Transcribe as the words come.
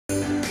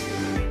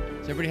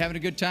Is everybody having a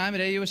good time at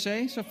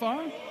AUSA so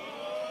far?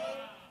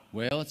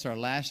 Well, it's our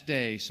last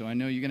day, so I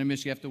know you're going to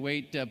miss. You have to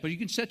wait, but you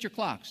can set your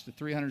clocks to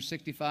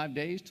 365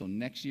 days till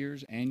next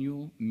year's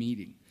annual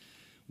meeting.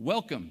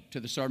 Welcome to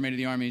the Sergeant Major of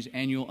the Army's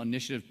annual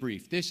initiative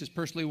brief. This is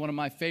personally one of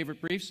my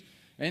favorite briefs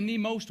and the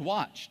most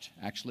watched,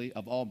 actually,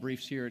 of all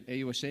briefs here at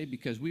AUSA,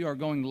 because we are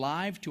going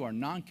live to our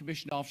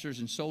non-commissioned officers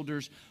and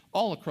soldiers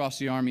all across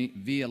the Army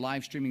via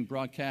live streaming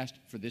broadcast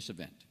for this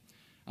event.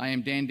 I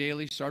am Dan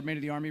Daly, Sergeant Major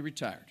of the Army,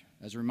 retired.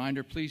 As a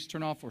reminder, please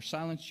turn off or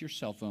silence your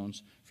cell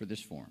phones for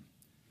this forum.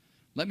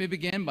 Let me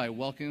begin by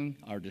welcoming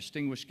our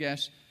distinguished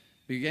guests,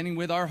 beginning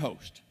with our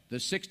host, the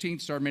 16th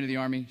Sergeant Major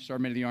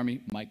of the Army,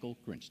 Michael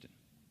Grinston.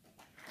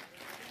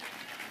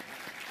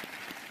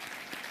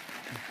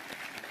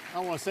 I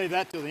want to say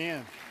that to the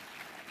end.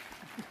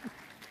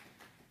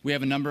 We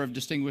have a number of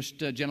distinguished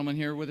gentlemen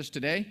here with us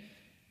today.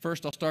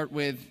 First, I'll start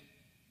with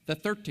the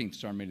 13th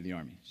Sergeant Major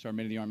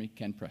of the Army,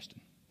 Ken Preston.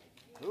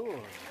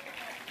 Ooh.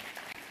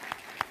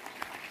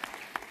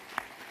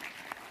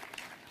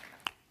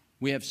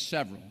 We have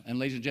several, and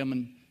ladies and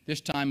gentlemen,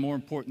 this time more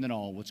important than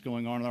all, what's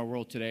going on in our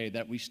world today,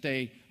 that we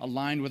stay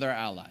aligned with our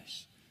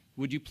allies.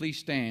 Would you please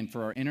stand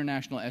for our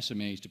international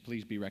SMAs to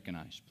please be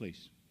recognized,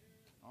 please?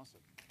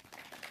 Awesome.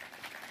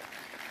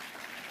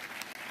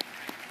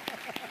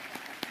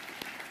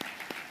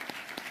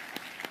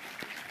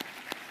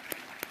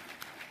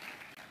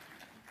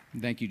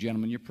 Thank you,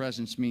 gentlemen. Your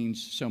presence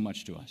means so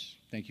much to us.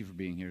 Thank you for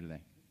being here today.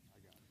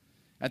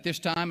 At this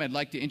time, I'd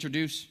like to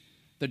introduce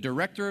the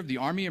Director of the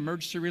Army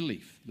Emergency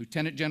Relief,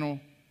 Lieutenant General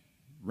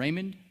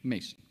Raymond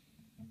Mason.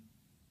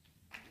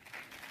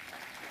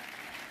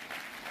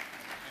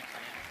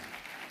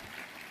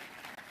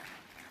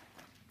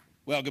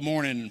 Well, good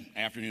morning,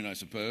 afternoon, I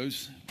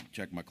suppose.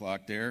 Check my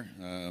clock there.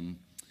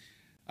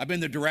 I've been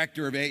the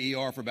director of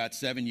AER for about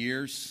 7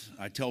 years.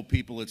 I tell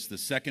people it's the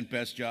second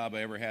best job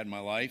I ever had in my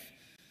life.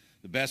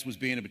 The best was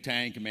being a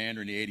battalion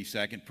commander in the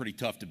 82nd. Pretty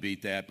tough to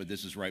beat that, but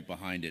this is right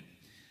behind it.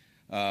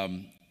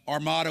 Our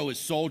motto is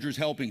soldiers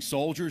helping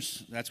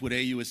soldiers. That's what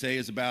AUSA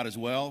is about as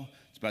well.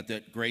 It's about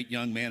that great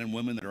young men and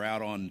women that are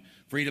out on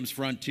freedom's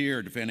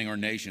frontier defending our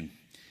nation.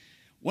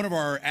 One of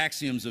our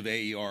axioms of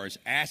AER is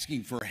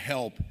asking for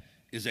help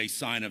is a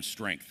sign of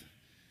strength.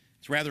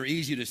 It's rather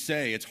easy to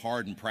say, it's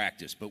hard in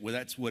practice, but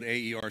that's what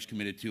AER is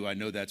committed to. I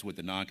know that's what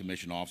the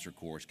non-commissioned officer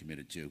corps is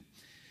committed to.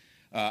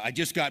 I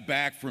just got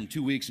back from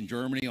 2 weeks in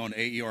Germany on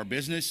AER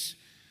business.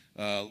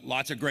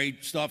 Lots of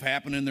great stuff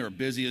happening. They're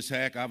busy as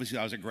heck. Obviously,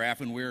 I was at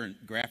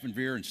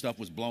Grafenwehr and stuff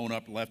was blowing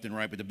up left and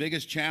right. But the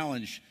biggest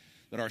challenge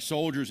that our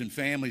soldiers and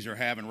families are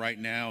having right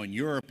now in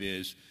Europe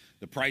is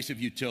the price of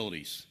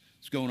utilities.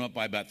 It's going up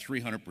by about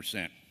 300%.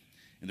 And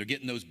they're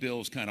getting those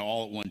bills kind of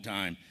all at one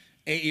time.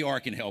 AER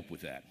can help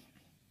with that.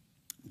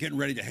 Getting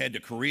ready to head to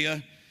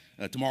Korea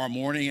tomorrow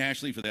morning,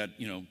 actually, for that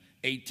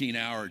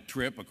 18-hour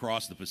trip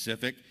across the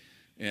Pacific.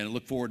 And I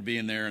look forward to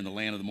being there in the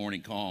land of the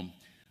morning calm.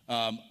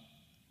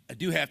 I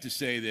do have to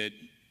say that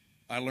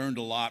I learned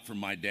a lot from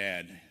my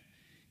dad.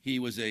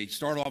 He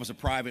started off as a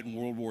private in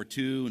World War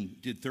II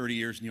and did 30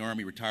 years in the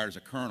Army, retired as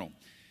a colonel.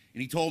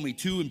 And he told me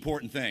two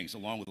important things,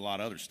 along with a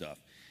lot of other stuff.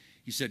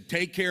 He said,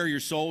 take care of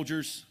your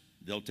soldiers,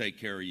 they'll take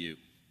care of you.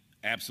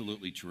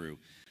 Absolutely true.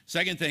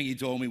 Second thing he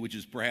told me, which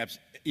is perhaps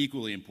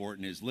equally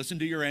important, is listen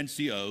to your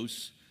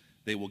NCOs.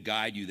 They will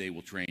guide you, they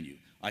will train you.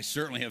 I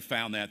certainly have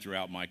found that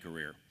throughout my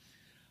career.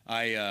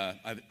 As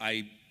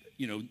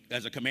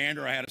a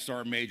commander, I had a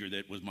sergeant major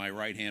that was my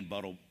right-hand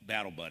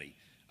battle buddy.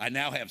 I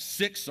now have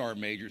 6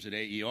 sergeant majors at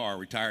AER,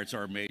 retired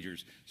sergeant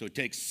majors, so it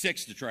takes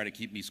 6 to try to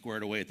keep me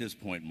squared away at this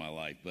point in my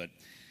life. But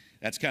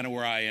that's kind of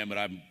where I am, but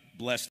I'm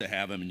blessed to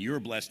have them, and you're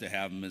blessed to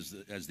have them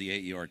as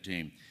the AER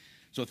team.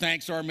 So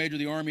thanks, Sergeant Major of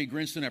the Army,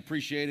 Grinston. I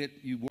appreciate it,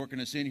 you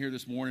working us in here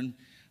this morning.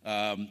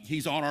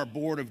 He's on our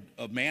board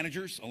of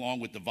managers,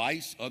 along with the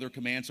vice, other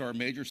command sergeant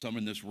majors, some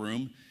in this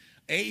room.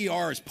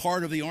 AER is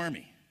part of the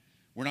Army.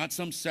 We're not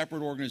some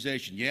separate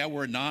organization. Yeah,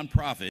 we're a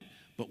nonprofit,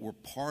 but we're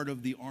part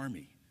of the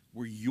Army.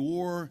 We're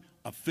your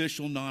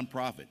official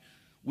nonprofit.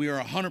 We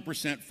are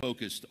 100%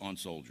 focused on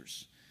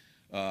soldiers.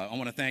 I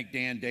want to thank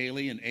Dan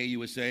Daly and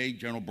AUSA,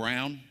 General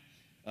Brown.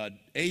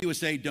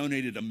 AUSA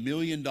donated $1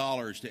 million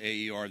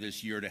to AER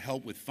this year to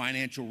help with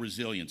financial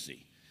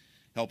resiliency,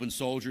 helping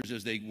soldiers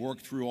as they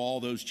work through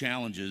all those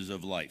challenges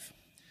of life.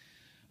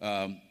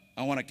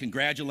 I want to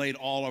congratulate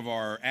all of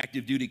our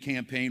active duty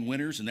campaign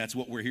winners, and that's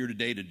what we're here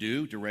today to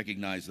do, to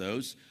recognize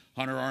those.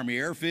 Hunter Army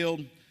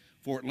Airfield,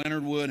 Fort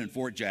Leonard Wood, and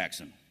Fort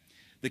Jackson.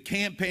 The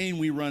campaign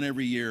we run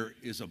every year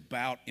is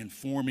about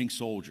informing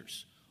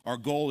soldiers. Our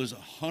goal is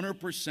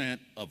 100%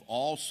 of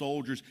all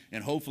soldiers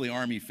and hopefully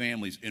Army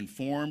families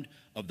informed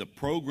of the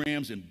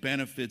programs and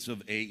benefits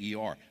of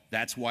AER.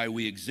 That's why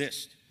we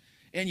exist.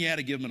 And you had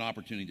to give them an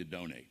opportunity to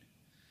donate.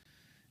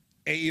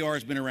 AER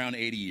has been around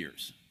 80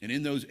 years. And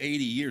in those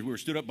 80 years, we were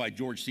stood up by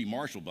George C.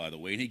 Marshall, by the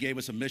way, and he gave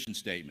us a mission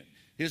statement.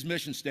 His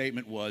mission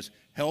statement was,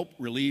 help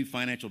relieve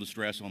financial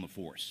distress on the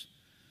force.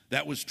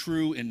 That was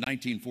true in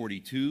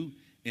 1942,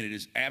 and it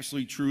is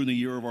absolutely true in the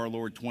year of our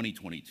Lord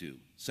 2022.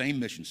 Same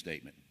mission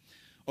statement.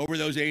 Over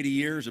those 80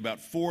 years, about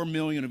 4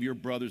 million of your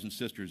brothers and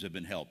sisters have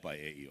been helped by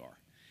AER.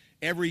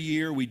 Every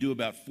year, we do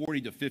about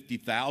 40 to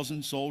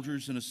 50,000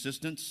 soldiers in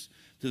assistance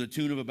to the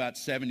tune of about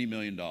 $70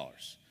 million.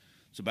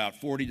 It's about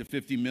 40 to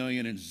 50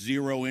 million in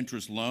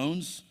zero-interest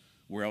loans.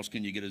 Where else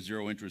can you get a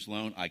zero-interest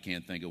loan? I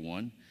can't think of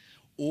one.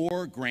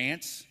 Or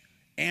grants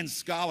and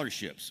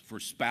scholarships for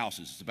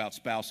spouses. It's about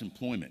spouse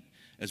employment,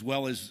 as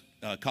well as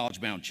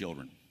college-bound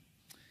children.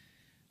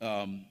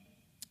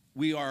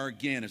 We are,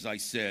 again, as I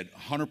said,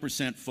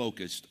 100%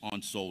 focused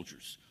on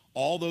soldiers.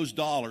 All those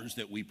dollars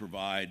that we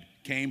provide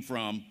came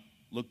from,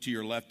 look to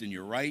your left and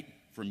your right,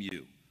 from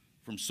you,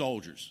 from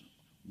soldiers.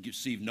 We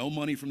receive no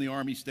money from the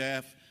Army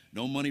staff,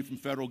 no money from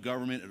federal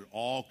government. It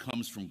all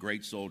comes from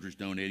great soldiers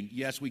donating.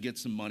 Yes, we get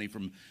some money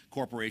from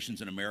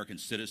corporations and American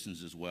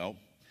citizens as well.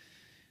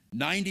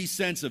 90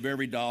 cents of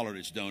every dollar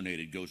that's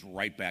donated goes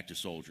right back to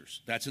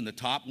soldiers. That's in the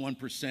top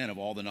 1% of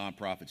all the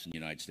nonprofits in the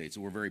United States,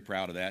 so we're very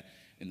proud of that.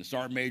 And the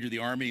Sergeant Major of the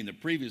Army and the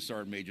previous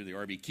Sergeant Major of the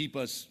Army keep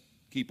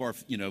our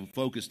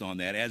focused on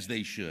that, as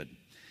they should.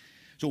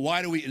 So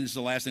why do we, and this is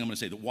the last thing I'm going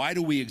to say, why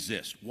do we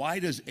exist? Why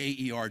does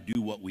AER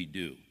do what we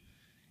do?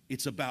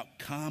 It's about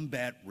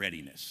combat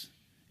readiness.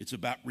 It's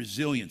about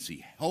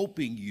resiliency,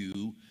 helping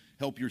you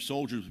help your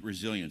soldiers with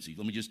resiliency.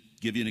 Let me just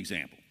give you an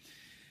example.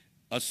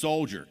 A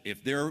soldier,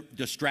 if they're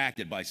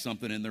distracted by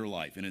something in their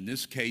life, and in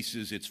this case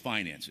it's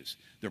finances,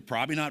 they're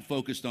probably not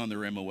focused on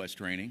their MOS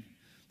training.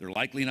 They're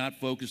likely not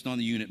focused on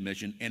the unit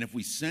mission, and if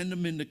we send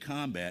them into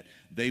combat,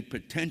 they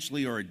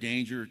potentially are a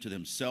danger to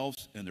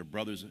themselves and their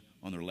brothers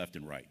on their left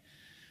and right.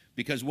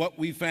 Because what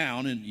we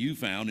found, and you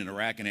found in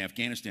Iraq and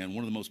Afghanistan,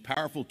 one of the most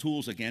powerful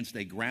tools against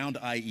a ground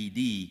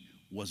IED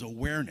was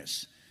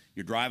awareness.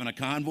 You're driving a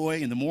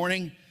convoy in the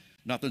morning,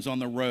 nothing's on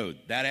the road.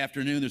 That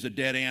afternoon, there's a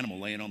dead animal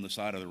laying on the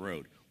side of the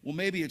road. Well,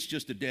 maybe it's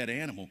just a dead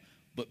animal,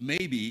 but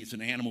maybe it's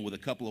an animal with a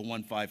couple of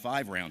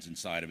 155 rounds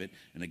inside of it,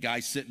 and a guy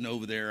sitting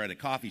over there at a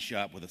coffee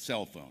shop with a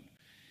cell phone.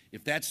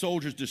 If that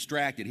soldier's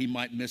distracted, he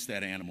might miss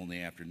that animal in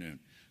the afternoon.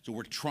 So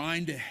we're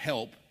trying to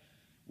help.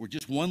 We're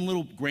just one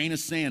little grain of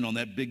sand on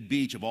that big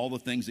beach of all the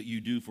things that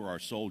you do for our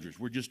soldiers.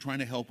 We're just trying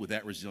to help with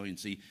that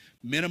resiliency,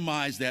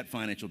 minimize that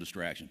financial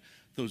distraction.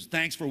 So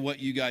thanks for what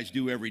you guys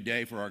do every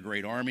day for our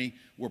great Army.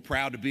 We're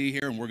proud to be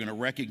here, and we're going to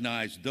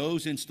recognize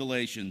those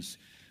installations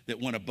that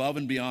went above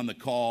and beyond the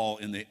call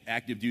in the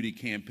active duty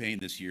campaign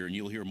this year, and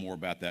you'll hear more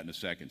about that in a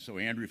second. So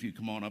Andrew, if you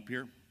come on up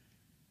here.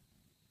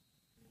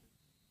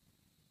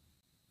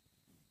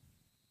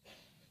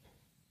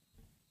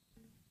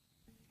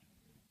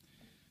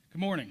 Good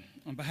morning.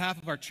 On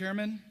behalf of our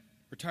chairman,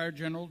 retired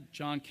General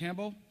John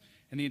Campbell,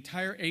 and the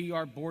entire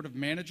AER Board of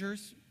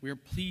Managers, we are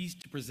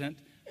pleased to present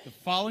the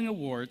following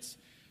awards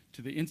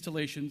to the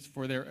installations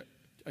for their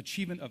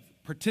achievement of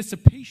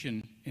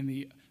participation in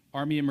the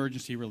Army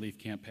Emergency Relief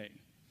Campaign.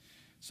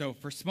 So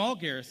for small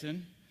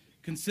garrison,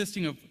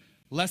 consisting of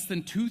less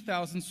than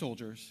 2,000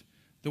 soldiers,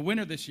 the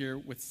winner this year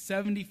with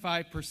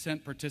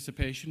 75%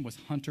 participation was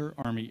Hunter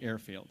Army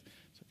Airfield.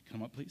 So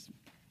come up, please.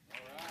 All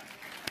right.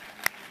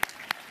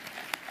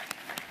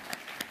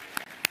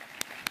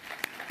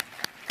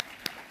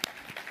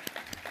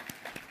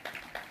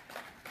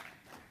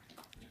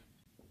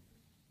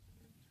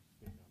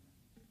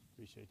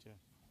 Appreciate you.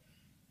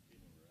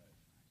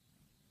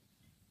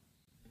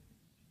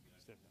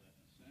 Step down.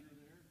 Center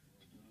there,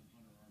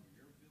 Hunter Army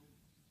Airfield.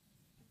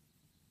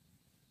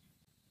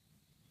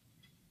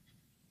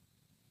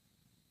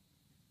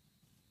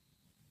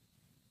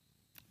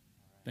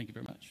 Thank you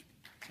very much.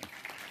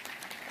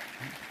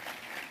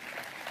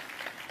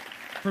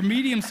 For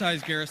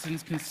medium-sized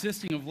garrisons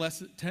consisting of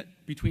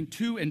between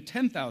 2,000 and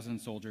 10,000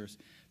 soldiers,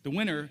 the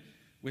winner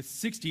with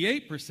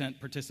 68%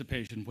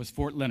 participation was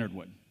Fort Leonard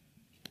Wood.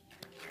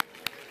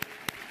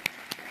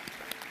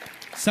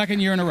 Second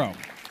year in a row.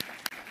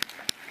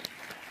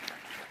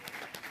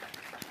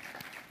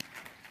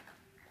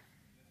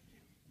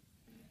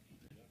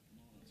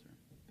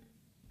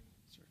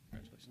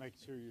 Make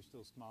sure you're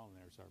still smiling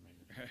there, Sergeant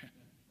Major.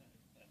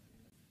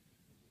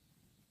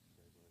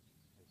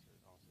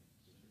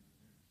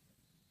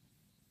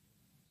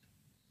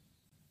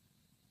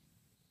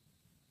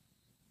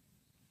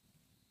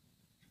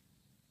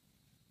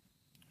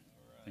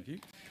 Thank you.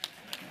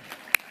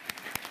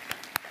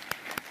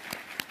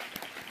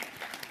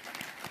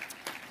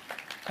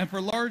 And for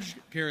large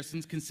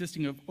garrisons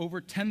consisting of over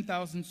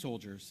 10,000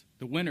 soldiers,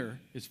 the winner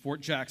is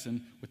Fort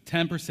Jackson with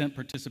 10%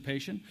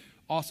 participation,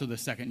 also the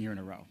second year in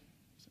a row.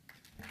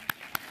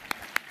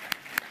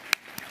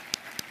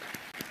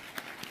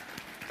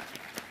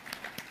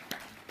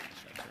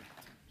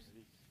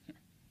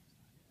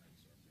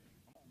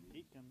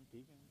 Keep coming,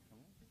 come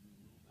on.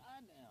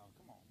 Lie down,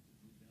 come on.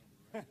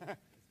 Come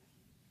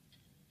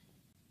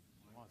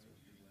on, sir.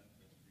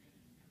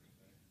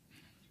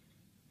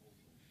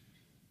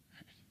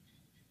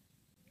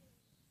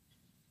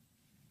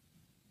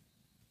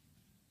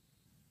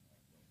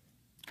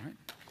 All right.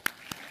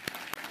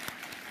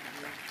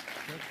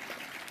 Good.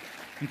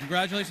 And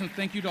congratulations and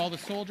thank you to all the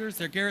soldiers,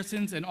 their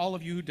garrisons, and all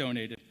of you who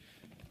donated. All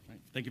right.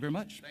 Thank you very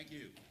much. Thank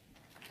you.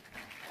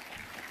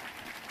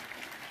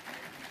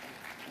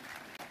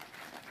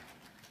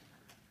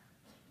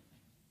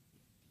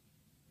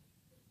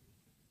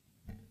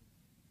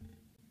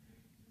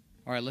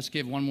 All right, let's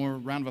give one more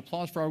round of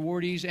applause for our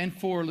awardees and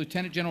for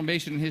Lieutenant General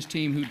Mason and his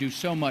team who do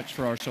so much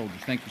for our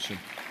soldiers. Thank you, sir.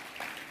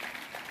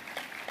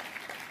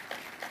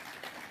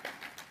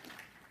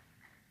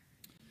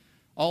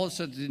 All of us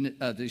at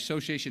the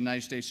Association of the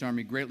United States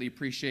Army greatly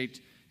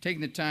appreciate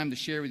taking the time to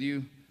share with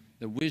you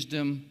the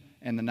wisdom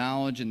and the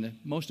knowledge and,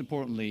 most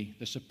importantly,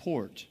 the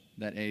support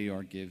that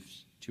AAR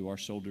gives to our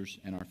soldiers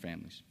and our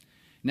families.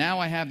 Now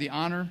I have the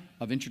honor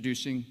of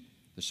introducing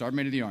the Sergeant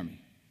Major of the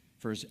Army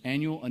for his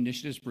annual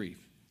initiatives brief.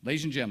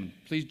 Ladies and gentlemen,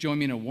 please join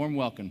me in a warm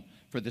welcome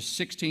for the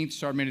 16th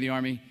Sergeant Major of the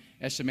Army,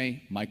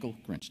 SMA Michael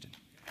Grinston.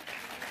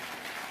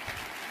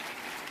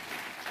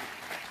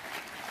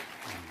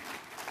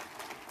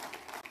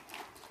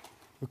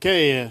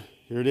 Okay,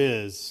 here it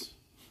is.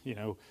 You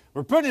know,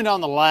 we're putting it on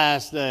the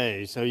last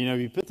day. So, you know,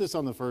 if you put this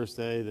on the first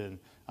day, then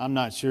I'm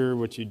not sure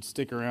what you'd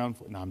stick around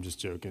for. No, I'm just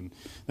joking.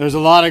 There's a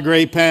lot of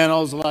great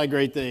panels, a lot of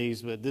great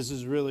things, but this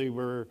is really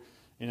where,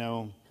 you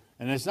know,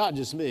 and it's not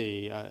just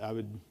me. I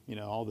would, you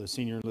know, all the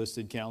senior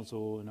enlisted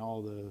council and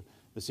all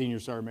the senior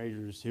sergeant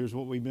majors, here's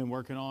what we've been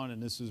working on,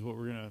 and this is what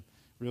we're going to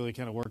really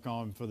kind of work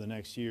on for the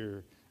next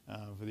year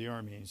for the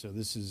Army. So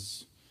this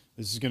is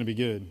going to be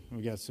good.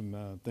 We got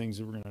some things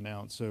that we're going to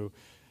announce. So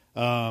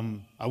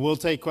I will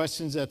take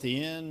questions at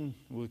the end.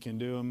 We can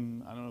do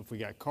them. I don't know if we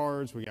got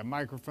cards, we got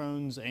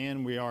microphones,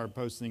 and we are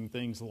posting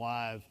things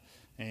live.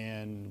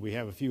 And we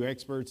have a few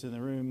experts in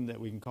the room that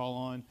we can call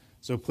on.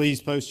 So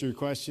please post your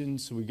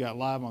questions. We've got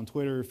live on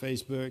Twitter,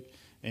 Facebook,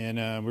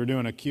 and we're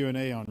doing a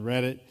Q&A on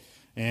Reddit.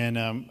 And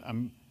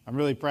I'm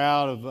really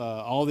proud of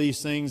all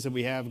these things that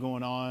we have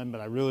going on, but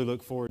I really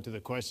look forward to the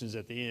questions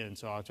at the end.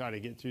 So I'll try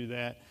to get through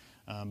that.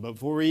 But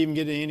before we even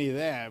get to any of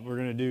that, we're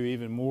going to do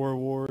even more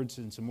awards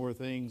and some more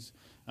things.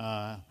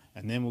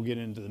 And then we'll get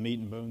into the meat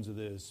and bones of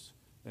this.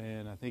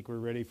 And I think we're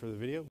ready for the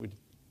video.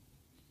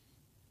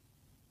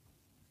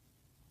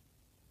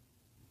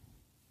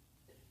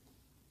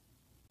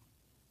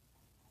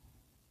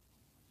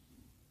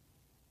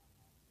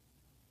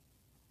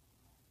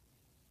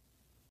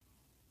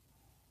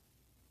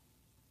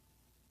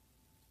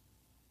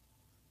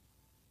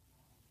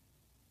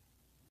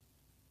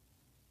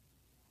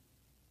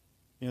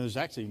 You know, there's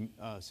actually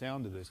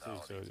sound to this, too.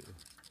 So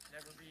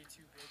Never be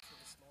too big for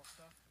the small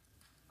stuff.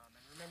 And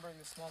remembering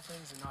the small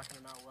things and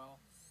knocking them out well.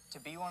 To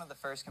be one of the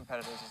first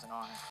competitors is an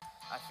honor.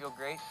 I feel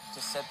great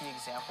to set the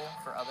example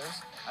for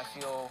others. I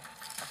feel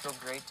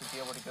great to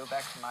be able to go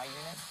back to my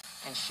unit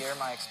and share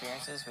my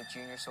experiences with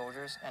junior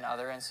soldiers and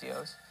other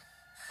NCOs.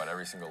 At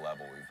every single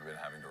level, we've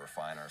been having to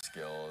refine our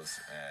skills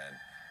and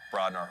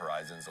broaden our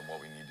horizons on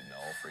what we need to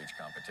know for each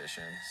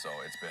competition. So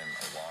it's been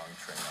a long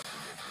train up to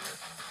get here.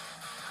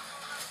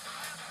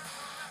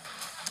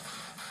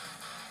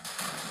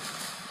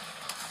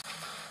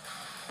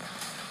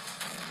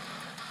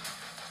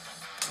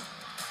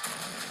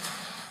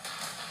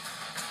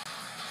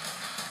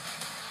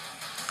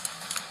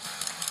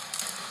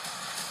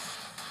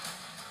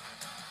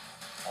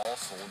 All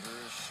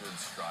soldiers should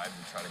strive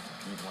to try to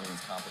compete in one of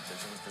these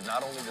competitions, because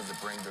not only does it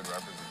bring good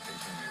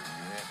representation to your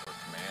unit or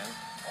command,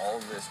 all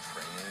of this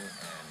training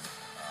and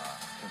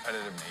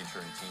competitive nature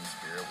and team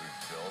spirit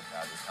we've built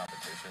at this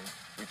competition,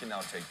 we can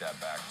now take that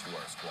back to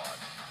our squad.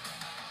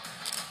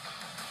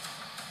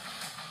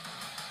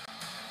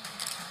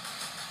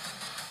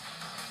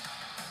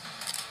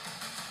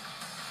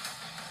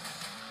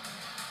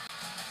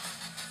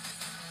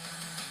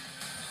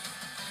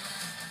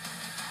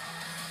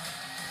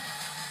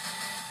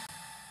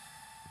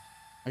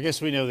 I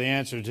guess we know the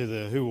answer to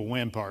the who will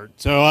win part.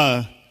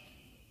 So,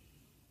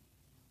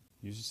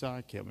 use your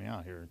side, help me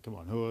out here. Come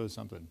on, who is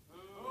something?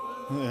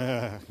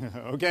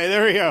 Okay,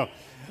 there we go.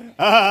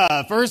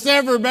 First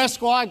ever best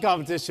squad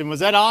competition.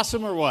 Was that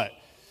awesome or what?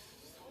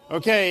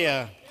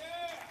 Okay,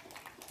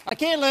 I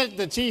can't let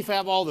the chief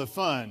have all the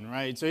fun,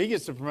 right? So he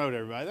gets to promote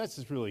everybody. That's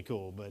just really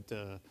cool. But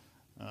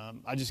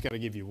I just got to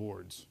give you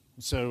awards.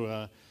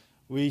 So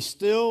we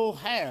still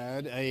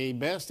had a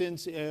best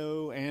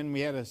NCO and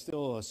we had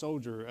still a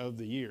soldier of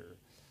the year.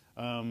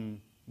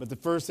 But the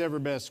first ever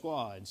best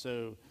squad.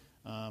 So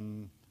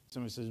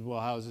somebody says, well,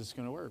 how is this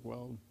going to work?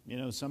 Well, you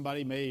know,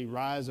 somebody may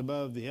rise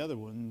above the other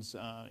ones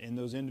in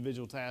those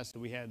individual tasks that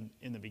we had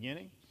in the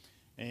beginning,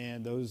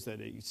 and those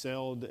that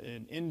excelled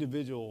in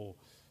individual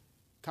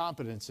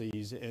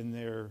competencies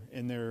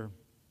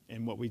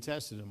in what we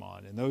tested them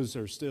on. And those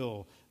are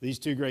still, these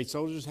two great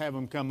soldiers, have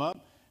them come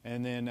up,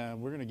 and then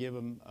we're going to give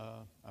them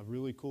a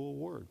really cool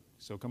award.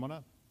 So come on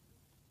up.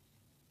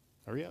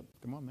 Hurry up.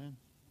 Come on, man.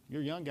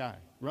 You're a young guy.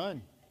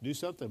 Run. Do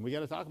something. We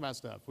got to talk about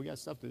stuff. We got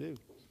stuff to do.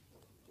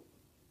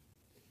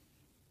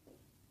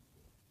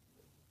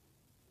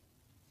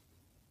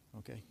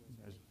 Okay.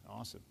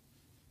 Awesome.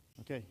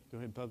 Okay. Go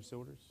ahead and publish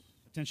orders.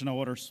 Attention all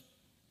orders.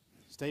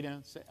 Stay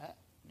down.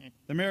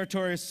 The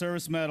Meritorious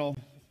Service Medal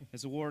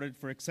is awarded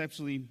for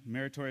exceptionally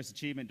meritorious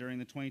achievement during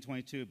the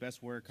 2022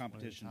 Best Warrior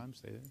Competition.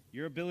 Stay there.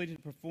 Your ability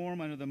to perform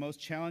under the most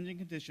challenging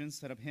conditions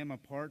set him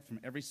apart from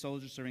every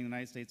soldier serving the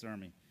United States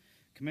Army.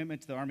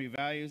 Commitment to the Army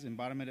values,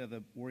 embodiment of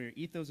the warrior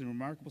ethos, and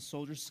remarkable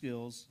soldier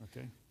skills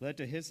led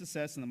to his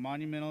success in the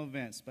monumental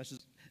event,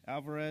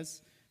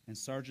 Alvarez and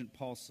Sergeant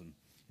Paulson.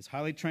 Is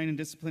highly trained and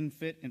disciplined,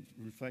 fit, and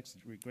reflects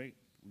great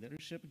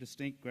leadership,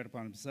 distinct credit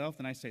upon himself,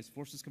 the United States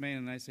Forces Command,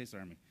 and the United States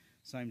Army.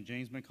 Signed,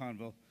 James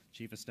McConville,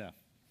 Chief of Staff.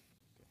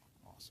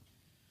 Awesome.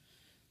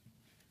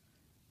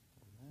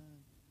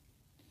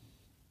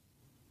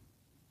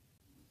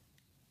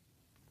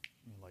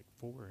 Like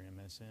 4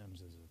 MSMs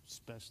as a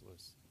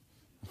specialist.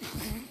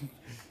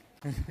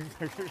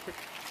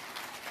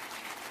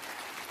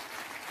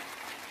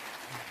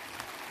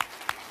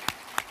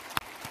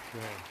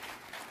 Good.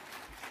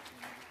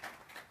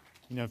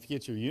 You know, if you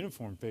get your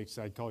uniform fixed,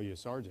 I'd call you a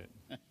sergeant.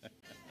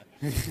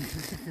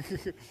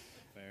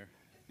 Fair.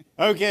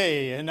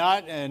 Okay, and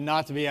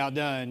not to be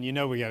outdone, you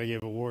know we got to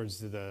give awards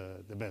to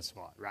the best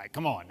squad, right?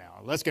 Come on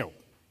now, let's go.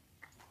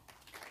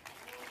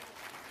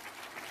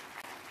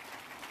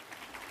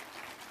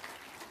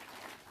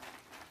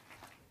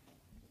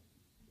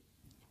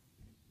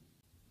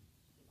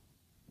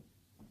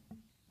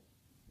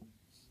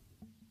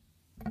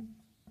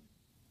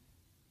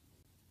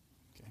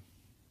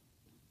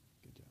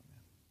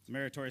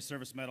 Meritorious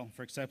Service Medal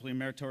for exceptionally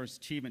meritorious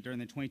achievement during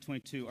the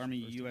 2022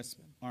 U.S.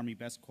 Army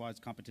Best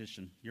Squads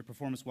competition. Your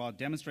performance while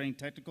demonstrating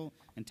technical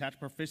and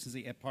tactical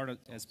proficiency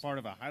as part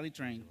of a highly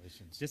trained,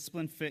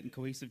 disciplined, fit, and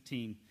cohesive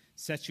team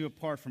sets you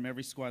apart from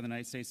every squad in the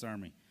United States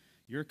Army.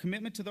 Your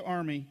commitment to the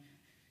Army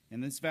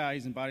and its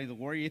values embody the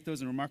warrior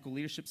ethos and remarkable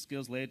leadership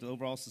skills laid to the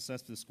overall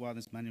success of the squad in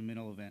this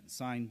monumental event.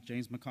 Signed,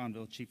 James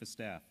McConville, Chief of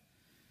Staff.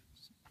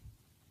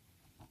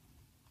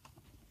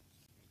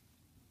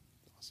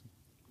 Awesome.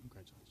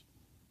 Congratulations.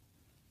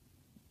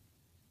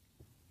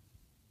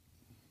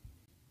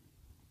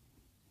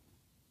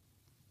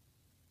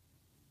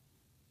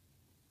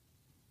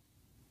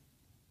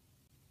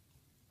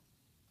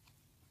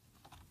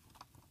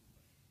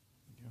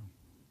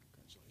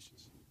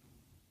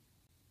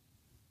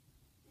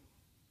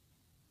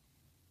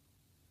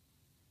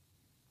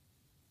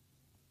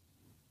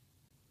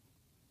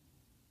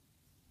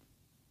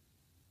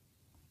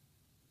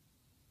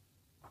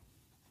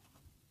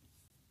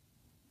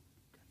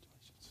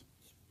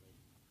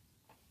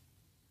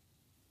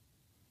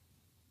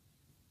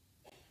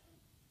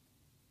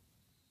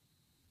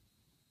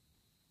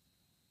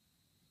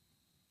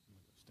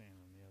 Stand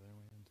on the other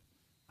end,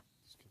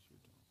 just because you're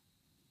doing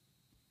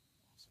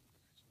awesome.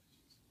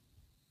 Congratulations.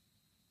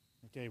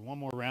 Okay, one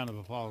more round of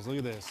applause. Look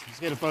at this.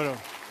 Let's get a photo.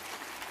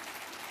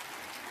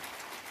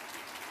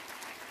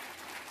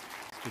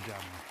 Good job,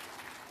 man.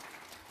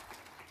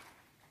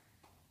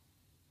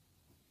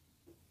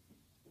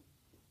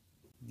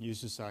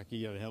 AUSA Saki,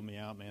 you got to help me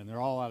out, man.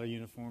 They're all out of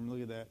uniform.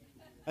 Look at that.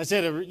 I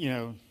said, you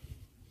know,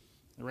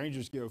 the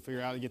Rangers go figure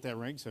out how to get that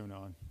rank zone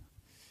on.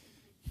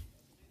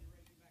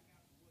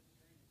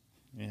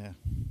 Yeah,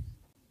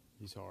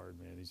 he's hard,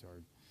 man. He's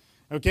hard.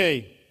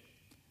 Okay,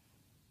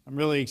 I'm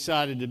really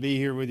excited to be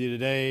here with you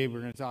today. We're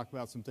going to talk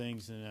about some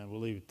things, and we'll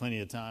leave plenty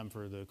of time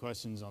for the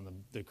questions on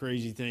the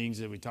crazy things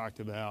that we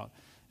talked about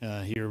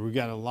here. We've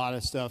got a lot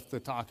of stuff to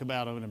talk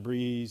about. I'm going to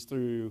breeze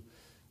through.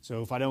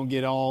 So if I don't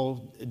get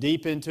all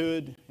deep into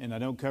it and I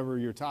don't cover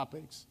your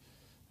topics,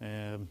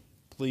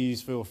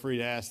 please feel free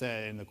to ask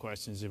that in the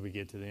questions if we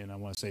get to the end. I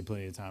want to save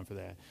plenty of time for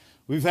that.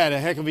 We've had a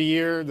heck of a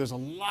year. There's a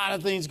lot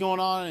of things going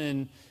on,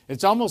 and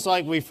it's almost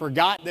like we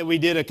forgot that we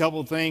did a couple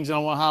of things, and I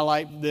want to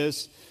highlight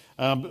this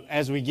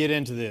as we get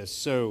into this.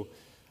 So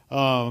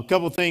a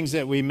couple of things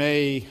that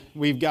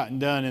we've gotten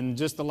done in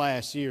just the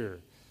last year.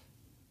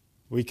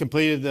 We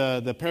completed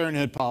the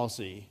parenthood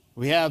policy.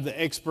 We have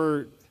the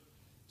expert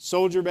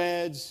soldier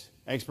badge,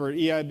 expert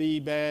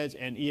EIB badge,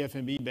 and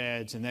EFMB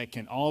badge, and that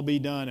can all be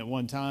done at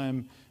one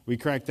time. We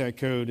cracked that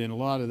code, and a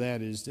lot of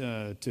that is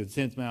to the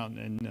 10th Mountain,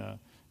 and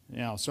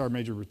now Sergeant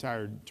Major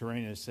retired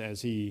Tyrannus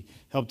as he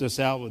helped us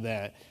out with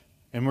that,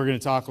 and we're going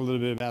to talk a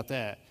little bit about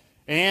that.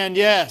 And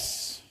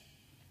yes,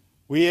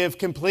 we have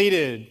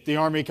completed the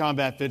Army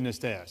Combat Fitness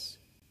Test.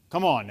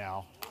 Come on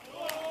now.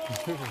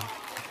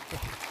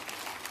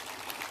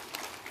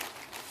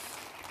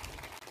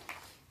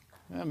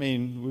 I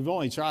mean, we've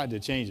only tried to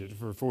change it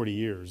for 40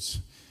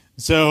 years.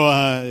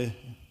 So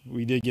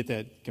we did get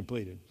that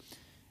completed.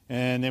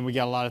 And then we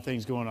got a lot of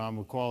things going on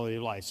with quality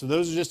of life. So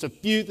those are just a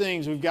few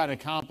things we've got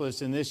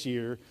accomplished in this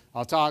year.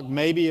 I'll talk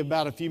maybe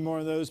about a few more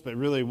of those, but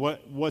really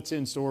what's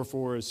in store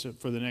for us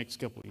for the next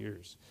couple of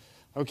years.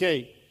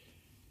 Okay,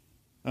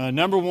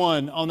 number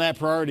one on that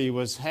priority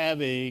was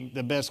having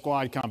the best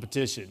squad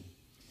competition.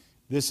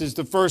 This is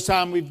the first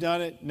time we've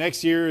done it.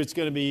 Next year it's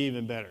going to be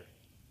even better.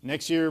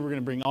 Next year, we're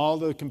going to bring all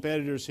the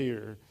competitors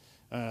here.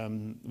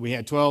 We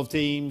had 12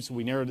 teams.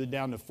 We narrowed it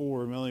down to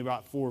 4. We only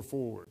brought 4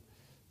 forward.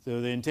 So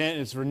the intent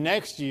is for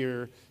next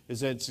year is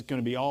that it's going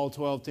to be all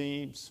 12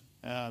 teams.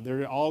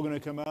 They're all going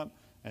to come up,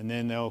 and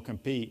then they'll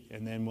compete,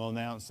 and then we'll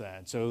announce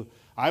that. So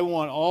I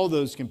want all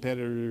those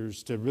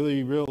competitors to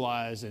really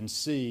realize and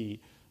see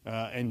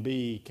and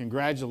be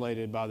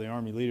congratulated by the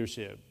Army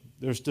leadership.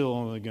 There's still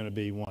only going to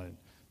be one,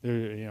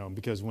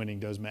 because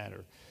winning does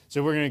matter.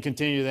 So we're going to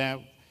continue that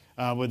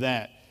with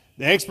that.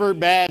 The expert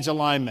badge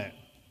alignment,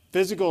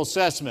 physical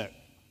assessment.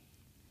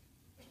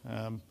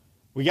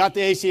 We got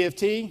the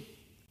ACFT.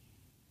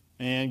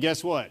 And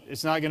guess what?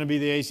 It's not going to be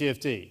the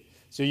ACFT.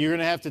 So you're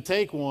going to have to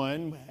take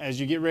one as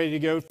you get ready to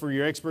go for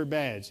your expert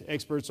badge,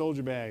 expert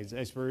soldier badge,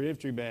 expert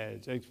infantry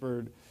badge,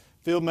 expert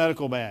field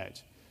medical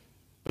badge.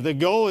 But the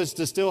goal is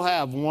to still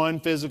have one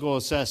physical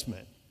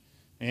assessment.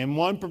 And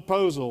one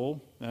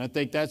proposal, and I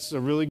think that's a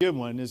really good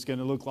one, is going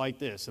to look like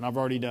this. And I've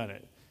already done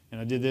it.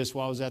 And I did this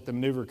while I was at the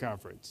maneuver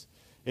conference.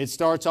 It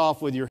starts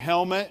off with your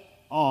helmet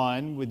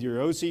on, with your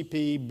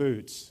OCP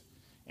boots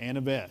and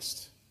a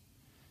vest.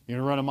 You're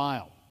going to run a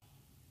mile.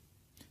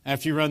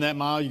 After you run that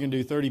mile, you can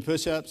do 30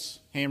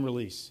 push-ups, hand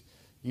release.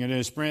 You're going to do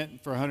a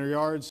sprint for 100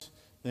 yards.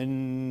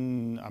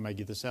 Then, I might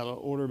get this out of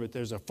order, but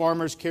there's a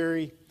farmer's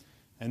carry.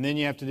 And then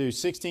you have to do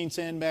 16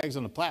 sandbags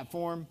on the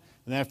platform.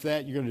 And after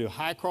that, you're going to do a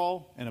high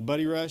crawl and a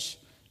buddy rush.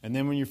 And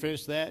then when you're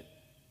finished that,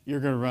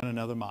 you're going to run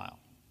another mile.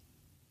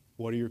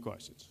 What are your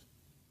questions?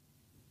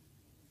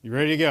 You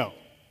ready to go?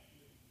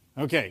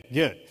 Okay,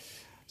 good.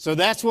 So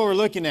that's what we're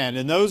looking at,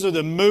 and those are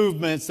the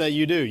movements that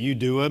you do. You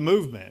do a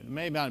movement. It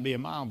may not be a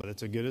mile, but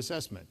it's a good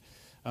assessment.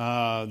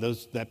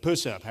 That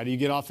push-up, how do you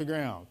get off the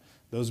ground?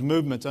 Those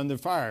movements under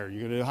fire,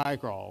 you're going to do a high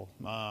crawl,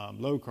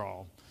 low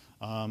crawl,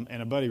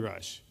 and a buddy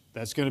rush.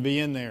 That's going to be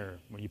in there.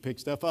 When you pick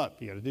stuff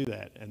up, you got to do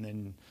that, and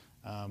then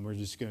we're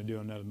just going to do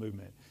another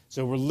movement.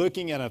 So we're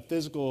looking at a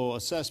physical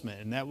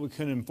assessment, and that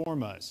could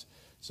inform us.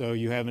 So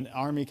you have an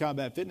Army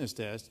Combat Fitness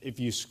Test. If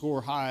you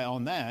score high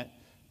on that,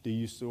 do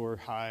you score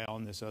high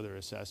on this other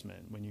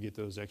assessment when you get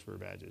those expert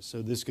badges?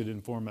 So this could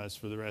inform us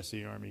for the rest of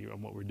the Army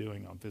on what we're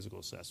doing on physical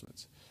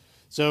assessments.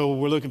 So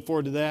we're looking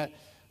forward to that.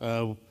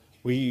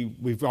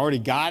 We've already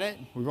got it.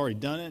 We've already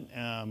done it.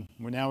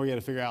 Now we got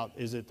to figure out,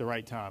 is it the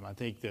right time? I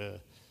think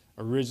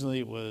originally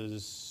it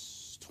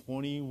was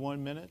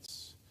 21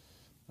 minutes.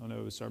 I don't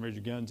know if Sergeant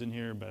Major Gunn's in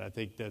here, but I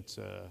think that's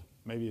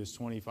maybe it was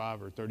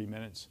 25 or 30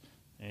 minutes.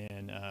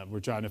 And we're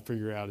trying to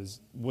figure out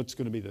what's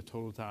going to be the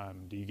total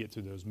time do you get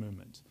through those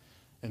movements.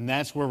 And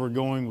that's where we're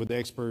going with the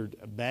expert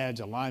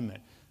badge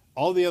alignment.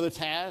 All the other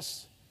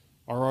tasks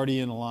are already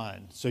in a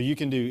line. So you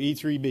can do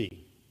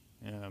E3B.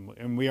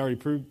 And we already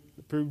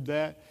proved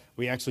that.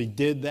 We actually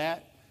did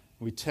that.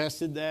 We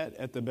tested that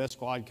at the best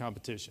squad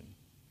competition.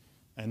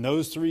 And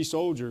those 3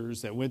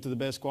 soldiers that went to the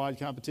best squad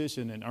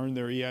competition and earned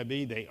their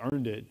EIB, they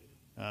earned it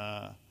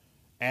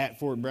at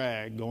Fort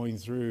Bragg going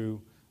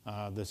through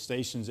the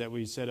stations that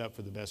we set up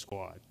for the best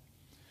squad.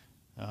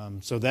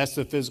 So that's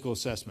the physical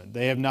assessment.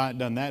 They have not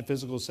done that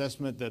physical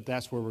assessment.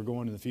 That's where we're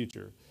going in the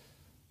future.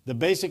 The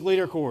basic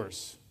leader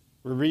course,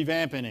 we're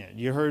revamping it.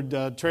 You heard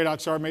TRADOC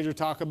Sergeant Major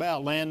talk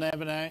about land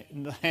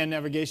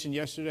navigation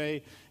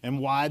yesterday and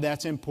why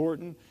that's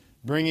important.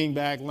 Bringing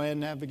back land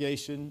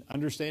navigation,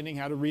 understanding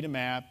how to read a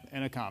map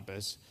and a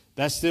compass.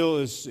 That still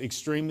is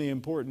extremely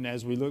important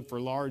as we look for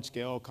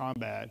large-scale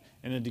combat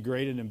in a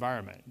degraded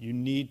environment. You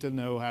need to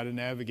know how to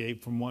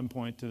navigate from one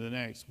point to the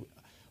next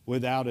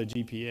without a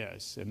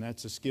GPS, and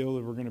that's a skill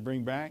that we're going to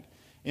bring back.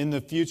 In the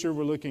future,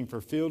 we're looking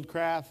for field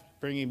craft,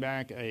 bringing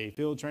back a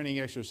field training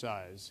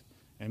exercise,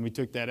 and we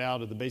took that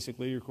out of the basic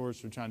leader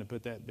course. We're trying to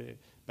put that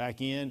back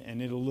in,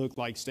 and it'll look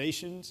like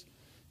stations.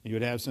 You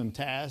would have some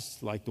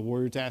tasks like the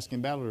warrior task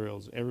and battle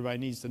drills. Everybody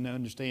needs to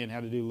understand how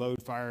to do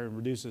load, fire, and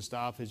reduce the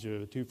stoppage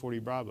of a 240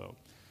 Bravo,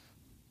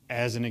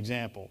 as an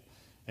example.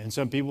 And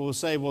some people will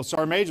say, well,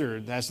 Sergeant Major,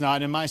 that's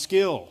not in my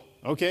skill.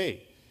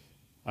 Okay,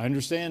 I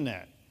understand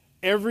that.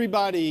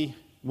 Everybody,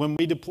 when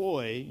we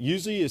deploy,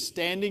 usually is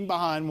standing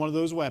behind one of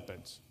those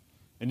weapons.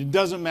 And it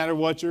doesn't matter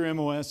what your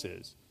MOS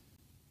is.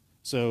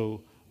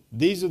 So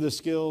these are the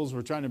skills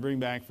we're trying to bring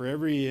back for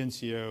every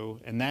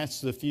NCO, and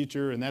that's the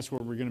future, and that's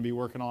what we're going to be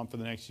working on for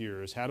the next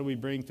year, is how do we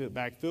bring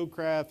back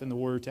fieldcraft and the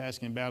warrior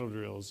task and battle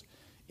drills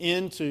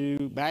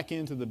back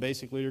into the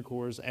basic leader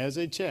course as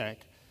a check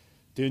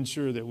to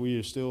ensure that we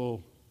are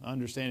still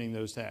understanding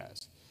those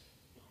tasks.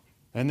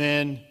 And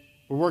then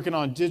we're working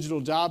on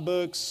digital job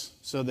books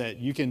so that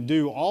you can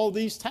do all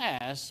these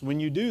tasks.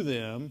 When you do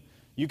them,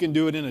 you can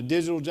do it in a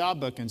digital job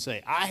book and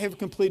say, I have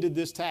completed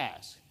this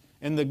task.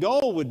 And the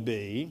goal would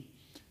be,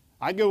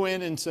 I go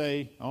in and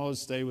say, oh,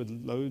 let's stay with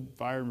load,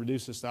 fire, and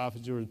reduce the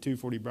stoppage or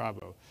 240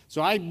 Bravo.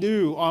 So I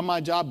do on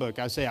my job book,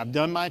 I say, I've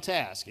done my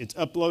task. It's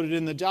uploaded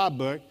in the job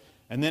book,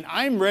 and then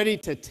I'm ready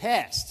to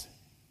test.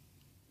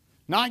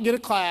 Not get a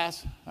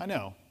class. I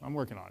know, I'm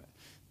working on it.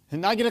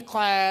 And not get a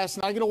class,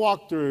 not get a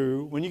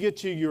walkthrough. When you get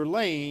to your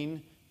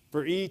lane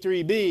for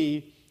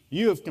E3B,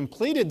 you have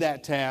completed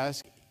that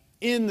task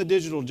in the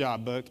digital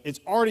job book. It's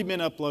already been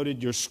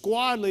uploaded. Your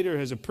squad leader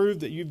has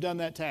approved that you've done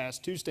that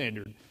task to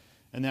standard.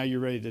 And now you're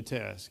ready to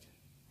test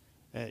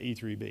at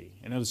E3B.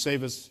 And it'll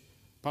save us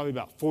probably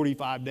about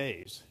 45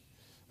 days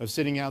of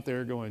sitting out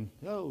there going,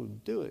 oh,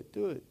 do it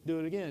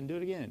again, do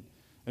it again.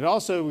 And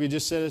also, we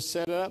just set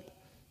it up.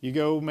 You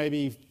go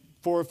maybe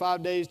 4 or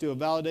 5 days, do a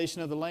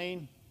validation of the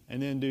lane,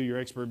 and then do your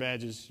expert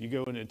badges. You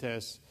go in and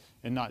test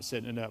and not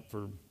setting it up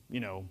for,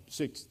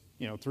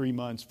 3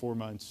 months, 4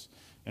 months,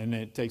 and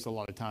it takes a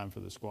lot of time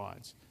for the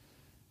squads.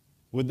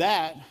 With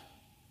that,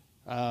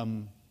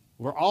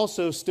 we're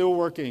also still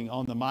working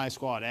on the My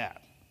Squad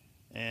app.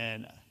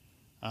 And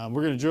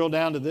We're going to drill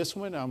down to this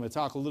one. I'm going to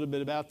talk a little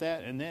bit about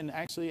that, and then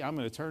actually I'm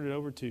going to turn it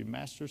over to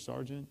Master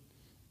Sergeant.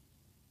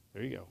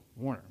 There you go,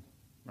 Warner,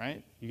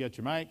 right? You got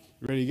your mic,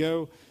 you ready to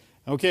go?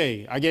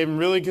 Okay, I gave him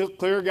really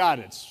clear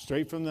guidance,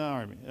 straight from the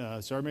Army,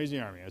 Sergeant Major of the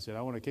Army. I said,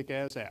 I want to kick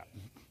ass out.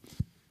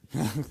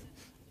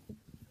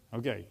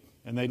 Okay,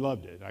 and they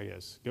loved it, I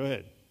guess. Go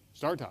ahead,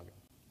 start talking.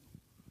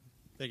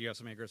 Thank you,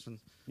 AUSA Grinston.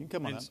 You can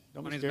come on up.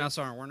 Don't My be name is scared. Master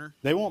Sergeant Warner.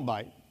 They won't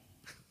bite.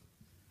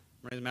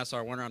 My name is Master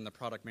Sergeant Warner. I'm the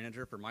product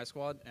manager for my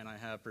squad, and I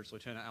have First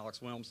Lieutenant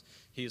Alex Williams.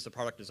 He's the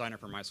product designer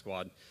for my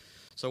squad.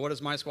 So what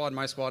is my squad?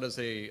 My squad is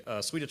a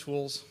suite of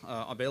tools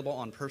available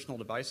on personal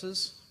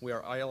devices. We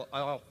are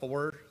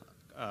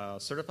IL4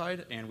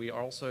 certified, and we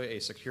are also a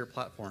secure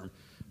platform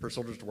for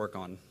soldiers to work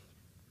on.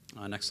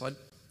 Next slide.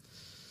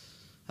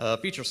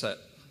 Feature set.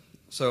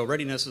 So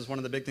readiness is one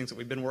of the big things that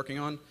we've been working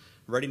on.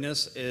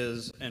 Readiness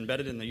is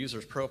embedded in the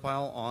user's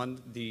profile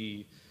on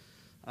the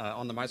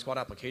My Squad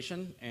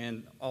application,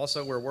 and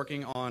also we're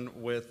working on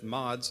with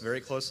mods very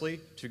closely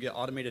to get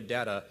automated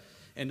data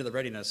into the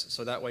readiness,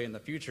 so that way in the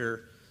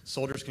future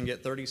soldiers can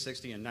get 30,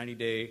 60, and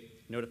 90-day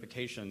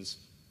notifications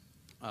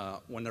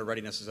when their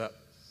readiness is up.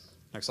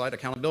 Next slide,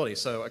 accountability.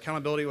 So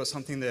accountability was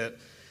something that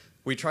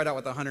we tried out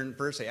with the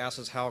 101st. They asked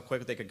us how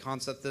quick they could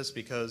concept this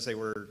because they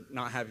were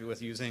not happy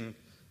with using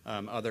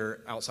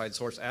other outside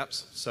source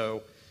apps.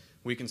 So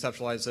we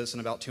conceptualized this in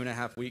about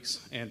 2.5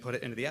 weeks and put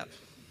it into the app.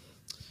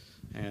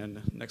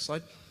 And next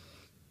slide.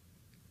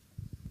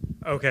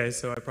 Okay,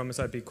 so I promise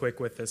I'd be quick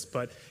with this,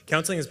 but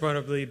counseling has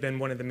probably been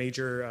one of the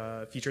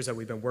major features that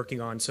we've been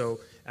working on. So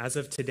as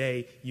of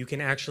today, you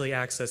can actually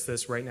access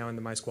this right now in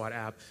the My Squad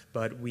app,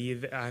 but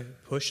we've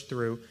pushed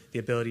through the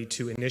ability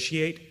to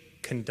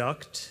initiate,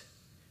 conduct,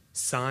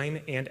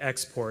 sign, and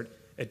export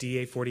a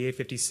DA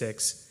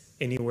 4856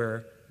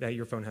 anywhere that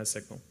your phone has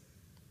signal.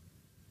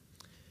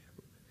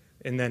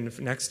 And then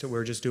next,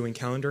 we're just doing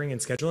calendaring and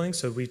scheduling.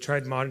 So we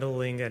tried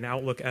modeling an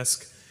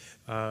Outlook-esque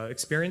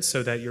experience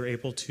so that you're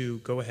able to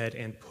go ahead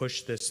and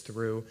push this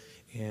through,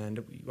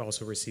 and you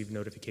also receive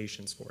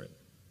notifications for it.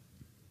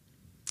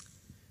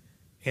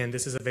 And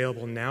this is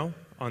available now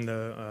on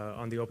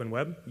the open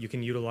web. You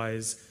can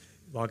utilize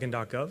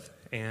login.gov,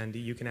 and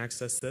you can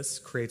access this,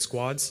 create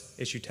squads,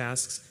 issue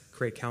tasks,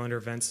 create calendar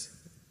events,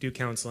 do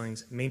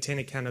counselings, maintain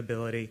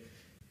accountability,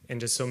 and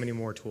just so many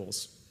more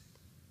tools.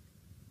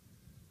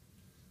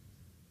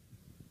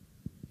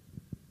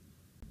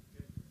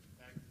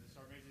 Back to the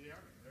Sergeant Major of the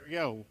Army. There we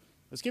go.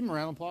 Let's give him a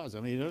round of applause. I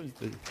mean, you know,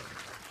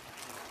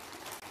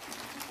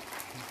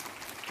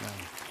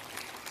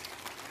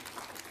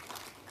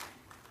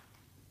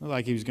 looked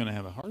like he was going to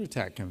have a heart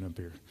attack coming up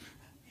here.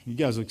 You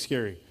guys look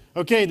scary.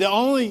 Okay,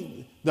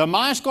 the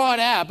My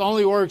Squad app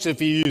only works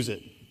if you use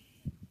it.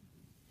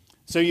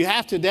 So you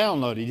have to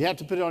download it. You have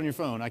to put it on your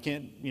phone. I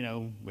can't,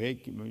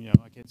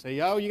 I can't say,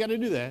 oh, you got to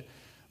do that.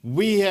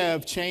 We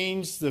have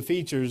changed the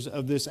features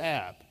of this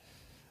app.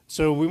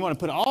 So we want to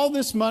put all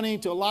this money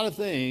to a lot of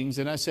things,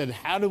 and I said,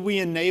 how do we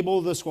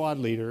enable the squad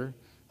leader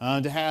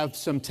to have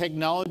some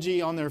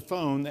technology on their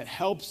phone that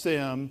helps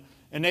them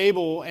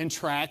enable and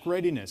track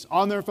readiness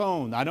on their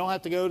phone? I don't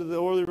have to go to the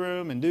orderly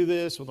room and do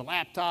this with a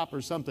laptop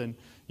or something.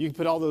 You can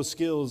put all those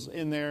skills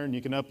in there, and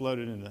you can upload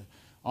it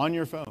on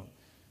your phone.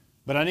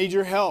 But I need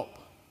your help.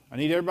 I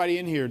need everybody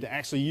in here to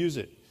actually use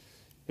it.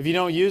 If you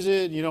don't use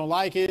it, you don't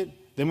like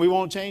it, then we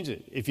won't change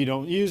it. If you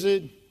don't use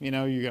it, you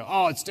go,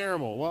 oh, it's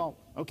terrible. Well,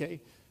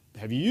 okay.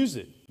 Have you used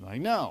it? I'm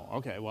like, no.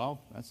 Okay, well,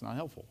 that's not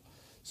helpful.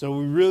 So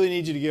we really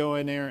need you to go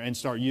in there and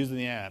start using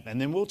the app, and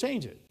then we'll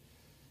change it.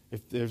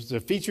 If there's a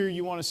feature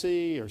you want to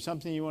see or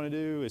something you want to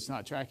do, it's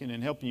not tracking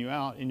and helping you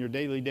out in your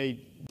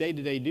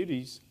day-to-day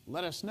duties,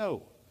 let us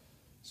know.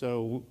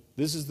 So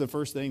this is the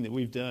first thing that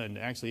we've done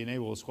to actually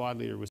enable a squad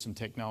leader with some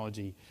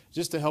technology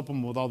just to help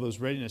them with all those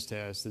readiness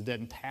tests that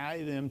doesn't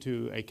tie them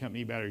to a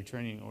company battery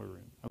training order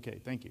room.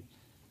 Okay, thank you.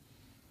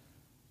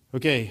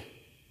 Okay.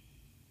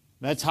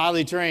 That's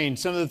highly trained.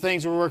 Some of the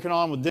things we're working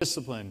on with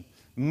discipline.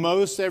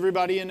 Most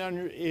everybody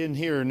in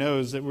here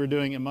knows that we're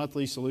doing a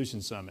monthly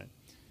solution summit.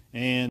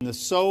 And the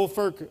sole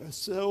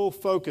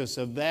focus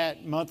of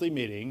that monthly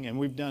meeting, and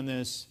we've done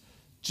this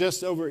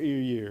just over a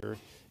year,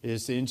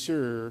 is to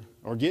ensure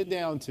or get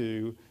down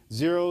to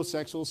 0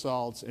 sexual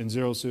assaults and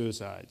 0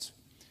 suicides.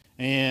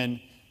 And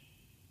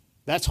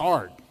that's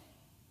hard.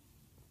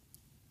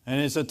 And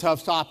it's a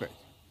tough topic.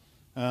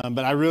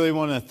 But I really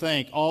want to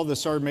thank all the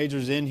sergeant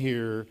majors in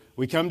here.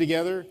 We come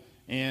together,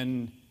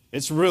 and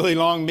it's a really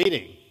long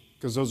meeting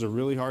because those are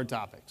really hard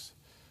topics.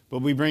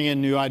 But we bring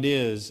in new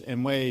ideas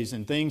and ways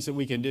and things that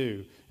we can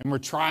do. And we're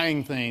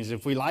trying things.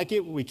 If we like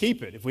it, we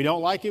keep it. If we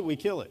don't like it, we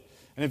kill it.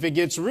 And if it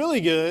gets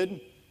really good,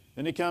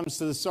 then it comes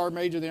to the sergeant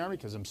major of the Army,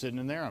 because I'm sitting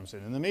in there, I'm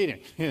sitting in the meeting.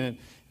 And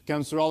it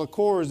comes through all the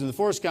corps and the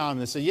force comm,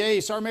 and they say,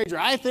 yay, sergeant major,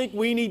 I think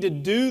we need to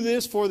do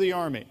this for the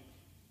Army.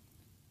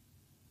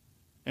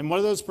 And one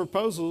of those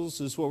proposals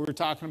is what we were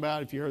talking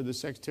about, if you heard the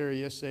secretary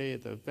yesterday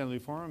at the Family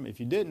Forum. If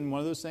you didn't, one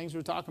of those things we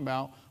were talking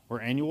about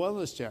were annual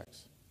wellness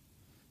checks.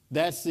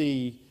 That's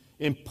the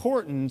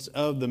importance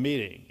of the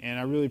meeting. And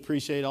I really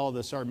appreciate all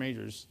the sergeant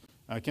majors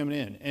coming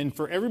in. And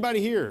for everybody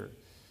here,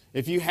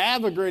 If you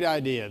have a great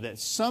idea,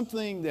 that's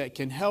something that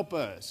can help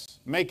us,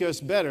 make us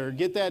better,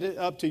 get that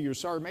up to your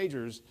sergeant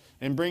majors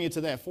and bring it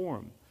to that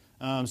forum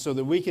so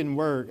that we can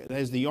work.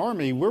 As the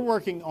Army, we're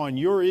working on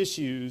your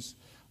issues,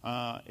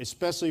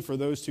 especially for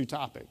those two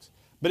topics.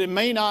 But it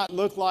may not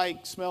look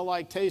like, smell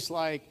like, taste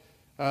like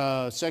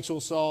sexual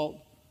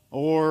assault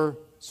or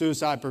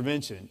suicide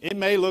prevention. It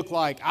may look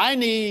like, I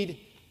need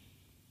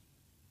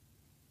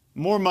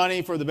more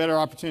money for the Better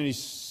Opportunities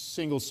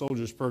Single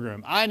Soldiers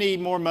Program. I need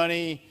more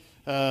money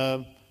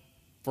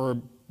for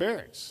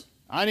barracks.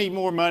 I need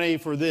more money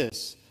for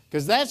this.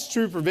 Because that's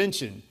true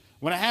prevention.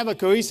 When I have a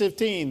cohesive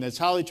team that's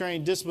highly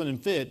trained, disciplined,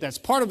 and fit, that's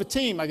part of a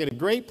team. I get a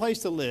great place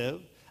to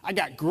live. I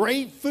got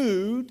great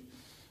food.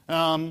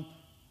 I'm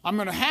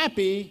going to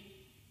happy.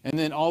 And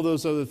then all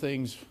those other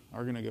things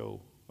are going to go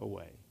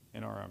away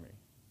in our Army.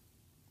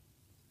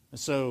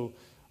 So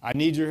I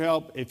need your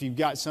help. If you've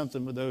got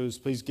something with those,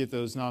 please get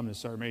those nominated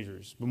sergeant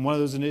majors. But one of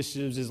those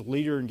initiatives is a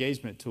leader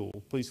engagement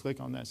tool. Please click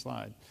on that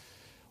slide.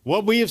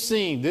 What we have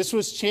seen, this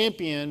was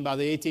championed by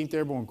the 18th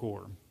Airborne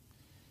Corps.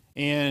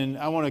 And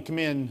I want to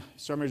commend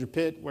Sergeant Major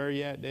Pitt. Where are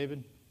you at,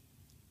 David?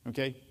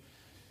 Okay.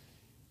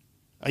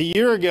 A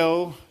year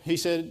ago, he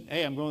said,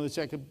 hey, I'm going to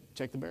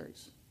check the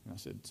barracks. And I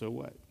said, so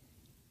what?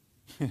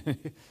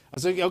 I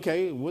said,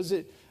 okay, was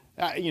it,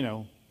 I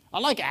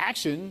like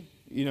action,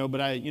 but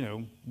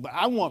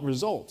I want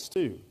results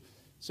too.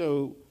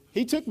 So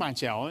he took my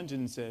challenge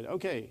and said,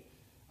 okay.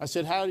 I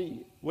said,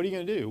 what are you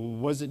going to do?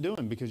 What's it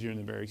doing because you're in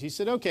the barracks? He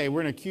said, okay,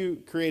 we're going to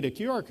create a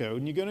QR code,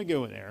 and you're going to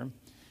go in there,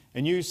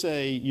 and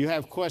you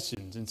have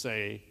questions and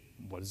say,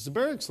 what does the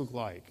barracks look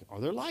like?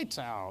 Are there lights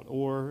out?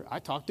 Or I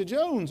talked to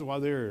Jones while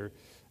they're,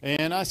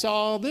 and I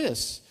saw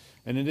this.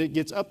 And then it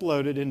gets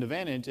uploaded into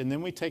Vantage, and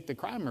then we take the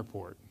crime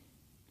report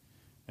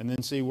and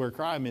then see where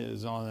crime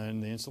is on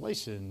the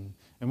installation.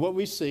 And what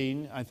we've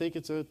seen, I think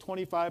it's a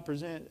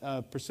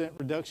 25%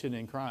 reduction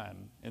in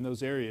crime in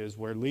those areas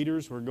where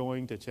leaders were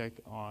going to check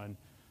on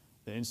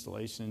the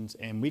installations,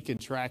 and we can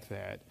track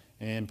that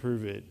and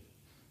prove it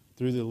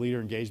through the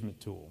leader engagement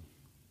tool.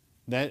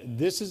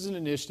 This is an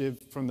initiative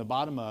from the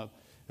bottom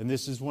up, and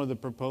this is one of the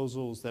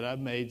proposals that I've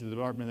made to the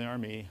Department of the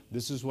Army.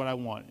 This is what I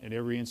want at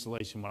every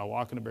installation. When I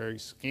walk in the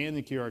barracks, scan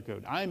the QR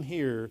code. I'm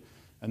here,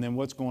 and then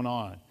what's going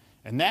on?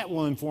 And that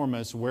will inform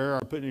us where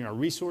we're putting our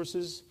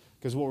resources,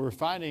 because what we're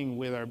finding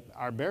with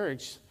our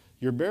barracks,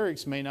 your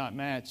barracks may not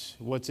match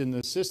what's in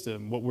the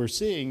system. What we're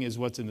seeing is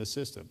what's in the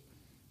system.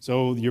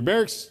 So your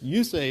barracks,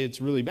 you say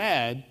it's really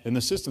bad, and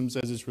the system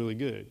says it's really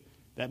good.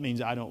 That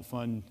means I don't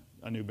fund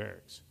a new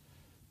barracks.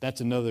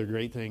 That's another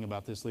great thing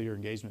about this leader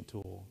engagement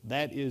tool.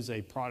 That is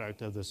a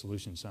product of the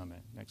Solution Summit.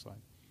 Next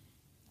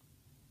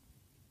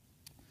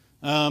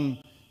slide.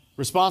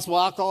 Responsible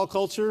alcohol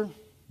culture.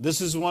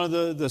 This is one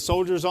of the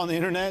soldiers on the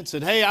internet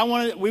said, hey,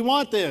 we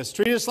want this.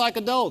 Treat us like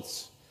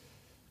adults.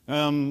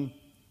 And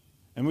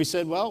we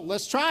said, well,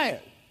 let's try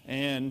it.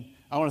 And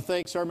I want to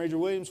thank Sergeant Major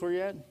Williams. Where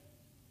you at?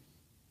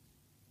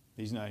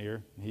 He's not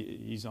here.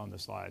 He's on the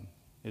slide.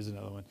 Here's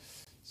another one.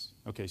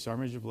 Okay,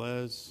 Sergeant Major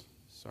Blez.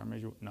 Sergeant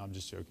Major, no, I'm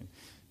just joking.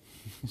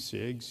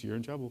 Sigs, you're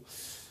in trouble.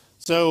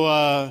 So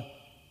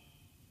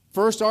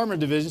 1st Armored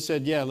Division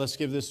said, yeah, let's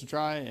give this a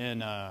try.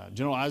 And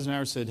General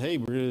Eisenhower said, hey,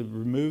 we're going to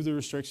remove the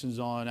restrictions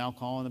on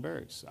alcohol in the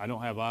barracks. I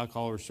don't have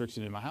alcohol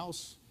restriction in my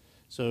house.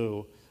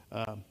 So,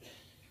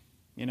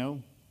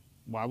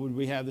 why would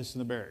we have this in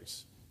the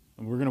barracks?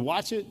 And we're going to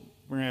watch it.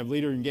 We're going to have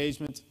leader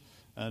engagement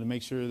to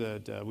make sure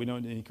that we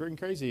don't do anything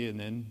crazy, and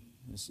then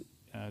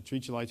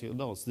treat you like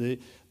adults.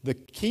 The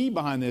key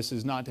behind this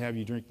is not to have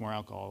you drink more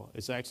alcohol.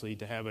 It's actually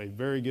to have a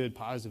very good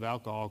positive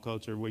alcohol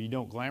culture where you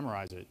don't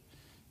glamorize it.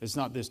 It's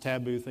not this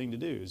taboo thing to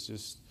do. It's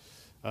just,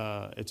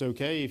 it's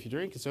okay if you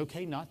drink. It's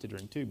okay not to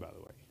drink too, by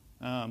the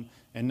way.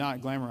 And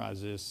not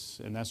glamorize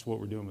this, and that's what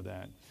we're doing with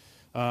that.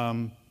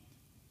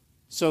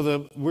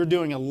 So we're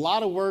doing a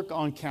lot of work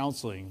on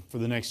counseling for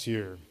the next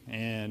year.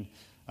 And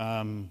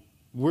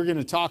we're going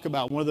to talk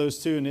about one of those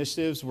two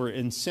initiatives. We're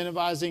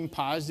incentivizing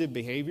positive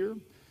behavior.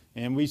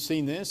 And we've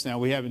seen this. Now,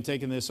 we haven't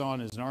taken this on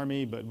as an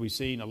Army, but we've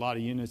seen a lot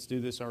of units do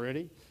this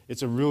already.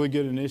 It's a really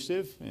good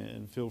initiative,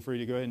 and feel free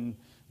to go ahead and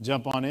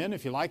jump on in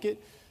if you like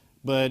it.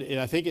 But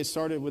I think it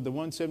started with the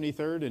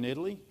 173rd in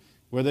Italy,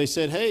 where they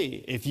said,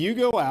 hey, if you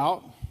go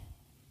out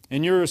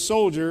and you're a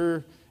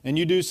soldier and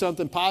you do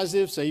something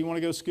positive, say you want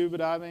to go scuba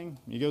diving,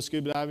 you go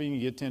scuba diving,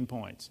 you get 10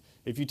 points.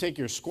 If you take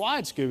your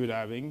squad scuba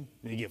diving,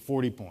 then you get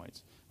 40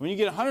 points. When you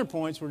get 100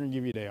 points, we're going to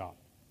give you a day off.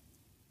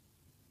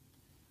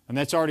 And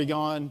that's already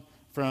gone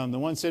from the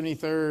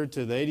 173rd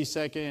to the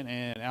 82nd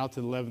and out to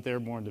the 11th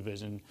Airborne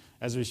Division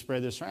as we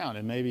spread this around.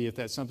 And maybe if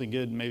that's something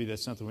good, maybe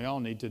that's something we all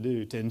need to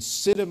do to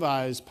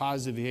incentivize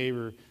positive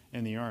behavior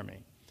in the Army.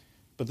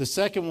 But the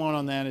second one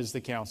on that is the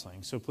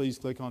counseling. So please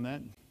click on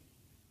that.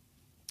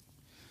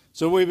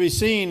 So what we've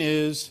seen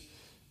is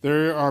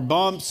there are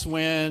bumps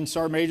when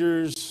sergeant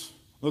majors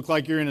look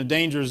like you're in a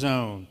danger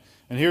zone.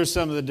 And here's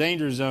some of the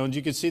danger zones.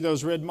 You can see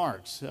those red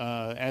marks.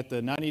 At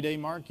the 90-day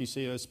mark, you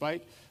see a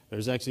spike.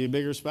 There's actually a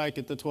bigger spike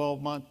at the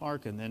 12-month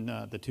mark and then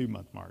the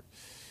 2-month mark.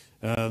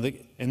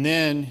 And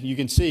then you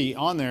can see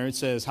on there it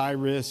says high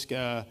risk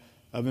of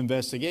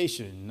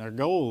investigation. Our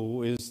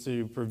goal is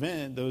to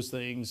prevent those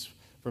things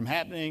from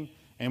happening,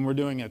 and we're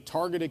doing a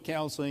targeted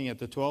counseling at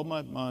the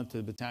 12-month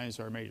to battalion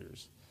sergeant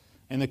majors.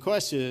 And the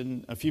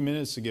question a few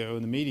minutes ago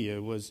in the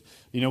media was,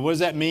 what does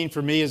that mean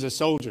for me as a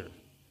soldier?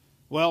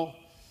 Well,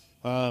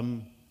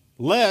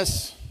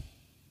 less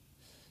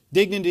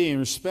dignity and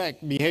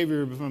respect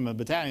behavior from a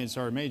battalion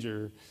sergeant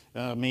major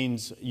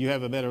means you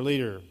have a better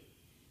leader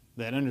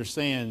that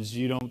understands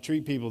you don't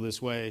treat people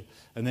this way,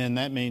 and then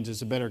that means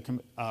it's a better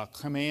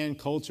command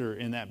culture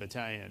in that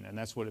battalion, and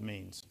that's what it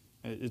means.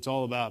 It's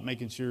all about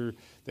making sure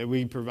that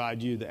we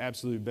provide you the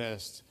absolute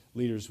best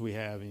leaders we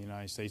have in the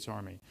United States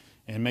Army.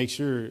 And make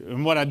sure,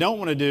 and what I don't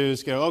want to do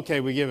is go, okay,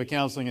 we give a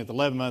counseling at the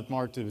 11-month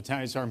mark to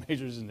battalion sergeant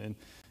majors, and then,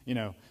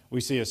 we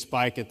see a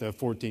spike at the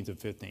 14th and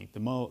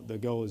 15th. The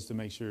goal is to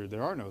make sure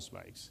there are no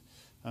spikes.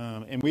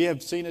 And we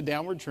have seen a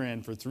downward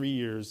trend for 3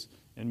 years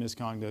in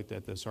misconduct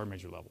at the sergeant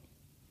major level.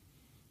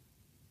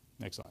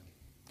 Next slide.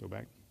 Go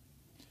back.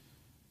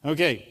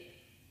 Okay.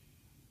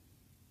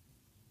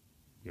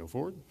 Go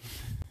forward.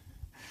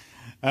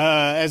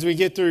 As we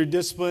get through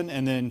discipline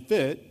and then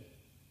fit,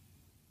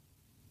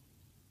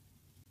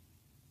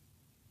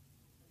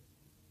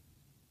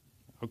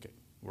 okay,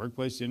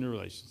 workplace gender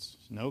relations.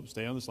 Nope,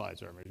 stay on the slide,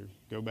 Sergeant Major.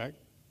 Go back.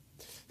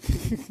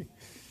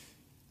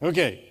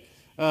 Okay.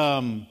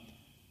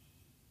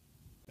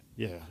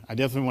 Yeah, I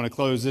definitely want to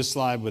close this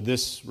slide with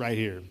this right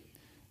here.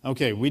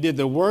 Okay, we did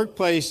the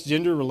workplace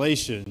gender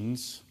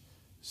relations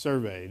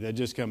survey that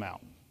just come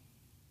out.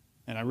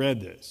 And I read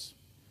this.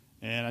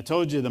 And I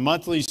told you the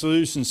monthly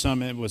solution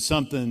summit was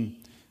something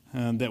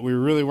that we were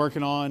really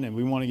working on, and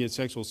we want to get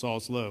sexual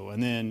assaults low.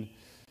 And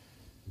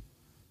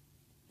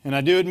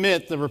I do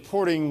admit the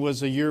reporting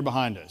was a year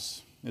behind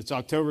us. It's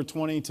October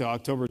 20 to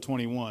October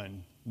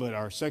 21, but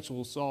our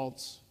sexual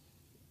assaults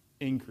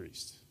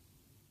increased.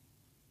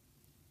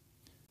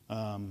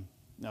 Now,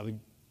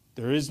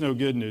 there is no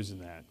good news in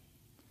that.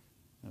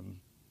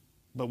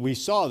 But we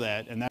saw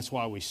that, and that's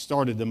why we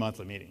started the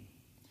monthly meeting.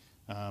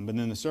 But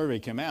then the survey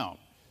came out.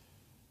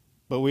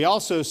 But we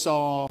also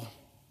saw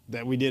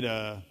that we did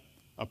a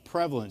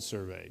prevalence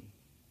survey.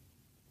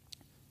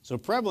 So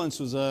prevalence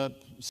was up,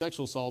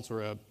 sexual assaults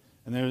were up,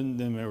 and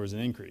then there was an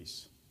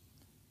increase.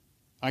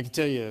 I can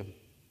tell you,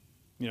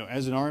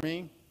 as an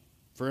Army,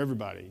 for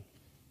everybody,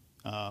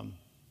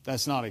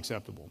 that's not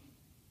acceptable.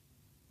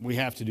 We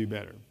have to do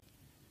better.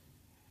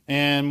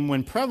 And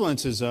when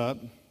prevalence is up,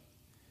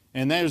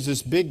 and there's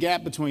this big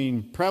gap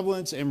between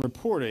prevalence and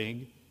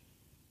reporting,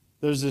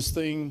 there's this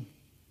thing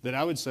that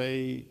I would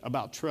say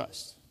about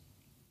trust.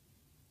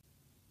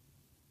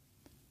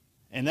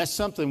 And that's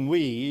something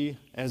we,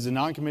 as a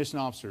non-commissioned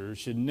officer,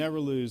 should never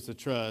lose the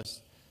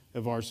trust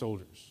of our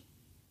soldiers.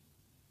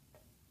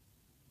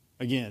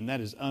 Again, that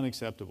is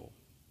unacceptable.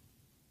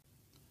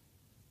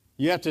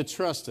 You have to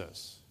trust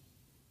us.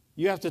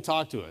 You have to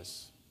talk to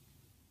us.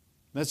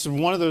 That's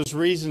one of those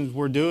reasons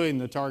we're doing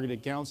the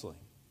targeted counseling.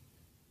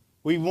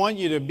 We want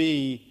you to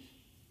be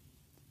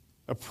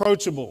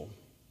approachable.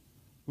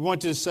 We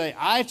want you to say,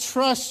 I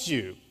trust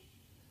you.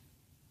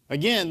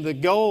 Again, the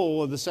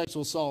goal of the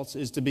sexual assaults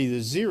is to be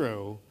the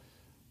zero,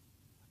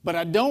 but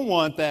I don't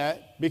want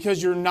that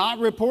because you're not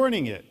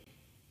reporting it.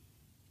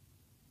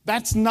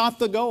 That's not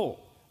the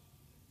goal.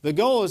 The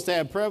goal is to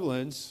have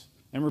prevalence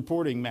and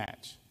reporting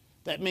match.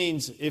 That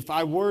means if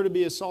I were to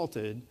be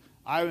assaulted,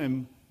 I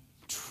am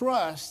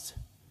trust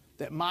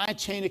that my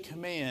chain of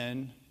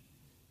command,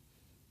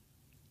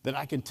 that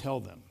I can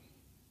tell them.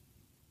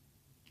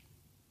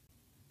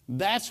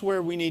 That's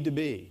where we need to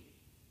be.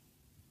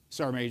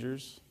 Sergeant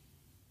majors,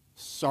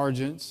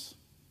 sergeants,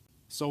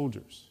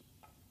 soldiers.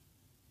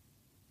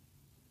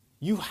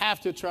 You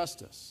have to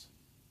trust us.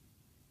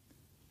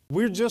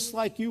 We're just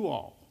like you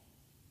all.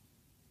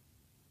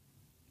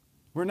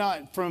 We're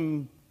not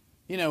from,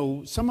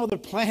 some other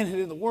planet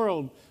in the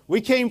world.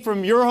 We came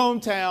from your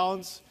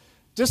hometowns,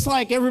 just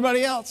like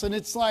everybody else. And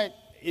it's like,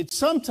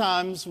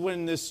 sometimes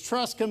when this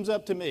trust comes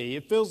up to me,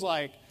 it feels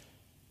like,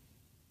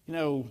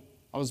 I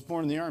was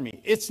born in the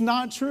Army. It's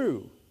not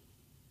true.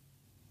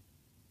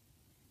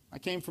 I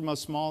came from a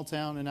small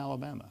town in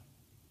Alabama.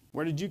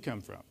 Where did you come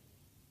from?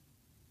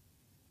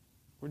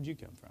 Where did you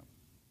come from?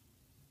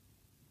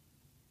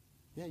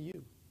 Yeah,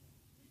 you.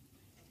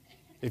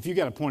 If you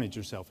got to point at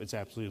yourself, it's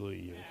absolutely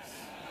you.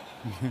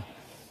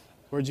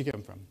 Where'd you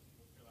come from?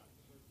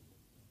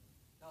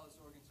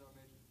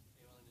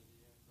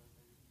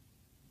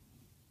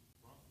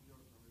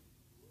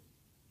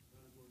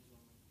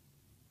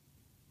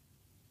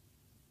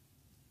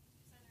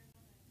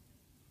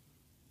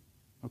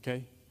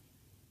 Okay?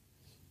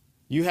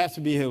 You have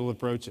to be able to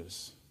approach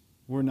us.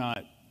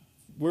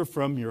 We're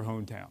from your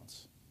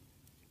hometowns.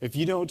 If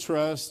you don't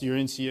trust your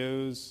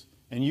NCOs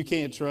and you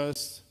can't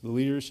trust the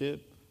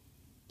leadership,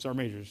 sergeant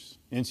majors,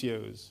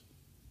 NCOs,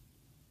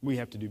 we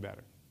have to do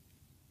better.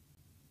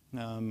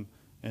 And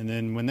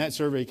then when that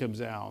survey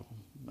comes out,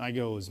 my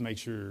goal is make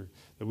sure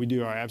that we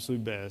do our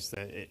absolute best,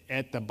 that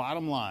at the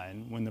bottom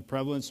line, when the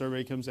prevalence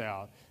survey comes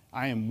out,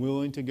 I am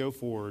willing to go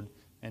forward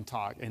and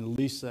talk and at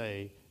least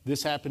say,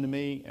 this happened to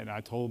me, and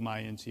I told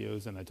my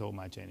NCOs and I told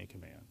my chain of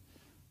command.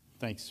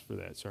 Thanks for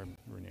that, Sergeant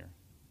Rainier.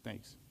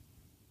 Thanks.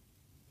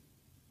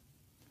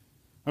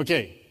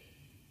 Okay.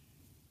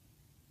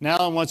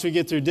 Now, once we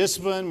get through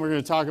discipline, we're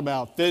going to talk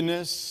about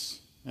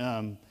fitness.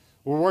 We're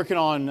working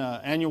on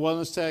annual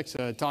wellness checks.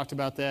 I talked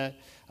about that.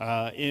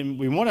 And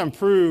we want to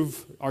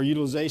improve our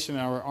utilization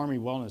of our Army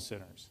wellness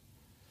centers.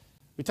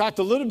 We talked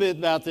a little bit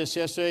about this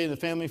yesterday in the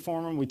family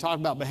forum. We talked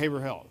about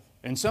behavioral health.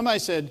 And somebody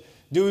said,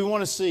 do we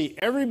want to see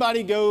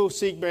everybody go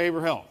seek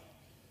behavioral health?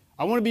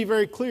 I want to be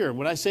very clear.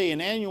 When I say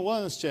an annual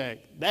wellness check,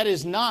 that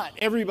is not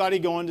everybody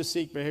going to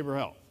seek behavioral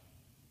health.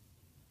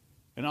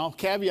 And I'll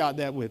caveat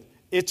that with,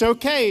 it's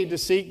okay to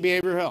seek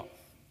behavioral health.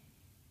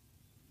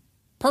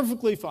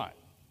 Perfectly fine.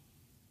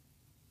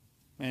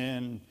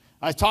 And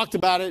I talked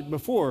about it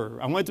before.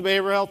 I went to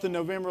behavioral health in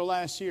November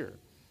last year.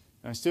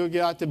 I still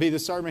got to be the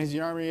Sergeant of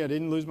the Army. I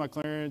didn't lose my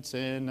clearance,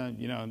 and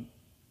and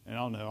I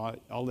don't know.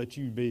 I'll let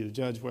you be the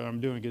judge whether I'm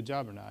doing a good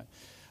job or not.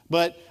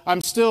 But I'm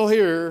still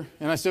here,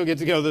 and I still get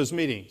to go to those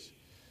meetings.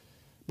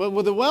 But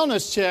with the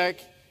wellness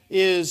check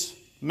is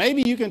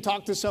maybe you can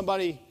talk to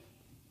somebody,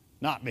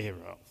 not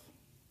behavioral health,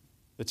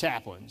 the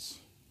chaplains,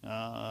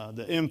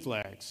 the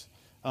MFLEX,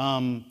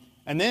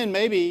 and then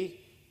maybe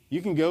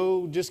you can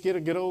go just get a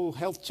good old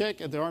health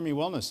check at the Army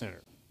Wellness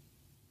Center.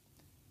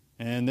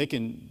 And they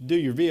can do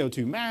your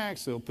VO2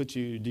 max. They'll put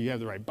you, do you have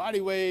the right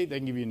body weight? They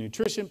can give you a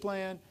nutrition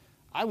plan.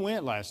 I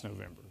went last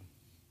November.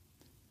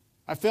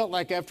 I felt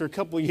like after a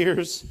couple of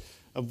years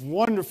of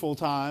wonderful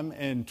time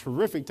and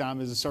terrific time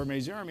as a Sergeant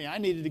Major Army, I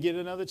needed to get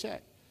another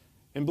check.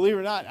 And believe it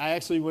or not, I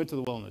actually went to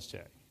the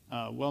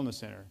wellness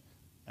center.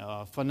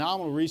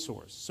 Phenomenal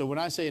resource. So when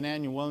I say an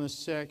annual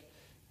wellness check,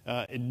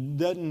 it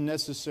doesn't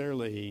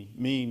necessarily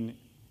mean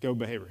go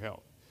behavioral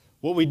health.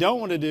 What we don't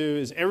want to do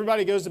is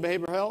everybody goes to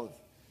behavioral health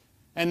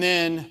and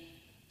then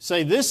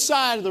say this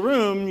side of the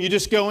room, you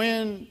just go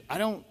in, I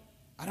don't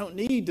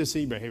need to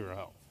see behavioral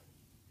health.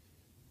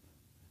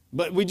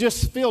 But we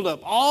just filled up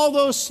all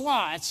those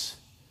slots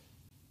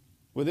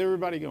with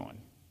everybody going.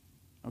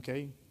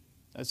 Okay?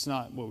 That's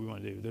not what we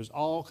want to do. There's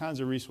all kinds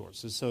of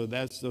resources. So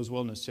those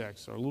wellness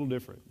checks are a little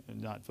different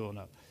and not filling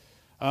up.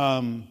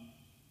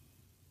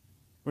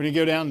 We're going to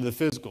go down to the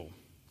physical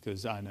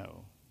because I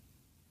know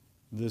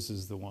this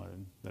is the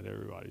one that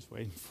everybody's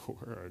waiting for.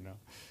 Or no.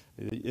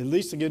 At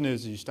least the good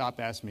news is you stopped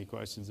asking me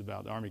questions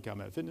about the Army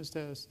Combat Fitness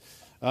Test.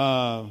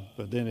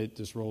 But then it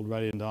just rolled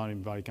right into Army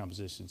body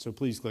composition. So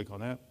please click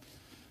on that.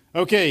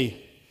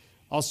 Okay,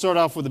 I'll start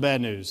off with the bad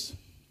news.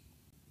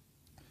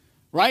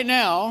 Right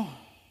now,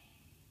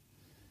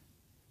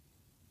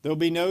 there'll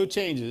be no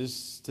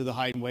changes to the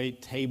height and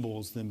weight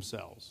tables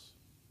themselves.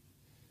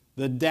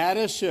 The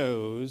data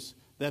shows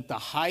that the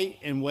height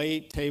and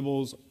weight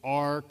tables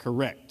are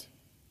correct.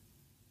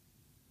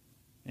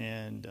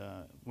 And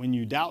when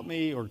you doubt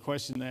me or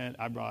question that,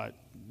 I brought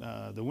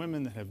the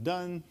women that have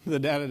done the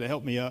data to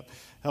help me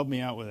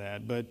out with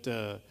that.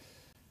 But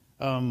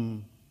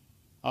I'm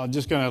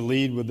just going to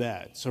lead with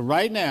that. So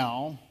right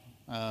now,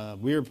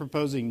 we are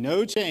proposing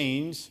no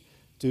change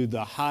to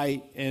the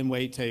height and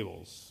weight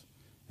tables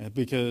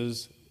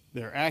because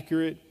they're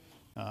accurate.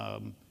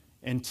 And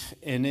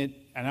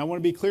I want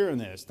to be clear on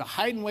this. The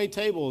height and weight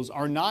tables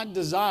are not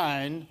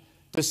designed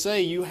to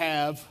say you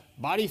have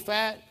body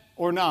fat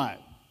or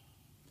not.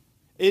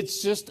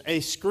 It's just a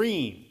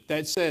screen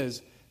that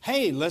says,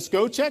 hey, let's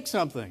go check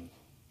something.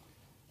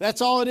 That's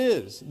all it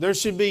is. There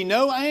should be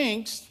no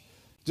angst,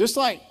 just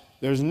like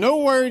there's no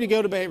worry to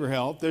go to behavioral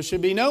health. There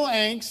should be no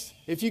angst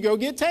if you go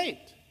get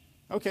taped.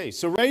 Okay,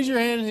 so raise your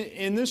hand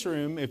in this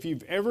room if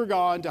you've ever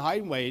gone to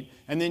height and weight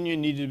and then you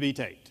needed to be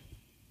taped.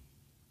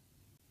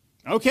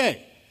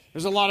 Okay,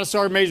 there's a lot of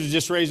sergeant majors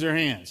just raise their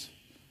hands.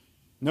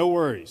 No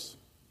worries.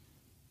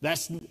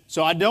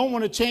 So I don't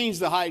want to change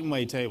the height and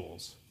weight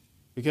tables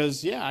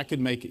because, yeah, I could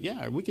make it.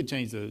 Yeah, we could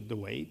change the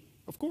weight,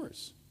 of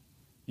course.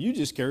 You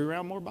just carry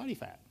around more body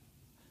fat.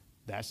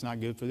 That's not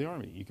good for the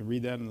Army. You can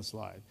read that in the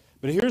slide.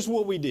 But here's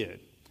what we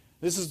did.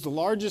 This is the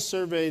largest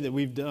survey that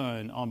we've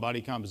done on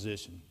body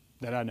composition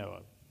that I know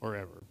of, or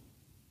ever.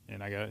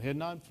 And I got a head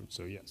nod,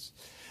 so yes.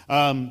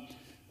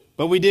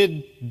 But we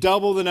did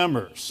double the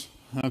numbers.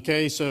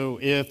 Okay, so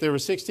if there were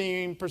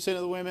 16%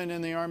 of the women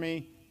in the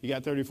Army, you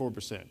got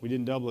 34%. We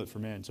didn't double it for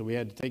men, so we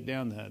had to take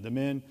down the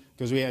men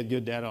because we had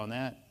good data on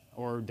that,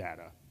 or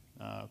data.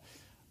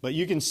 But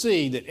you can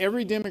see that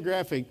every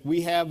demographic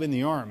we have in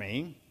the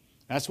Army,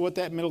 that's what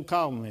that middle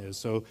column is.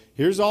 So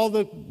here's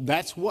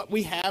that's what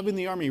we have in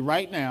the Army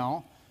right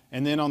now.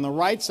 And then on the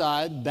right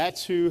side,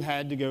 that's who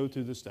had to go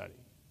through the study.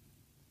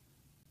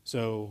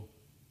 So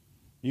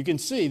you can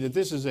see that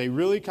this is a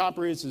really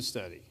comprehensive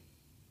study.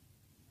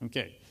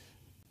 Okay.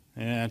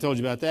 And I told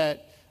you about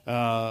that.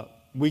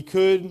 We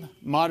could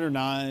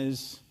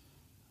modernize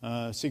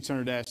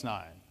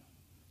 600-9.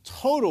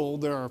 Total,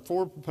 there are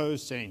 4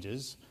 proposed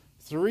changes.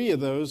 3 of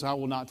those I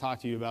will not talk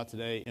to you about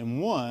today. And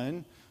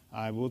 1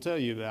 I will tell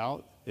you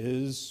about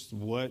is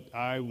what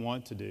I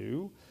want to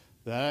do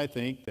that I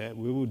think that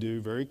we will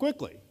do very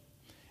quickly.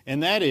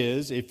 And that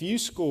is, if you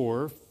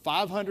score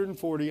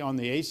 540 on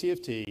the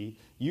ACFT,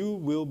 you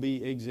will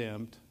be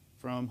exempt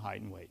from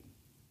height and weight.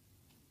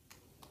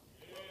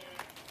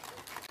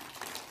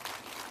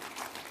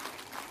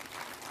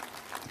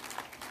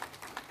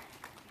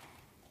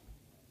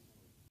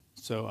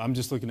 So I'm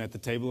just looking at the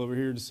table over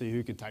here to see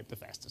who could type the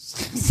fastest.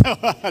 So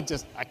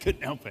I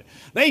couldn't help it.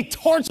 They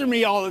torture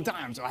me all the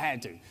time, so I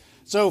had to.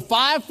 So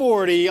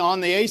 540 on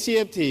the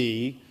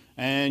ACFT,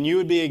 and you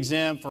would be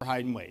exempt for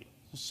height and weight.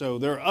 So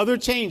there are other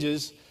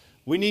changes.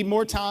 We need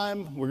more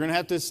time. We're going to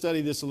have to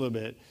study this a little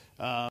bit.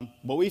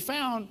 But we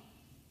found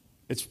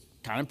it's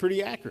kind of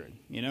pretty accurate.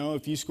 You know,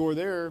 if you score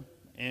there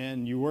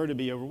and you were to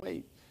be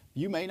overweight,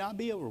 you may not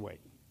be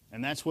overweight.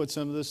 And that's what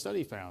some of the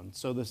study found.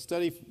 So the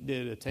study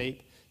did a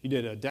tape. You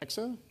did a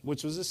DEXA,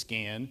 which was a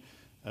scan,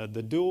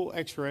 the dual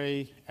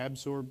X-ray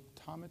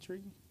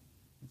absorptiometry.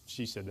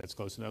 She said that's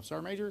close enough,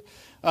 Sergeant Major.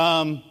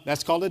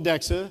 That's called a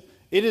DEXA.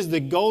 It is the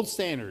gold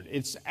standard.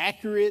 It's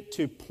accurate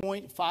to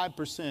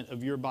 0.5%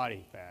 of your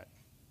body fat.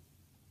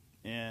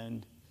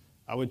 And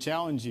I would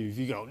challenge you if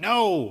you go,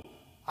 no,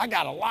 I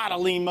got a lot of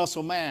lean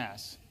muscle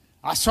mass.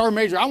 Sergeant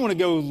Major, I want to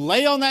go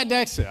lay on that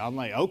DEXA. I'm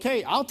like,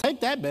 okay, I'll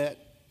take that bet.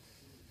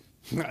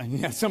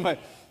 Yeah,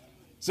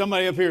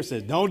 somebody up here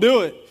said, don't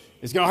do it.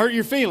 It's going to hurt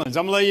your feelings.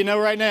 I'm going to let you know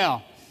right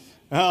now.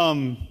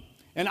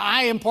 And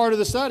I am part of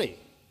the study.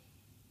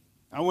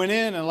 I went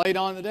in and laid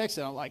on the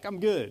DEXA. I'm like, I'm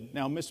good.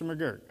 Now, Mr.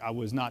 McGurk,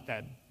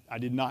 I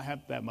did not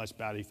have that much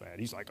body fat.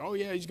 He's like, oh,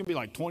 yeah, he's going to be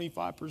like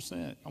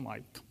 25%. I'm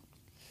like,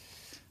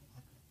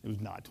 it was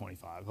not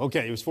 25.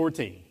 Okay, it was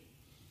 14.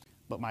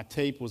 But my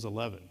tape was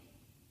 11.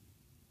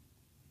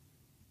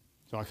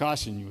 So I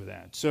caution you with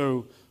that.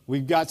 So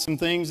we've got some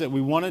things that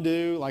we want to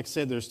do. Like I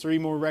said, there's 3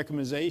 more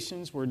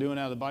recommendations we're doing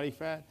out of the body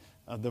fat.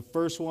 The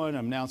first one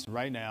I'm announcing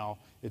right now,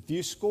 if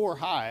you score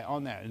high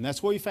on that, and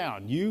that's what we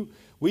found.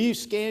 We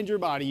scanned your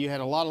body, you had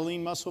a lot of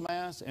lean muscle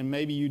mass, and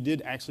maybe you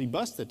did actually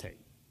bust the tape.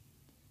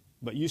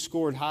 But you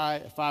scored high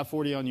at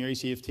 540 on your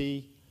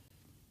ACFT,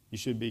 you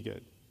should be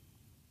good.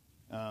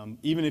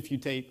 Even if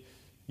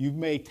you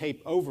may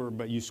tape over,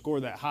 but you score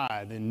that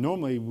high, then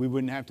normally we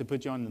wouldn't have to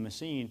put you on the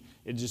machine.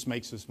 It just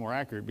makes us more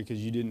accurate because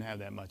you didn't have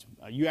that much.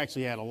 You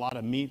actually had a lot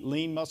of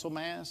lean muscle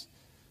mass,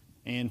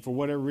 and for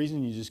whatever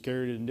reason, you just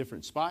carried it in a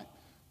different spot,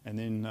 and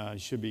then you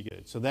should be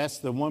good. So that's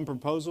the one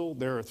proposal.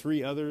 There are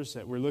 3 others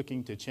that we're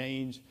looking to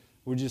change.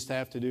 We just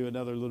have to do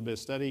another little bit of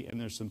study,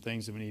 and there's some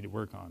things that we need to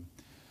work on.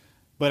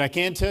 But I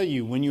can tell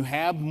you, when you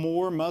have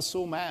more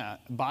muscle mass,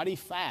 body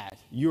fat,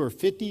 you are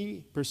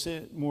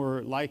 50%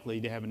 more likely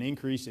to have an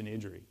increase in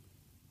injury.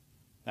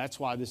 That's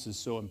why this is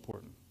so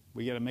important.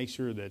 We got to make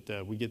sure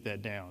that we get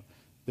that down.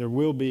 There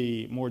will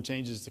be more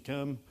changes to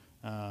come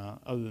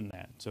other than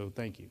that. So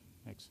thank you.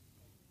 Thanks.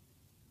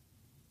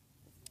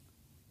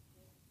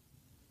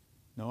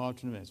 No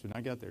alternate events. We've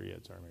not got there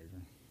yet, Sergeant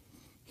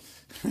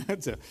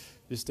Major. So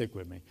just stick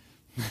with me.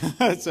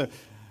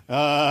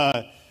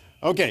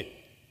 Okay.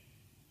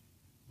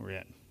 Where we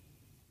at?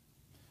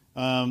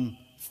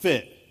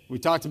 Fit. We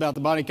talked about the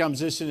body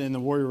composition in the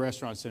Warrior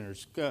Restaurant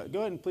Centers. Go ahead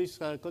and please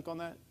click on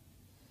that.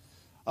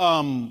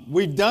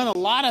 We've done a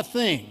lot of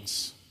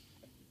things.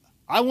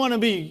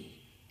 Where's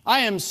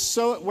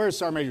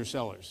Sergeant Major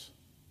Sellers?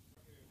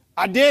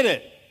 I did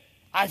it.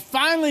 I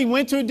finally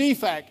went to a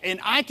DFAC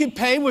and I could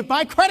pay with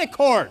my credit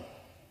card.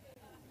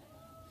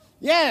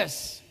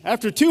 Yes,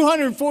 after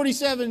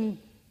 247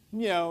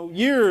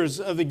 years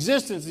of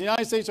existence in the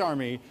United States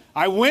Army,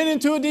 I went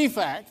into a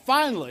DFAC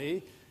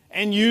finally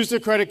and used a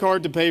credit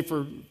card to pay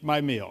for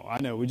my meal.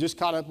 I know, we just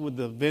caught up with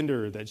the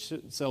vendor that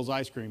sells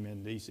ice cream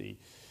in D.C.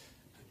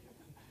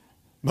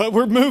 But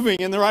we're moving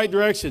in the right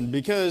direction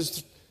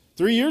because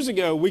 3 years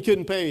ago, we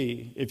couldn't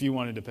pay if you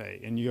wanted to pay,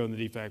 and you go in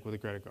the DFAC with a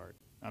credit card.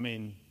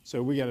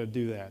 So we got to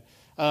do that.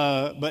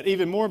 But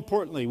even more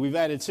importantly, we've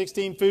added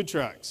 16 food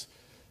trucks.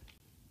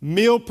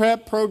 Meal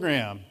prep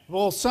program.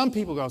 Well, some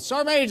people go,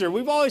 Sergeant Major,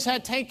 we've always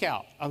had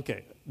takeout.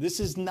 Okay, this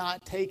is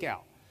not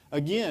takeout.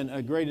 Again,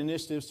 a great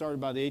initiative started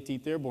by the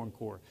 18th Airborne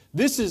Corps.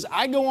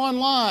 I go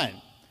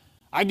online.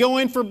 I go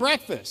in for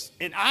breakfast,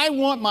 and I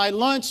want my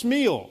lunch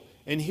meal.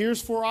 And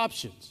here's 4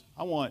 options.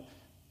 I want,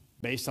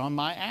 based on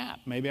my app.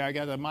 Maybe I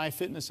got a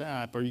MyFitness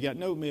app, or you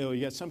got Oatmeal,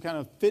 you got some kind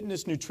of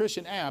fitness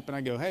nutrition app, and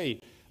I go,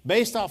 hey,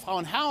 based off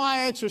on how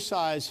I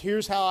exercise,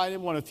 here's how I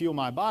want to fuel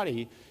my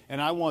body,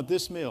 and I want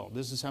this meal.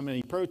 This is how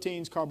many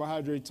proteins,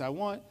 carbohydrates I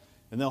want,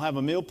 and they'll have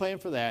a meal plan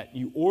for that.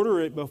 You order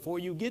it before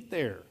you get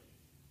there.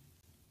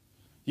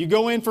 You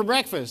go in for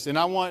breakfast, and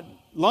I want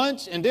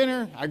lunch and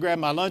dinner. I grab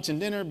my lunch and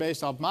dinner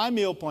based off my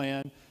meal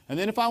plan, and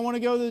then if I want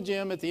to go to the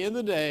gym at the end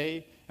of the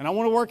day, and I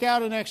want to work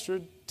out an extra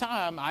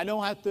time, I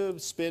don't have to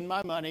spend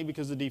my money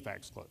because the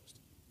DFAC's closed.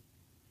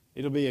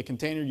 It'll be a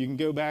container you can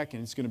go back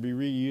and it's going to be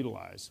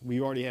reutilized.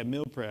 We already have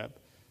meal prep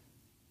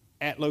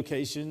at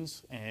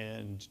locations,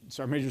 and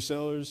Sergeant Major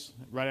Sellers,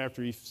 right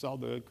after he saw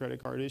the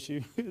credit card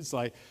issue, it's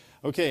like,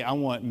 okay, I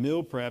want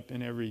meal prep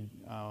in every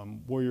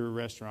Warrior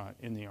restaurant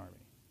in the Army.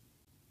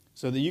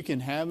 So that you can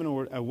have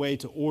a way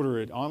to order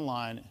it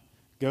online,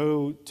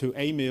 go to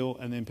a meal,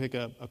 and then pick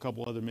up a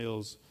couple other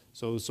meals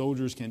so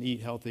soldiers can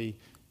eat healthy.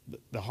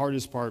 The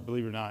hardest part,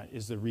 believe it or not,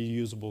 is the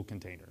reusable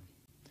container.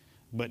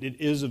 But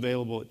it is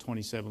available at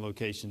 27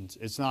 locations.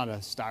 It's not a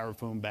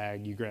styrofoam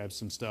bag. You grab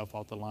some stuff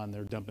off the line,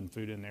 they're dumping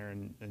food in there,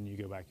 and you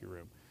go back to your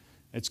room.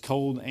 It's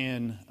cold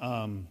and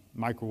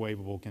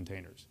microwavable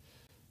containers.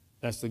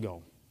 That's the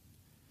goal.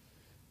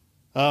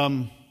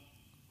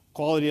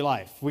 Quality of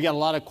life. We got a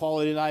lot of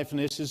quality of life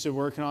initiatives we're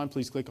working on.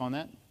 Please click on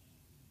that.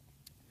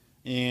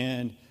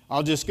 And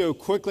I'll just go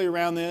quickly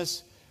around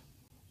this.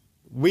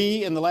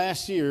 We, in the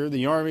last year,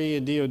 the Army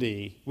and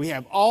DOD, we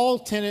have all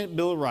tenant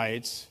bill of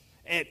rights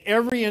at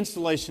every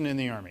installation in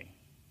the Army.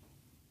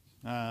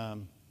 It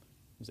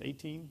was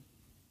 18?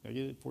 Did I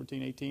get it?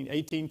 14, 18?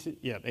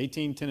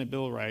 18 tenant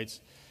bill of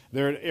rights.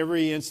 They're at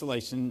every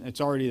installation. It's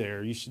already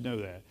there. You should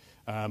know that.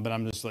 But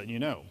I'm just letting you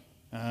know.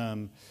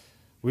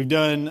 We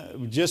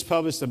just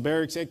published a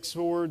barracks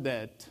export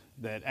that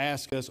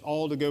asks us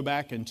all to go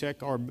back and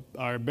check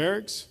our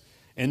barracks.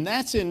 And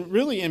that's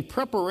really in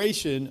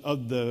preparation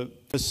of the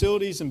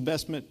facilities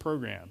investment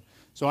program.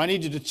 So I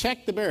need you to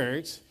check the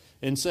barracks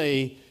and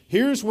say,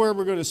 here's where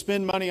we're going to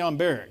spend money on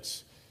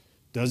barracks.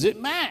 Does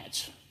it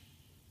match?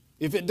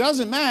 If it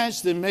doesn't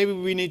match, then maybe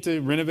we need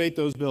to renovate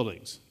those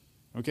buildings.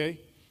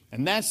 Okay?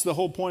 And that's the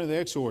whole point of the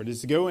exhort,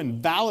 is to go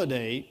and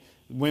validate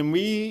when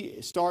we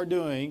start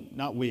doing,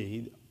 not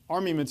we,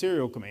 Army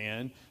Material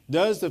Command,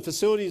 does the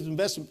facilities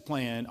investment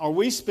plan, are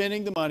we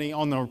spending the money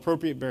on the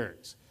appropriate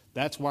barracks?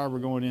 That's why we're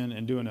going in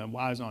and doing a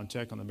wise-on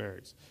check on the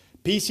barracks.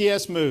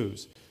 PCS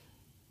moves.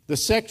 The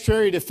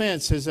Secretary of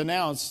Defense has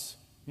announced,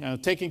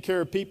 Taking Care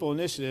of People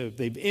initiative.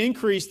 They've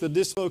increased the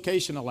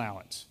dislocation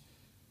allowance.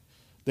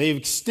 They've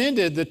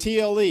extended the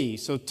TLE,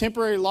 so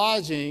temporary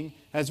lodging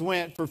has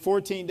went for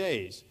 14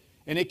 days.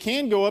 And it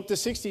can go up to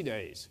 60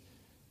 days.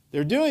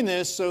 They're doing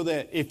this so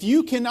that if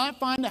you cannot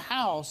find a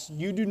house,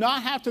 you do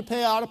not have to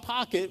pay out of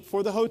pocket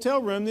for the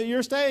hotel room that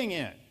you're staying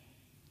in.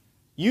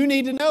 You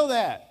need to know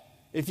that.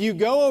 If you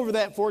go over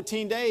that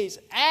 14 days,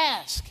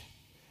 ask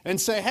and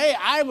say, hey,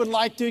 I would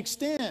like to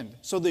extend,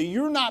 so that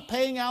you're not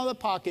paying out of the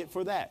pocket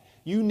for that.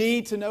 You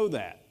need to know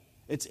that.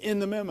 It's in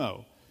the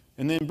memo.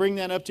 And then bring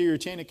that up to your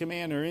chain of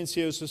command or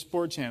NCO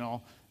support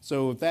channel.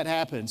 So if that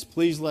happens,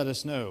 please let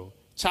us know.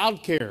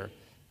 Child care.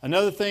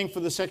 Another thing for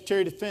the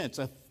Secretary of Defense,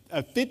 a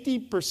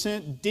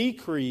 50%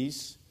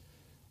 decrease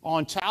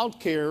on child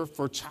care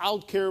for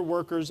child care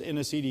workers in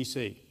a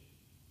CDC.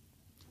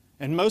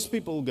 And most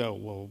people go,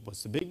 well,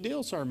 what's the big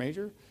deal, Sergeant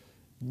Major?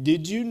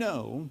 Did you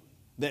know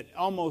that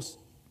 100%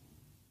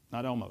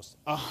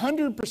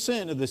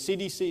 of the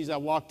CDCs I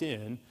walked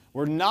in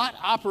were not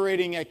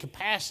operating at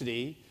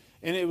capacity,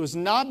 and it was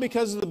not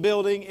because of the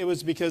building, it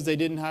was because they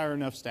didn't hire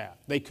enough staff.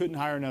 They couldn't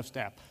hire enough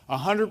staff.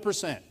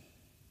 100%.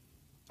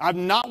 I've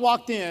not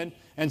walked in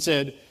and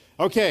said,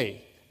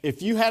 okay,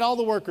 if you had all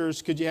the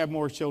workers, could you have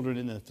more children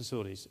in the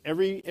facilities?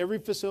 Every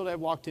facility I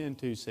walked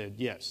into said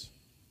yes.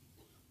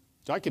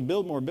 So I could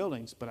build more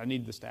buildings, but I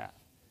need the staff.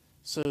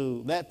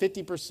 So that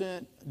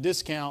 50%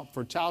 discount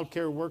for child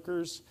care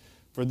workers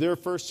for their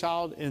first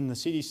child in the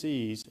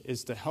CDCs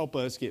is to help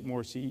us get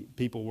more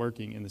people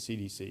working in the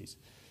CDCs.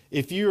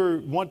 If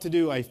you want to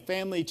do a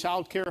family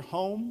child care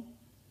home,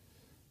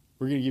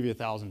 we're going to give you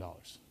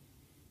 $1,000.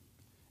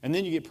 And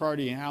then you get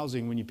priority in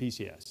housing when you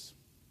PCS.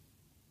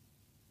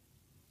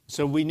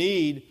 So we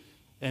need,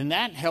 and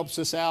that helps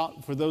us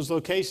out for those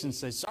locations.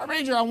 Say, Sergeant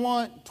Major, I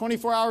want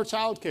 24-hour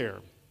child care.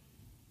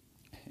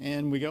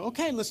 And we go,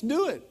 okay, let's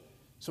do it.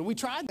 So we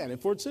tried that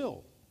at Fort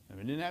Sill, and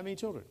we didn't have any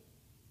children.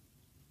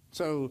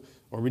 So,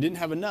 or we didn't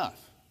have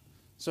enough.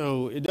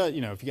 So it does,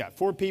 if you got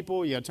 4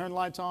 people, you got to turn the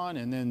lights on,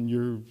 and then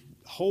your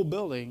whole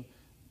building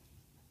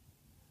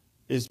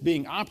is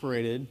being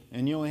operated,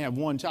 and you only have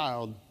 1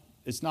 child,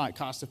 it's not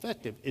cost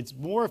effective. It's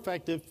more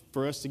effective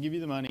for us to give you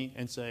the money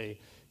and say,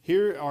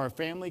 here are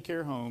family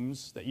care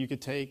homes that you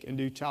could take and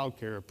do child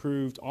care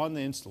approved on the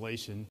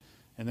installation,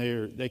 and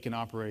they can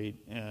operate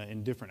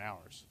in different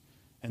hours.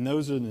 And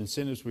those are the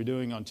incentives we're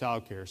doing on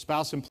child care.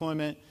 Spouse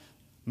employment,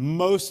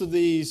 most of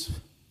these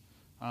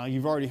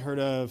you've already heard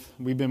of.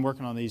 We've been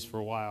working on these for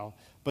a while.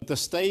 But the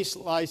state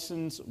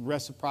license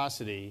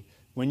reciprocity,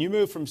 when you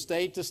move from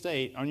state to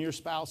state on your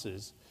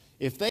spouses,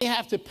 if they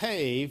have to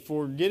pay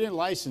for getting a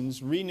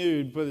license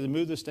renewed, whether they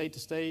move the state to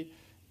state,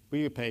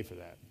 we would pay for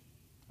that.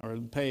 Or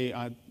pay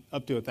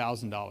up to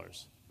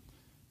 $1,000.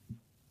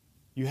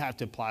 You have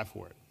to apply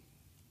for it.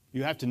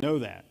 You have to know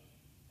that.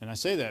 And I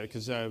say that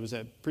because I was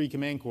at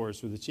pre-command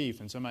course with the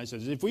chief, and somebody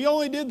says, if we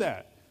only did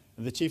that.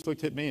 And the chief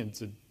looked at me and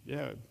said,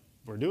 yeah,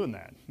 we're doing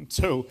that.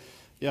 So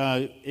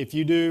if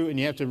you do, and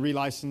you have to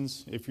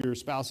relicense, if your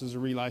spouse is a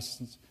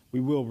relicense,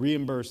 we will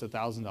reimburse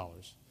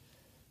 $1,000.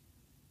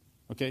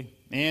 Okay?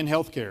 And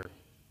health care.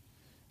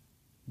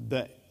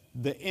 The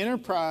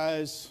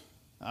enterprise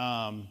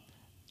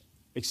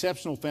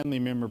exceptional family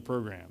member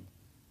program,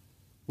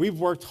 we've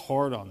worked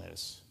hard on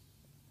this.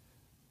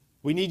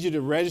 We need you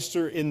to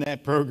register in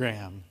that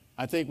program.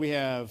 I think we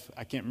have,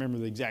 I can't remember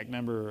the exact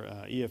number,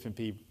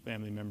 EF&P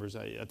family members.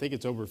 I think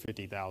it's over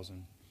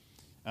 50,000.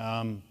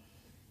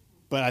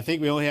 But I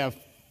think we only have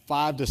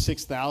 5,000 to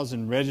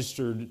 6,000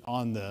 registered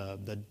on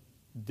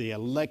the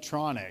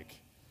electronic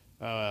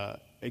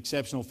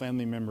exceptional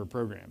family member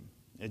program.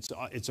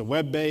 It's a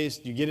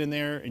web-based. You get in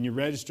there and you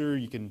register.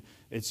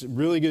 It's a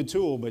really good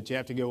tool, but you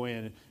have to go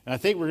in. And I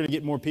think we're going to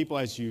get more people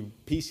as you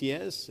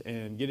PCS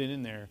and get it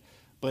in there.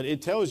 But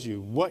it tells you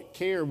what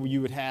care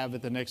you would have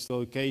at the next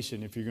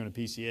location if you're going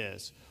to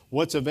PCS.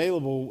 What's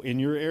available in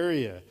your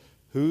area.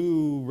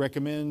 Who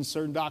recommends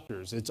certain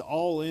doctors. It's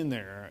all in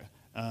there.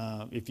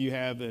 If you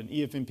have an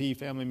EFMP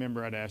family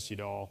member, I'd ask you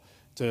all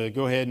to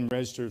go ahead and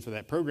register for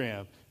that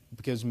program,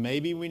 because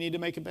maybe we need to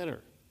make it better.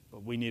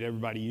 But we need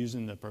everybody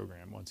using the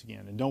program once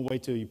again. And don't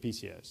wait till you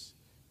PCS.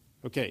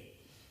 Okay,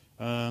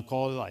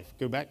 quality of life.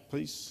 Go back,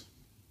 please.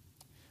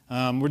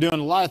 We're doing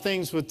a lot of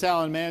things with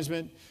talent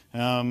management.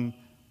 The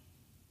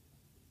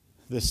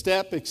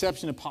STEP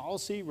exception to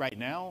policy right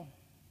now,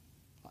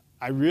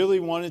 I really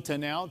wanted to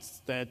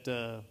announce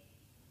that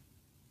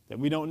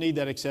we don't need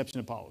that exception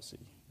to policy,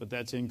 but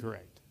that's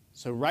incorrect.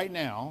 So right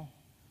now,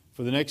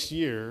 for the next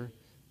year,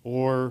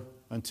 or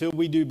until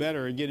we do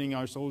better at getting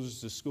our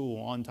soldiers to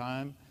school on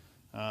time,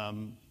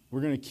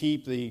 we're going to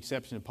keep the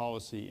exception to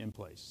policy in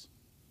place.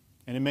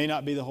 And it may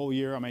not be the whole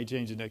year. I may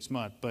change it next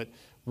month. But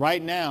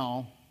right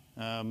now,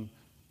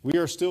 we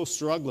are still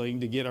struggling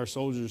to get our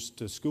soldiers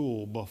to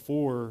school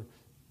before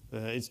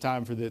it's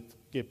time for them to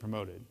get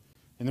promoted.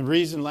 And the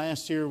reason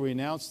last year we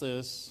announced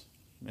this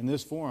in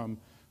this forum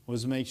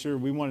was to make sure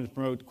we wanted to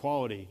promote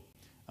quality.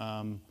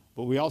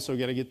 But we also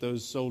got to get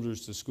those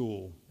soldiers to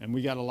school. And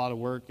we got a lot of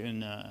work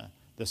in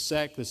the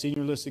SEC, the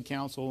Senior Enlisted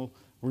Council.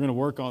 We're going to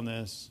work on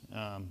this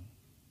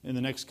in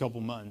the next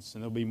couple months,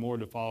 and there'll be more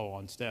to follow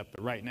on STEP.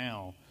 But right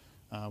now,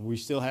 we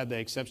still have the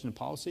exception to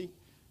policy,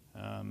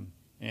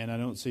 and I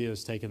don't see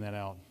us taking that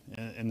out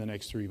in the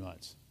next 3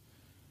 months.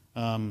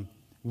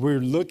 We're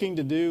looking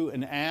to do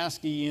an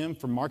Ask EM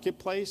for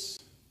Marketplace,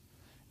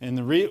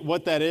 and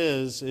what that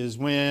is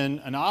when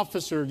an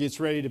officer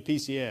gets ready to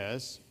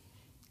PCS,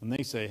 and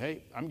they say,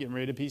 hey, I'm getting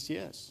ready to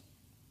PCS,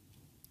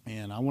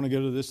 and I want to go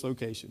to this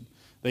location.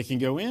 They can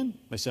go in,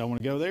 they say, I want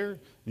to go there.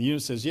 The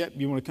unit says, yep,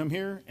 you want to come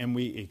here, and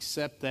we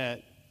accept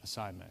that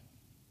assignment.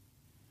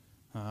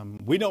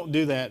 We don't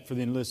do that for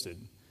the enlisted.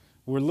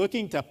 We're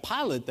looking to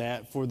pilot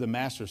that for the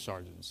master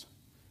sergeants.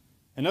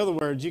 In other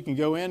words, you can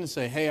go in and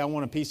say, hey, I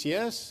want a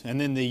PCS, and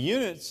then the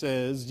unit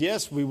says,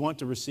 yes, we want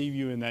to receive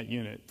you in that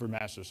unit for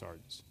master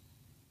sergeants.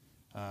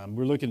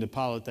 We're looking to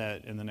pilot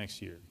that in the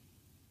next year.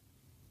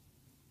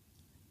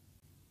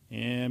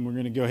 And we're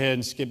going to go ahead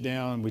and skip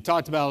down. We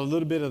talked about a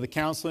little bit of the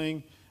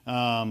counseling,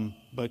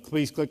 but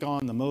please click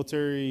on the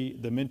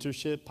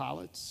mentorship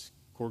pilots,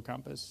 core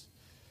compass.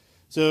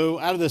 So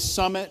out of the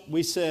summit,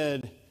 we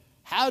said,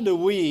 how do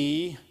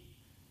we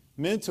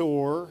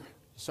mentor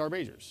sergeant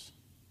majors?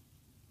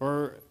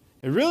 Or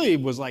it really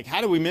was like, how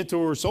do we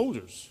mentor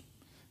soldiers?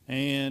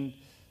 And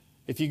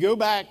if you go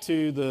back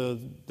to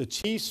the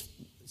Chiefs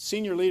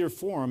Senior Leader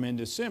Forum in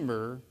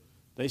December,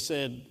 they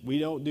said, we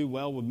don't do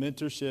well with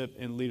mentorship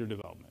and leader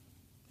development,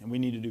 and we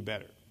need to do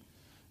better.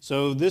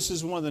 So this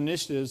is one of the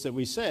initiatives that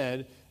we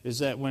said is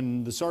that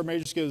when the sergeant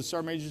majors go to the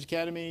Sergeant Majors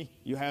Academy,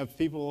 you have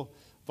people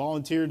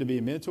volunteer to be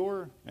a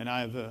mentor, and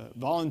I've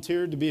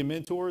volunteered to be a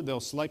mentor. They'll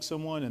select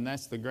someone, and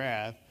that's the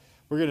graph.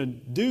 We're going to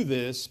do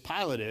this,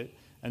 pilot it,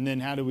 and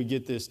then how do we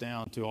get this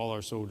down to all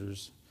our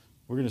soldiers?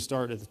 We're going to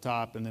start at the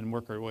top and then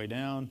work our way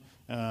down.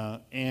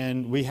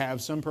 And we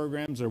have some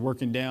programs that are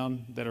working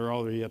down that are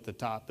already at the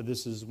top, but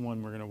this is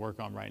one we're going to work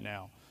on right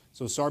now.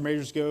 So sergeant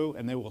majors go,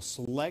 and they will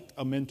select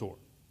a mentor.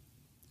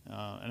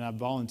 And I've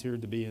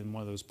volunteered to be in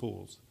one of those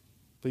pools.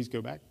 Please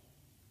go back.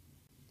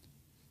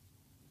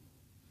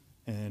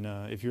 And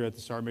if you're at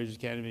the Sergeant Majors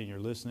Academy and you're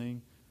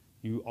listening,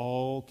 you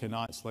all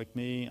cannot select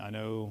me. I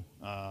know,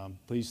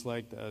 please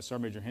select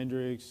Sergeant Major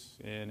Hendricks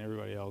and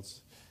everybody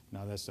else.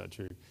 No, that's not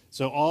true.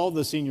 So all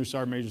the senior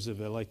Sergeant Majors have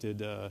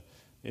elected, and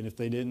if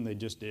they didn't, they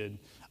just did,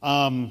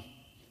 to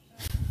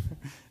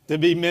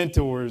be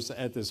mentors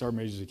at the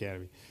Sergeant Majors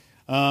Academy.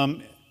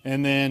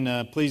 And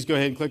then please go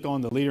ahead and click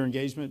on the leader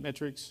engagement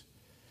metrics.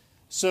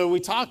 So we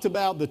talked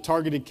about the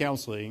targeted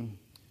counseling,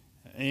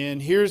 and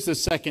here's the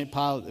second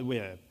pilot that we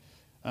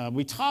have.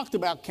 We talked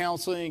about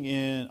counseling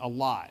in a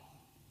lot,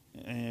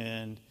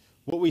 and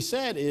what we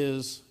said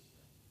is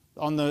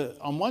on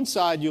one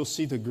side you'll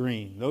see the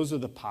green. Those are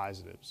the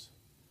positives.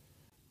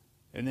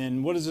 And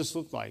then what does this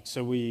look like?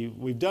 So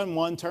we've done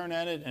one turn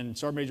at it, and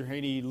Sergeant Major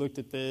Haney looked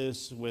at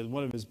this with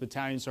one of his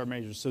battalion sergeant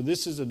majors. So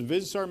this is a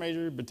division sergeant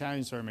major,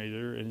 battalion sergeant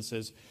major, and it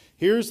says,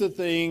 here's the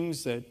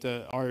things that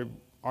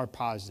are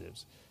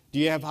positives. Do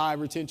you have high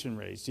retention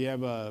rates? Do you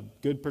have a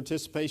good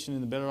participation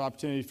in the better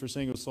opportunities for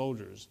single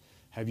soldiers?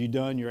 Have you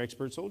done your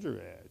expert soldier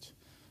badge?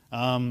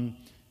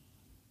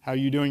 How are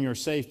you doing your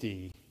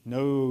safety?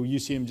 No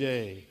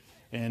UCMJ.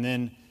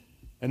 And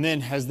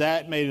then has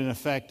that made an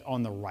effect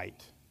on the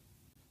right?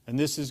 And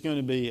this is going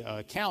to be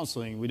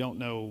counseling. We don't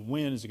know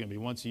when. Is it going to be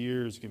once a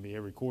year? Is it going to be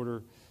every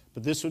quarter?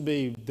 But this would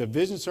be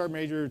division sergeant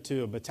major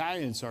to a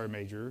battalion sergeant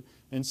major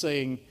and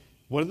saying,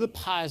 what are the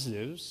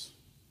positives?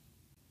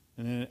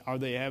 And then are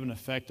they having an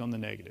effect on the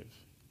negative?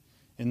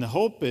 And the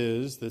hope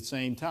is, at the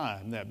same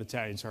time, that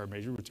battalion sergeant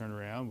major would turn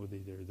around with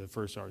either the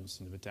first sergeants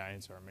and the battalion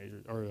sergeant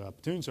major, or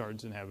platoon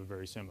sergeants, and have a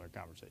very similar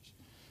conversation.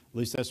 At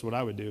least that's what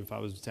I would do if I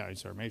was battalion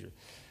sergeant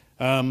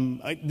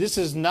major. This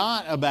is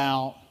not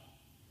about,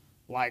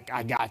 like,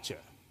 I gotcha.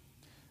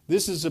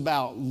 This is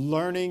about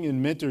learning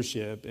and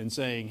mentorship and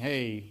saying,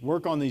 hey,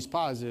 work on these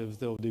positives,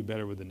 they'll do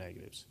better with the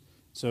negatives.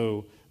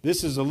 So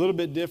this is a little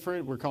bit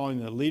different. We're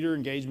calling it leader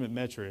engagement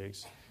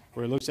metrics,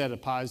 where it looks at a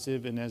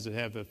positive and does it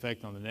have an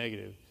effect on the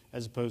negative,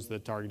 as opposed to the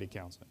targeted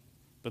counseling.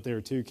 But there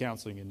are two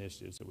counseling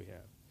initiatives that we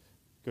have.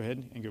 Go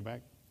ahead and go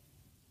back.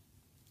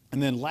 And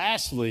then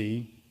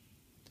lastly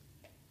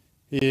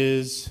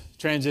is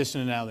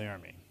transitioning out of the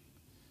Army.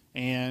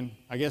 And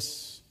I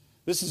guess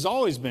this has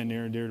always been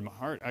near and dear to my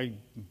heart.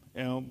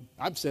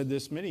 I've said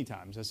this many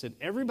times. I said,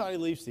 everybody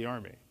leaves the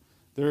Army.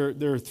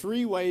 There are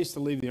three ways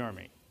to leave the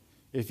Army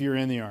if you're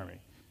in the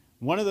Army.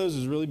 One of those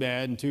is really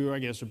bad, and two, I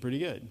guess, are pretty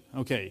good.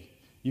 Okay,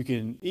 you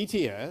can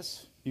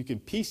ETS, you can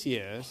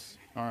PCS,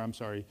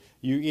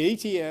 you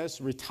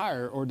ETS,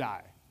 retire, or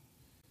die.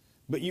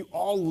 But you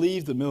all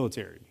leave the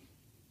military.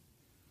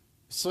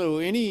 So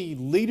any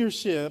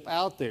leadership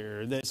out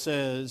there that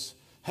says,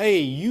 hey,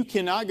 you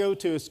cannot go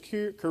to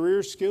a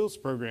career skills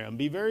program,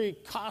 be very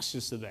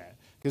cautious of that.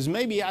 Because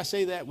maybe I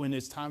say that when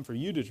it's time for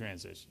you to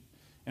transition.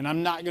 And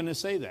I'm not going to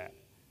say that.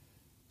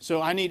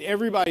 So I need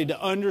everybody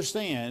to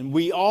understand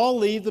we all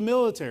leave the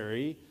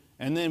military,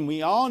 and then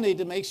we all need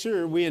to make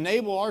sure we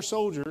enable our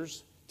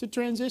soldiers to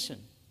transition.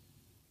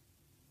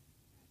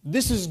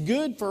 This is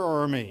good for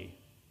our Army.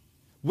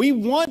 We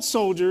want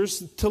soldiers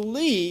to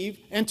leave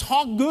and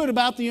talk good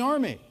about the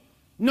Army,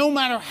 no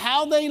matter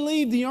how they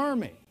leave the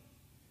Army.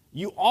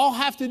 You all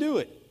have to do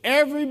it.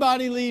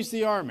 Everybody leaves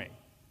the Army.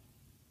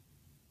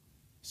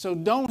 So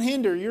don't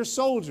hinder your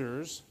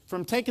soldiers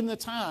from taking the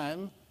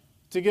time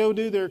to go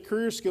do their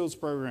career skills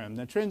program,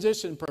 the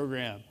transition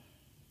program.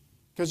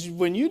 Because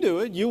when you do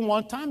it, you'll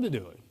want time to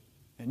do it.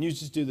 And you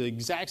just do the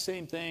exact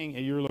same thing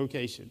at your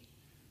location.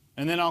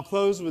 And then I'll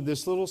close with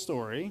this little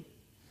story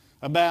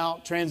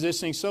about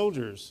transitioning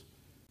soldiers.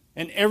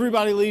 And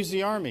everybody leaves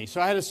the Army.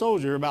 So I had a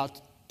soldier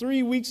about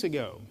 3 weeks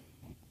ago.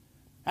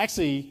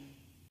 Actually,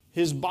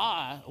 his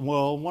boss,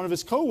 one of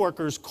his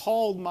coworkers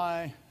called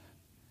my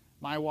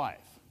wife.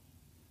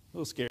 A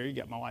little scary.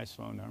 Got my wife's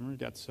phone number.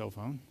 Got the cell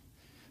phone.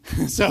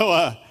 So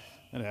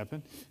that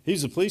happened.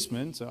 He's a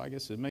policeman, so I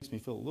guess it makes me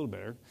feel a little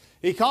better.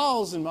 He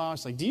calls and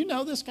mom's like, "Do you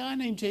know this guy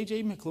named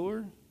J.J.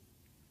 McClure?"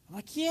 I'm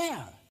like,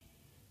 "Yeah."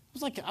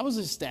 I was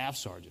his staff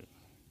sergeant.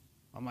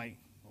 I'm like,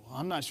 "Well,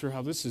 I'm not sure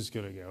how this is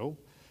going to go,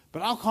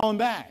 but I'll call him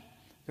back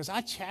because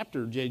I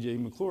chaptered J.J.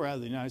 McClure out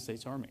of the United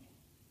States Army."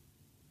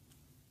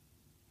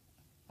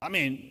 I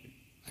mean,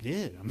 I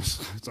did.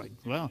 It's like,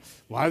 well,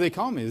 why are they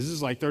calling me? This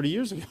is like 30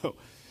 years ago.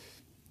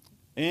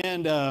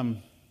 And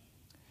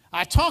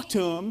I talked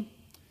to him,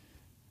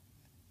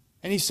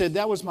 and he said,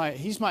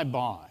 he's my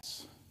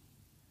boss.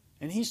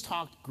 And he's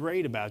talked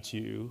great about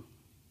you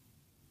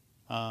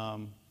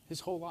his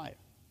whole life.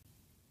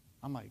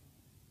 I'm like,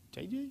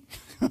 JJ?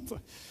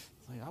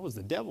 I was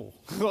the devil.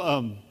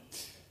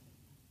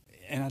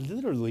 And I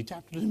literally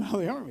chaptered him out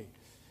of the Army.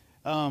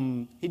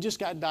 He just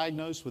got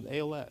diagnosed with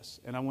ALS,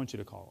 and I want you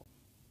to call him.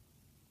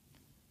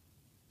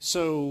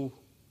 So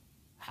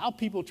how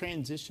people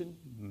transition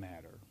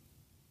matter.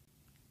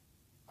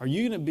 Are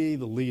you going to be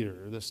the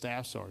leader, the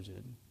staff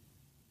sergeant,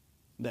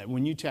 that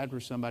when you chapter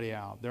somebody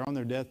out, they're on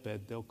their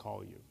deathbed, they'll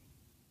call you?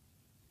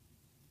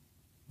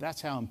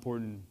 That's how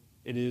important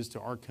it is to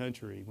our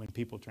country when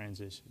people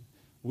transition.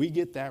 We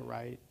get that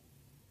right,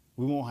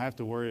 we won't have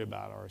to worry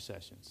about our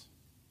sessions.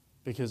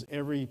 Because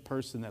every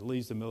person that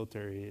leaves the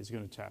military is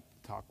going to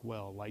talk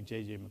well, like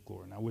J.J.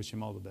 McClure, and I wish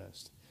him all the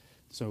best.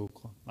 So,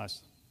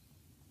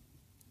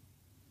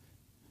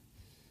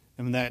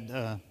 and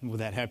with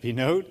that happy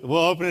note, we'll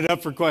open it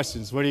up for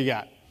questions. What do you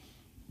got?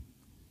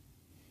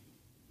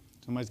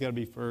 Somebody's got to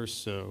be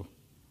first, so.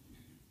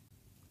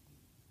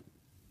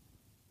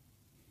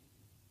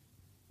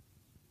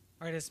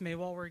 All right, Esme,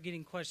 while we're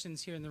getting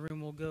questions here in the room,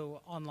 we'll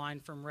go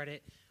online from Reddit.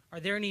 Are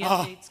there any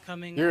updates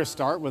coming? You're going to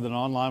start with an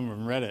online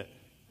from Reddit.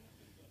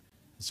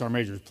 Sergeant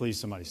Major, please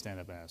somebody stand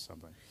up and ask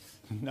something.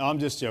 No, I'm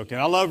just joking.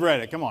 I love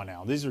Reddit. Come on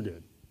now. These are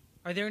good.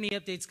 Are there any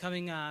updates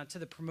coming to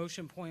the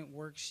promotion point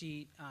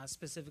worksheet,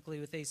 specifically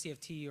with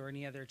ACFT, or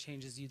any other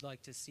changes you'd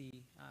like to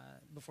see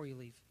before you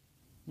leave?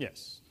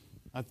 Yes.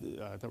 I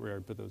thought we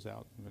already put those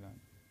out.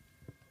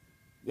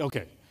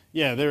 Okay.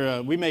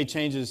 Yeah, we made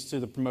changes to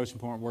the promotion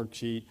point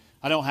worksheet.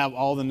 I don't have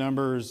all the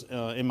numbers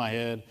in my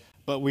head,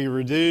 but we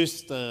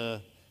reduced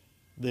the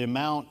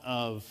amount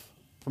of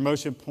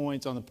promotion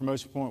points on the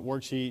promotion point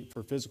worksheet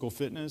for physical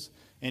fitness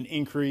and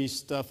increased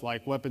stuff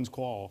like weapons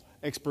qual,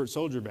 expert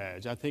soldier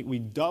badge. I think we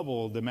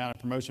doubled the amount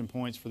of promotion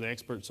points for the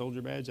expert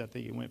soldier badge. I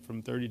think it went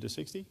from 30 to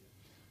 60.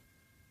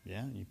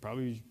 Yeah, you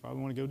probably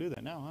want to go do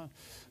that now,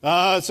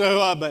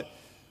 huh? But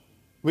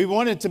we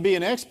wanted to be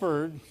an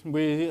expert,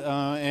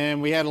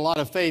 and we had a lot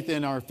of faith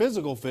in our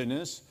physical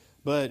fitness,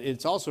 but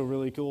it's also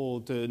really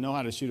cool to know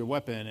how to shoot a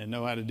weapon and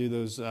know how to do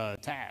those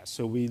tasks.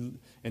 And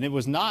it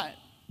was not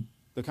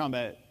the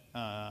combat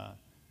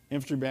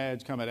infantry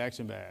badge, combat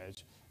action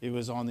badge. It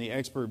was on the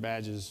expert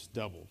badges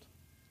doubled.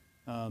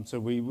 So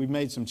we've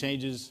made some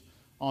changes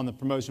on the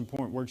promotion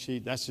point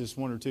worksheet. That's just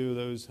one or two of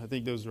those. I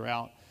think those are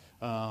out.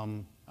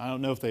 I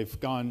don't know if they've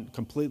gone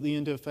completely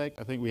into effect.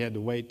 I think we had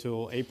to wait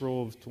till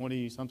April of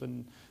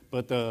 20-something,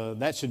 but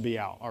that should be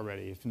out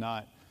already. If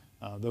not,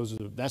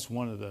 that's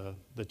one of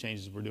the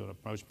changes we're doing, a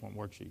promotion point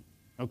worksheet.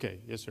 Okay,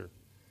 yes, sir.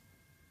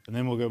 And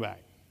then we'll go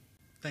back.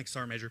 Thanks,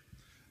 Sergeant Major.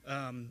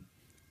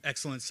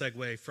 Excellent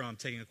segue from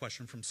taking a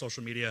question from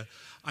social media.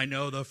 I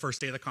know the first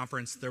day of the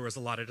conference, there was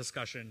a lot of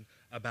discussion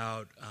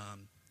about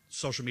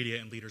social media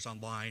and leaders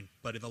online,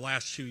 but in the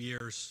last 2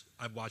 years,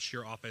 I've watched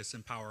your office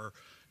empower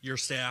your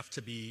staff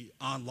to be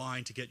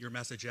online, to get your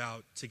message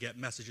out, to get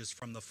messages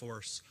from the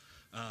force,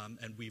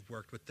 and we've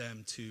worked with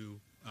them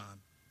to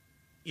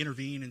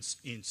intervene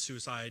in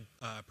suicide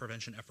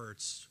prevention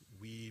efforts.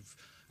 We've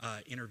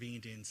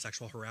intervened in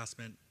sexual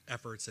harassment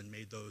efforts and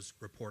made those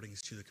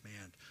reportings to the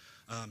command.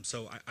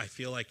 So I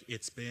feel like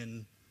it's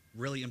been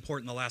really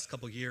important the last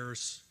couple of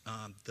years,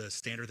 the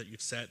standard that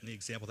you've set and the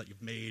example that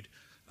you've made.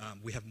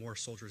 We have more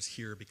soldiers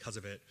here because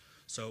of it.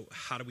 So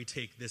how do we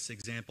take this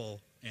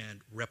example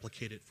and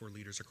replicate it for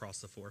leaders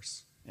across the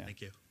force? Yeah.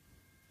 Thank you.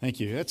 Thank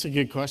you. That's a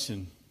good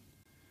question.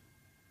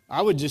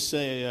 I would just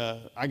say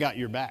I got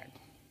your back.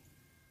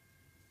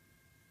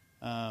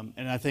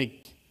 And I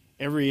think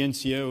every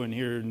NCO in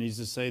here needs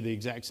to say the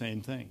exact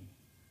same thing.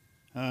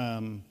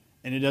 And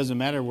it doesn't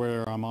matter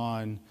whether I'm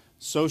on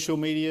social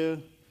media,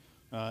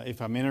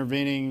 if I'm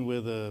intervening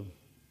with a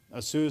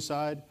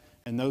suicide,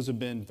 and those have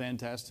been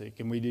fantastic,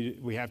 and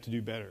we have to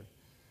do better.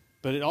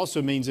 But it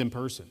also means in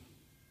person.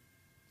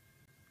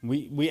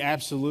 We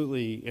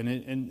absolutely, and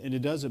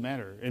it doesn't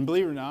matter. And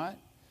believe it or not,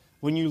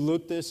 when you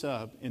look this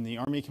up in the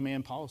Army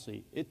Command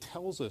Policy, it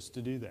tells us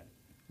to do that.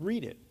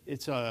 Read it.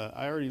 It's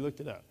I already looked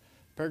it up.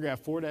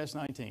 Paragraph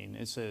 4-19,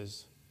 it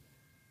says,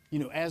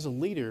 as a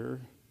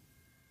leader,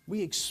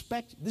 we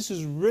expect, this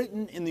is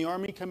written in the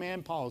Army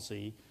Command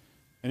Policy,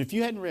 and if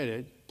you hadn't read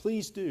it,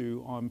 please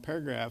do on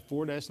paragraph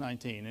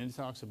 4-19, and it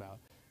talks about,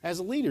 as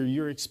a leader,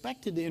 you're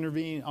expected to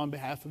intervene on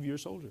behalf of your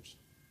soldiers.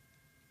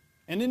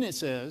 And then it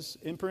says,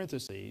 in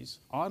parentheses,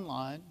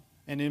 online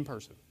and in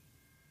person.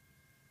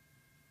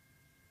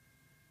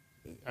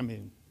 I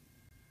mean,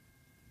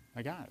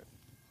 I got it.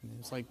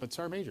 It's like, but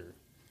Sergeant Major,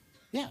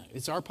 yeah,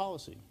 it's our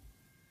policy.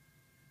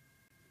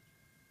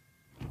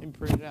 Let me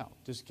print it out,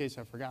 just in case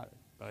I forgot it,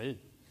 but I didn't.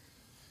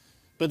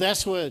 But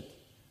that's what,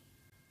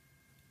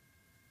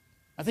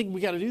 I think we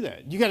got to do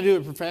that. You got to do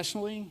it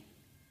professionally.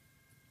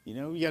 You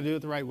got to do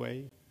it the right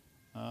way.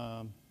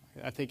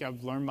 I think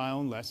I've learned my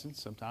own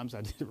lessons. Sometimes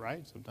I did it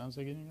right. Sometimes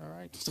I get it all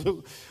right.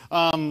 So,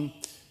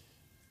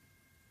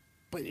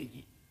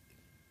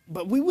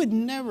 but we would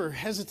never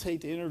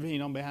hesitate to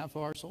intervene on behalf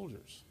of our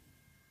soldiers.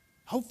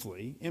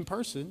 Hopefully, in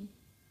person,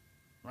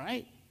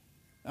 right?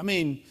 I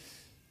mean,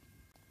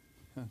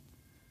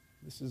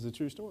 this is a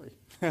true story.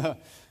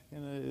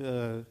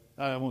 And,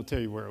 I won't tell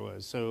you where it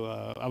was.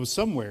 So I was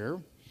somewhere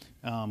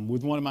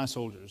with one of my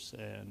soldiers,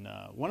 and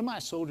one of my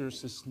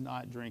soldiers does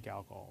not drink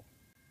alcohol.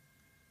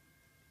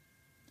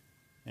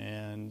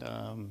 And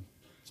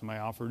somebody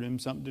offered him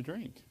something to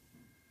drink.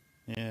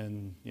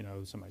 And,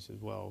 somebody says,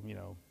 well,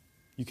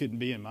 you couldn't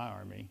be in my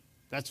army.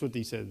 That's what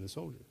he said to the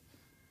soldier.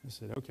 I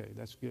said, okay,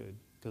 that's good,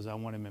 because I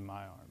want him in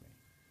my army.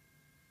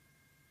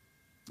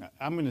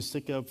 I'm going to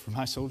stick up for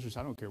my soldiers.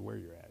 I don't care where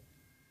you're at.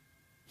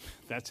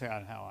 That's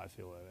how I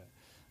feel about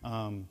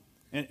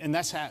it. And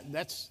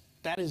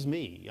that is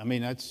me. I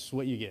mean, that's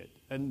what you get.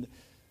 And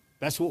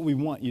that's what we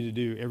want you to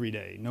do every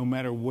day, no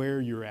matter where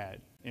you're at,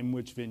 in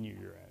which venue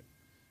you're at.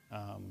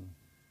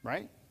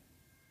 Right?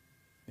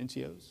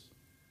 NCOs?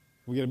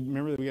 We got to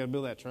remember that we got to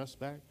build that trust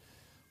back.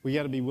 We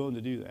got to be willing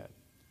to do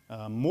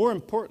that. More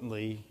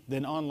importantly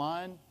than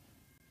online,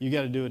 you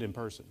got to do it in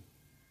person.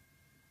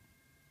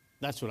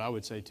 That's what I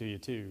would say to you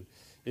too,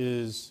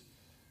 is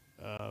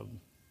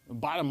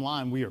bottom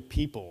line, we are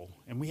people,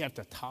 and we have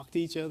to talk to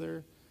each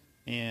other.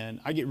 And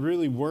I get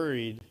really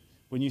worried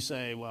when you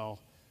say, well,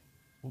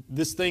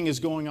 this thing is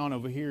going on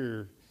over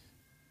here,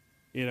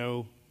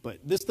 but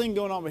this thing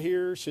going on over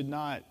here should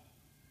not,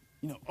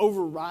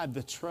 override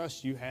the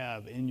trust you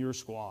have in your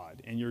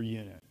squad and your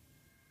unit.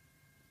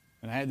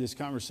 And I had this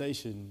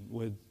conversation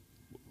with,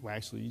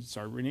 actually,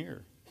 Sergeant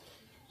Rainier.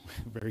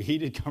 Very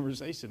heated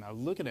conversation. I was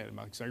looking at him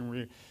like,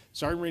 Sergeant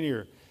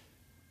Rainier,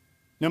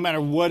 no matter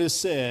what is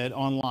said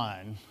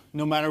online,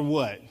 no matter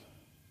what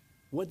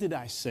did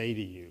I say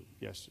to you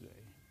yesterday?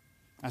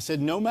 I said,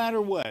 no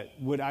matter what,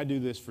 would I do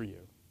this for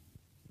you?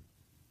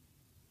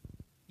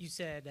 You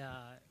said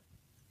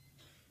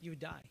you would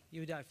die.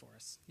 You would die for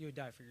us. You would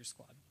die for your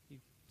squad. You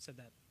said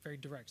that very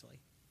directly.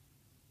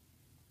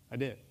 I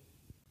did.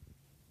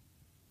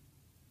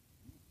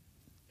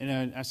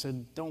 And I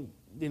said, don't,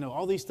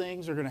 all these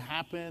things are going to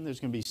happen. There's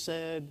going to be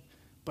said.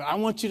 But I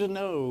want you to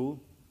know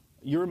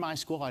you're my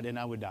squad and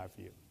I would die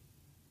for you.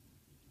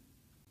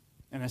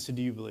 And I said,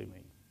 do you believe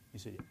me? He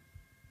said,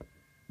 yeah.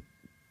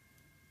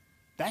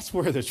 That's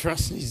where the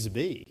trust needs to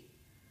be.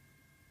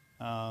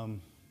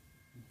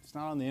 It's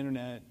not on the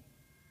internet.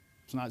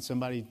 It's not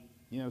somebody,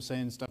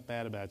 saying stuff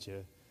bad about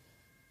you.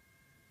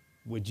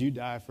 Would you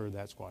die for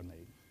that squad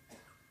mate?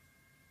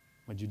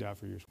 Would you die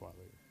for your squad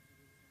leader?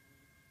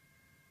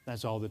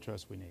 That's all the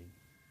trust we need.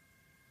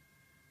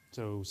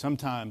 So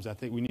sometimes I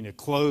think we need to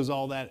close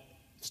all that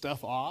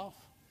stuff off.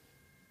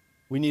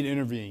 We need to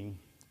intervene,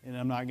 and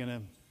I'm not going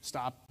to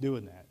stop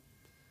doing that,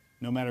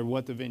 no matter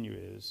what the venue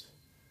is.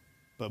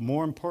 But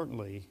more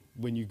importantly,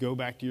 when you go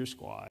back to your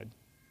squad,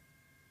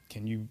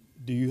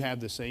 do you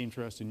have the same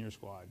trust in your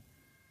squad?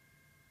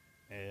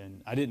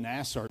 And I didn't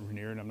ask Sergeant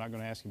Renier, and I'm not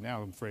going to ask him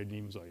now. I'm afraid he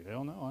was like,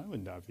 hell no, I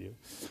wouldn't die for you.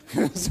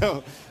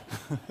 So,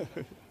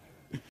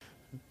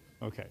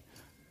 okay.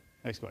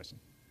 Next question.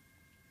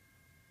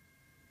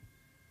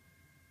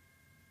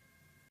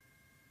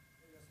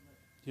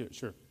 Yeah,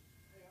 sure.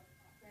 Hey,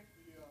 I think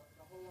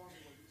the whole Army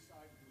will be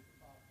sided with the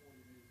 540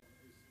 needs on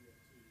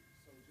ACFT.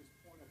 So just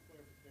point of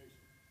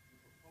clarification. We're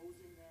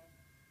proposing that,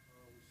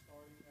 or are we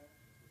starting that?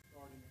 If we're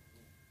starting it,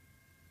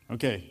 when?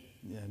 Okay.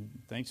 Yeah,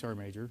 thanks, Sergeant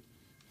Major.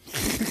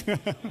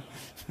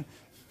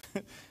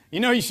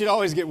 You should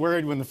always get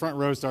worried when the front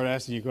row start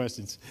asking you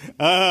questions.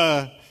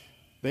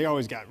 They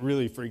always got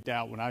really freaked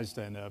out when I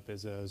stand up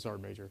as a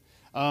sergeant major.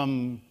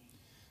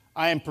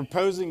 I am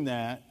proposing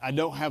that. I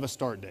don't have a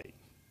start date.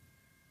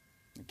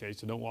 Okay,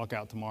 so don't walk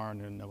out tomorrow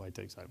and then nobody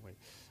takes that away.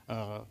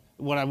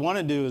 What I want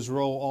to do is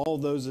roll all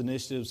those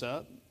initiatives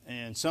up,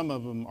 and some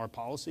of them are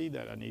policy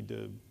that I need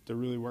to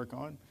really work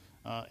on.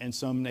 And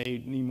some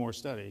need more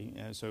study.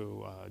 And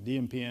so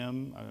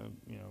DMPM,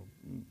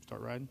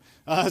 start riding.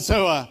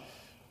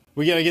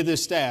 We got to get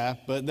this staff,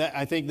 but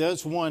I think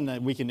that's one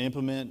that we can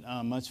implement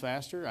much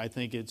faster. I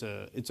think it's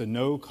a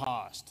no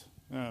cost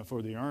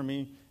for the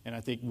Army, and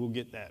I think we'll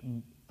get that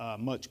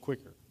much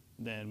quicker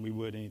than we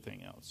would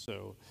anything else.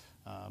 So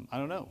I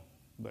don't know,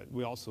 but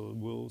we also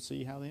will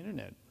see how the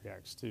internet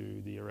reacts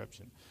to the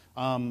eruption.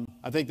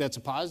 I think that's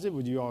a positive.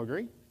 Would you all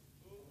agree?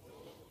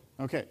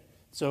 Okay.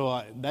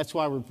 So that's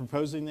why we're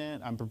proposing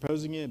that. I'm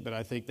proposing it, but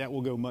I think that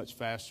will go much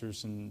faster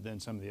than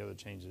some of the other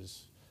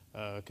changes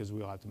because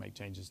we'll have to make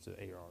changes to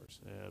ARs.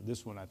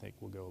 This one I think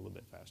will go a little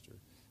bit faster.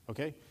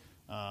 Okay?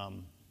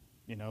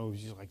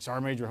 Just like,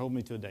 Sergeant Major, hold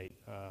me to a date.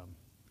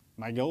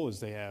 My goal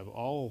is they have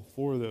all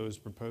 4 of those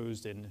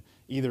proposed and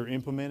either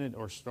implemented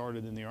or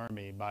started in the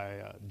Army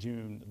by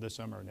June, the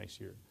summer of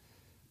next year.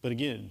 But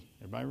again,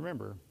 everybody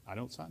remember, I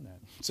don't sign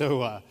that.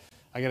 So I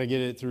got to get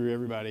it through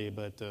everybody,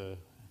 but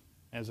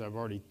as I've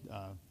already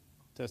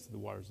tested the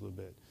waters a little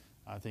bit,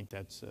 I think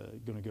that's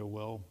going to go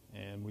well,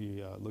 and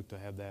we look to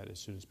have that as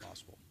soon as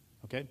possible.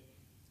 Okay?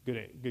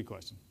 Good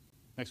question.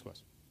 Next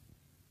question.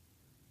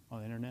 On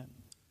the internet?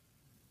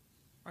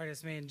 All right,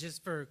 yes, man.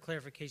 Just for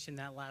clarification,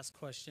 that last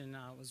question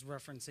was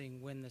referencing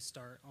when the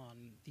start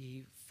on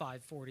the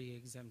 540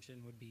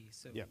 exemption would be,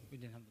 so yeah. We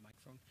didn't have the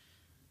microphone.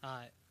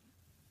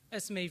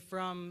 Estimate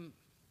from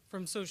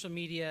social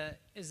media,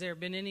 has there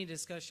been any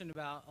discussion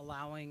about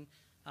allowing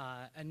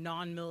a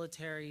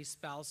non-military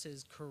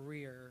spouse's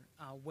career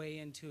way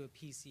into a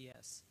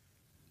PCS?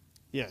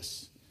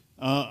 Yes.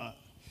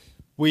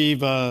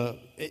 We've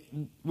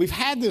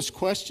had this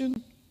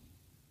question,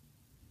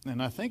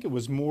 and I think it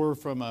was more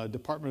from a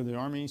Department of the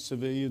Army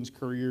civilian's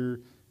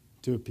career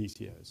to a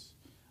PCS.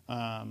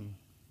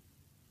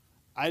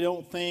 I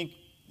don't think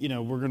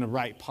we're going to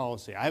write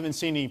policy. I haven't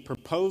seen any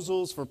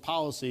proposals for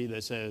policy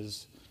that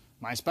says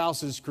my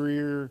spouse's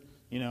career,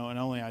 and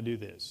only I do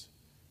this.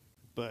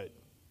 But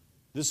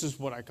this is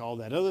what I call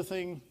that other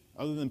thing,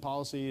 other than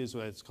policy, is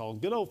what it's called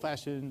good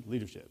old-fashioned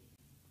leadership.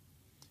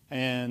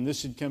 And this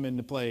should come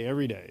into play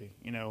every day.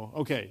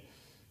 Okay,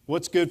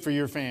 what's good for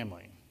your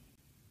family?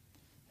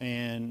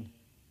 And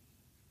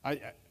I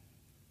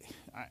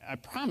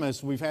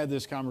promise we've had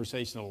this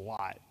conversation a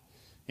lot,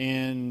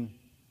 and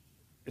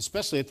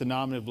especially at the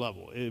nominative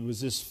level. It was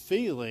this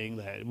feeling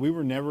that we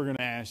were never going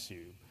to ask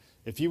you.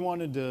 If you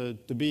wanted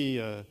to be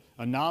a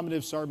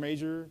nominative sergeant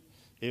major,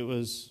 it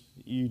was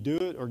you do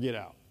it or get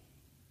out.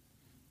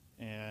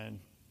 And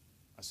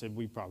I said,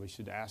 we probably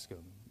should ask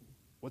them,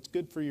 what's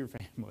good for your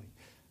family?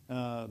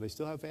 They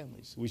still have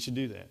families. We should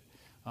do that.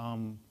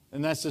 And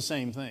that's the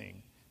same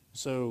thing.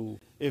 So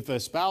if a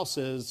spouse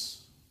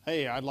says,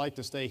 hey, I'd like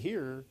to stay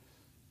here,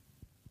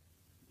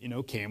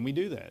 can we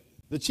do that?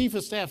 The Chief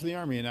of Staff of the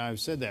Army and I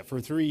have said that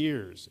for 3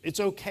 years. It's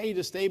okay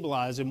to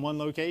stabilize in one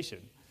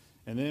location.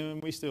 And then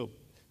we still...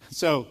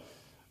 So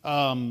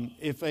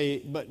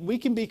but we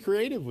can be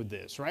creative with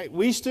this, right?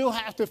 We still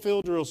have to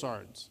fill drill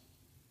sergeants.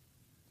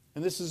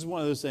 And this is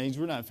one of those things,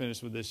 we're not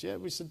finished with this yet.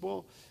 We said,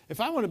 well,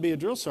 if I want to be a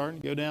drill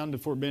sergeant, go down to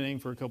Fort Benning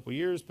for a couple of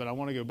years, but I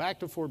want to go back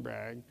to Fort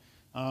Bragg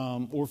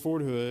or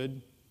Fort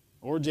Hood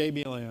or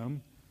JBLM,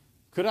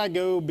 could I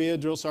go be a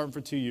drill sergeant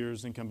for 2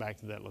 years and come back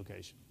to that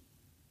location?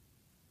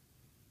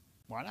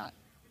 Why not?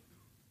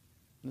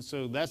 And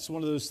so that's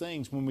one of those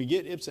things. When we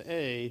get IPSA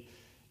A,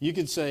 you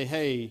could say,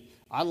 hey,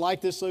 I like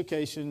this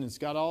location. It's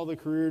got all the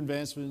career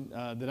advancement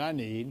that I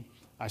need.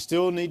 I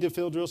still need to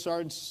fill drill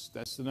sergeants.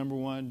 That's the number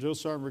one. Drill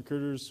sergeant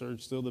recruiters are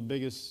still the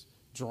biggest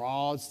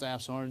draw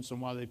staff sergeants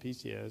on why they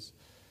PCS.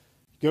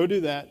 go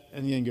do that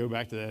and then go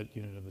back to that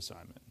unit of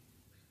assignment.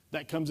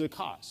 That comes at a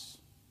cost,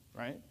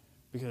 right?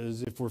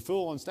 Because if we're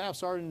full on staff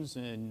sergeants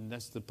and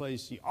that's the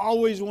place you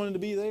always wanted to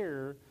be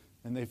there,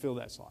 and they fill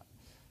that slot.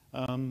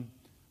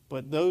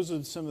 But those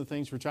are some of the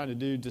things we're trying to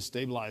do to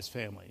stabilize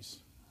families.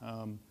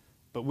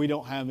 But we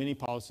don't have any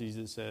policies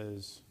that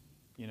says,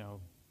 you know,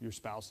 your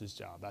spouse's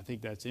job. I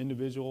think that's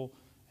individual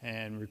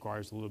and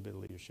requires a little bit of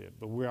leadership.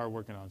 But we are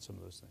working on some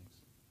of those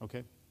things.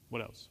 Okay?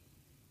 What else?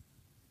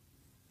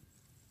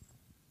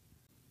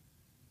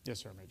 Yes,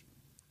 sir, Major.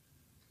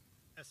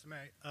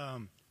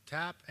 SMA,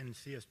 TAP and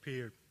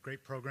CSP are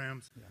great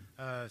programs.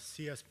 Yeah.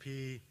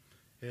 CSP,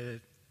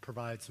 it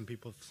provides some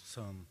people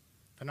some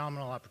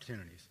phenomenal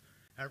opportunities.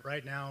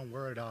 Right now,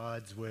 we're at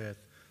odds with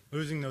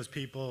losing those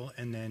people,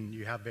 and then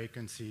you have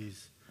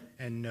vacancies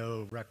and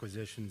no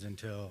requisitions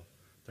until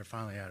they're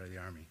finally out of the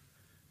Army.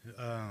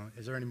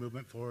 Is there any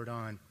movement forward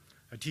on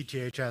a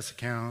TTHS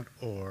account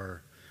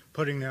or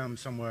putting them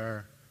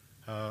somewhere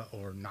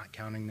or not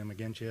counting them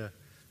against you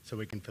so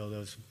we can fill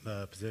those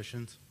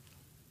positions?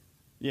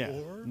 Yeah.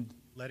 Or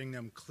letting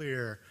them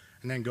clear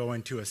and then go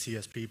into a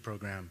CSP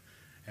program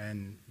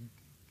and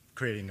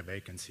creating a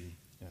vacancy?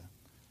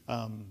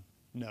 Yeah.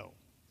 No.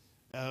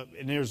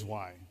 And here's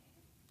why.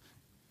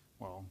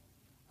 Well,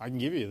 I can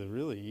give you the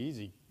really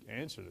easy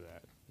answer to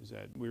that, is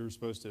that we were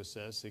supposed to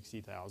assess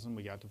 60,000.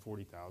 We got to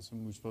 40,000.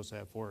 We were supposed to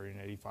have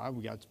 485.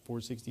 We got to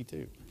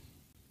 462.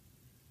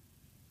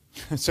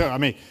 So, I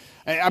mean,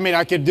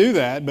 I could do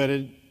that, but,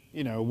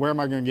 you know, where am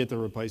I going to get the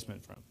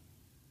replacement from?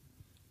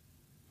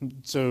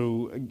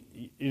 So,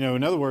 you know,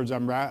 in other words,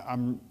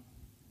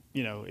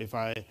 you know,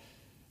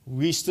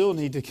 we still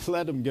need to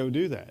let them go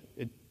do that.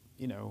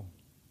 You know,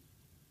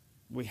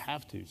 we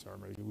have to, sorry,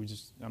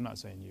 I'm not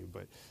saying you,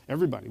 but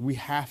everybody, we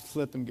have to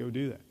let them go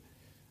do that.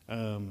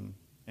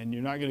 And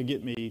you're not going to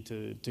get me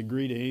to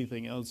agree to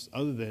anything else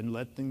other than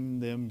letting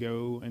them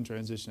go and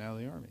transition out of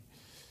the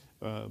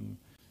Army.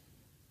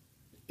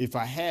 If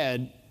I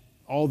had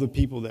all the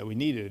people that we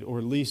needed, or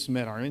at least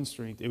met our end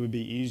strength, it would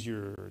be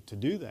easier to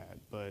do that.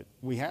 But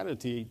we had a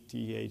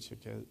THS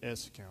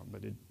account,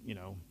 but you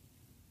know,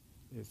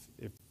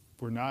 if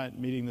we're not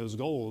meeting those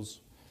goals,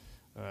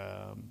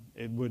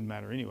 it wouldn't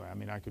matter anyway. I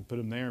mean, I could put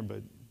them there, but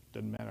it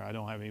doesn't matter. I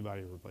don't have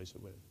anybody to replace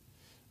it with.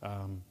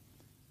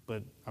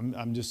 But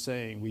I'm just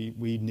saying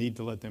we need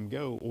to let them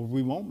go, or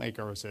we won't make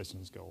our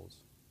accessions goals.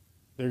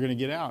 They're going to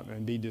get out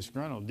and be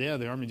disgruntled. Yeah,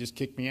 the Army just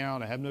kicked me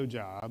out. I have no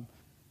job,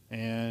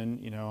 and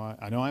you know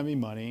I don't have any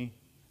money.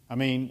 I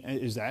mean,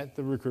 is that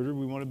the recruiter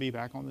we want to be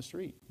back on the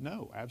street?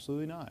 No,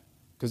 absolutely not.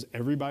 Because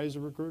everybody's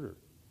a recruiter.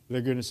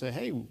 They're going to say,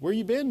 "Hey, where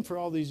you been for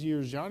all these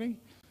years, Johnny?"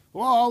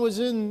 "Well, I was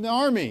in the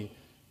Army.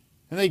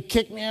 And they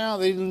kicked me out.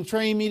 They didn't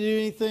train me to do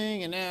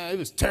anything, and it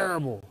was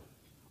terrible."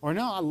 Or,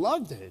 "No, I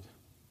loved it. It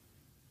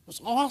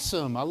was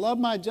awesome. I love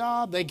my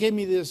job. They gave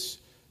me this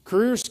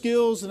career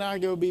skills, and I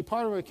go be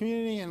part of a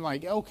community, and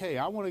like, okay,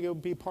 I want to go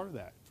be part of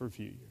that for a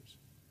few years."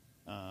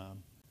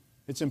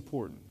 It's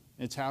important.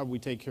 It's how we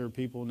take care of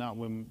people, not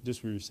when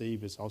just we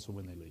receive. It's also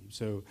when they leave.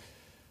 So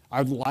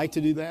I'd like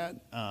to do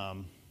that,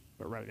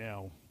 but right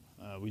now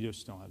we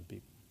just don't have the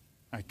people.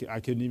 I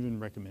couldn't even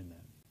recommend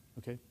that.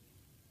 Okay?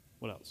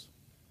 What else?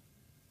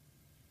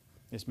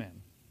 Yes,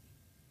 ma'am.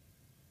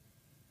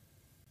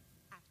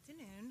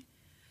 Afternoon.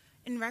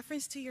 In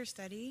reference to your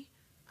study,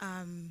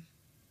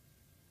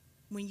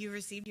 when you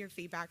received your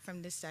feedback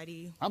from the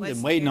study, I've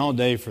been waiting all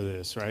day for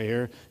this right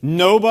here.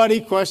 Nobody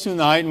questioned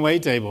the height and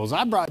weight tables.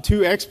 I brought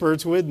 2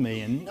 experts with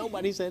me, and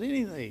nobody said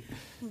anything.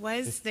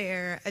 Was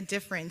there a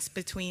difference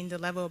between the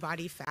level of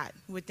body fat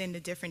within the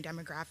different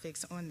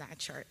demographics on that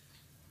chart?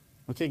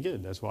 Okay,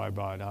 good. That's why I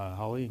brought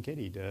Holly and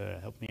Katie to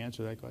help me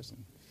answer that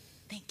question.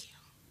 Thank you.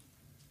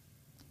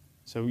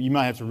 So you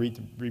might have to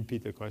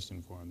repeat the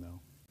question for them, though.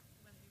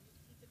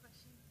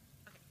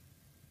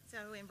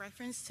 So in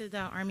reference to the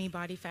Army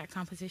body fat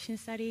composition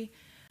study,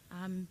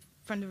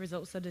 from the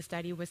results of the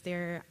study, was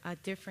there a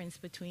difference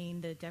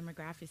between the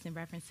demographics in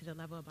reference to the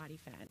level of body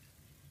fat?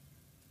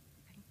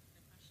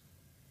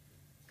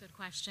 Good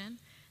question.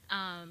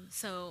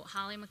 So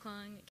Holly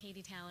McClung,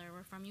 Katie Taylor,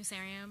 we're from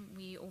USARIUM.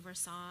 We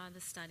oversaw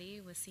the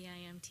study with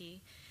CIMT.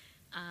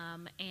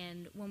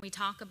 And when we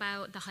talk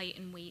about the height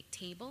and weight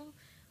table,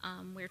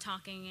 we're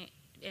talking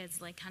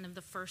as like kind of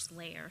the first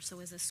layer. So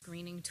as a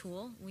screening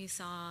tool, we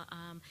saw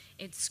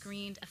it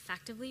screened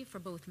effectively for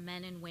both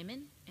men and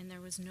women, and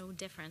there was no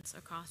difference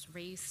across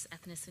race,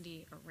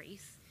 ethnicity, or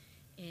race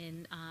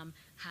in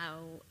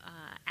how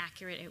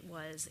accurate it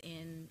was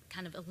in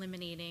kind of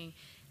eliminating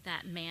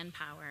that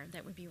manpower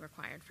that would be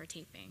required for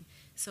taping.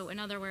 So in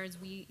other words,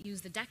 we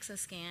use the DEXA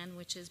scan,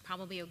 which is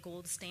probably a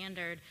gold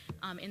standard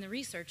in the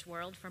research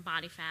world for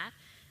body fat.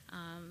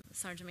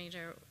 Sergeant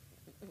Major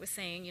was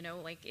saying, you know,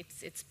 like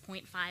it's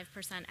 0.5%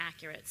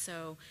 accurate.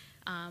 So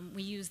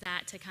we use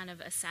that to kind of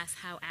assess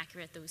how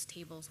accurate those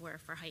tables were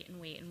for height and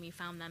weight, and we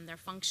found they're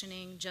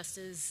functioning just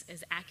as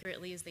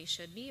accurately as they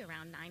should be,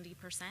 around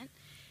 90%.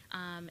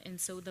 And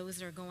so those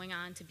that are going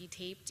on to be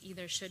taped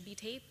either should be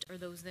taped, or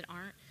those that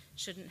aren't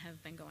shouldn't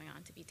have been going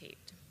on to be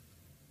taped.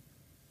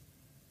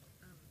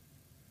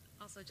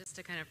 Also, just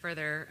to kind of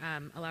further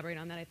elaborate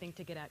on that, I think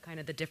to get at kind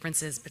of the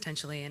differences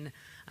potentially in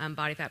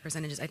body fat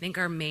percentages, I think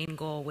our main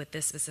goal with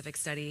this specific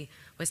study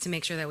was to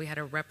make sure that we had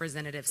a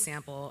representative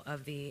sample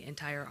of the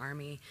entire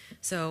Army.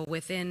 So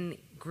within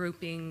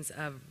groupings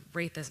of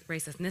race,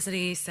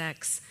 ethnicity,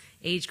 sex,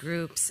 age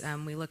groups,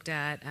 we looked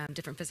at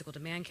different physical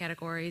demand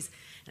categories,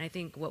 and I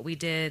think what we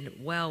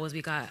did well was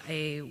we got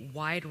a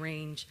wide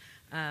range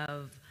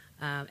of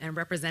and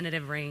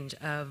representative range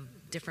of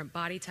different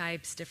body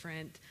types,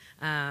 different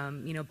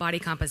body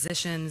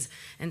compositions.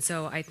 And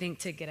so I think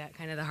to get at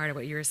kind of the heart of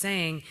what you were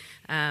saying,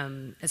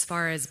 as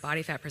far as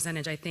body fat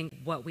percentage, I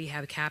think what we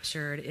have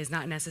captured is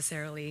not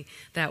necessarily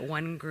that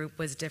one group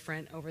was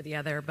different over the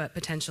other, but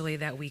potentially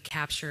that we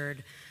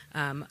captured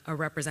a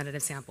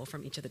representative sample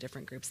from each of the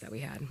different groups that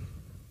we had.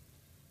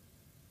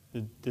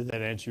 Did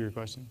that answer your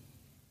question?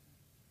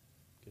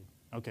 Good.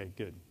 Okay,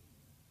 good.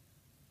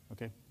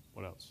 Okay,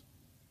 what else?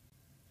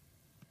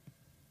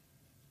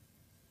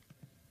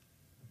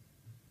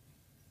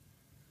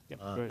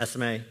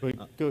 SMA.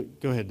 Go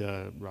ahead,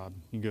 Rob.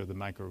 You can go to the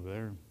mic over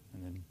there,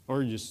 and then,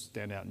 or you just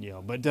stand out and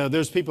yell. But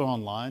there's people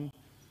online,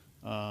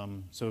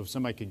 so if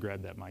somebody could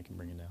grab that mic and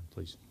bring it down,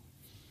 please.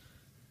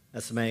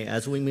 SMA,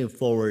 as we move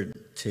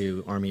forward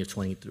to Army of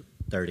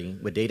 2030,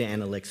 with data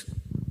analytics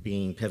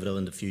being pivotal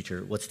in the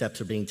future, what steps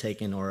are being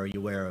taken or are you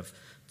aware of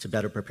to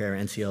better prepare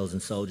NCOs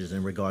and soldiers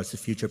in regards to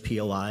future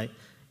POI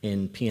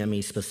and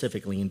PME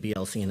specifically in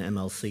BLC and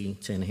MLC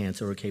to enhance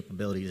our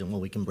capabilities and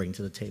what we can bring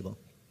to the table?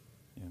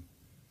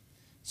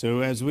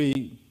 So as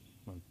TRADOC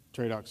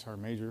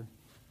Sergeant Major.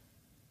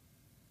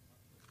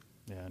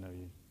 Yeah, I know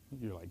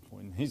you're like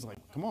pointing. He's like,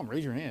 come on,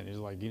 raise your hand. He's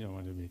like, you don't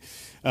want to be.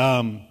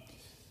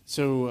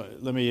 So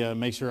let me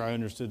make sure I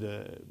understood.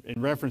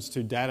 In reference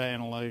to data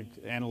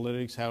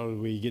analytics, how do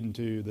we get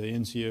into the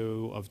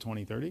NCO of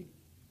 2030?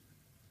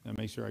 And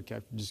make sure I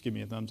just give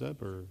me a thumbs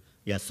up, or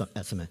yes,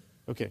 SMA.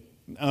 Okay.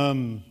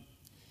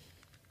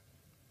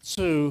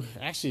 So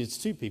actually, it's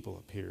two people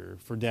up here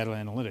for data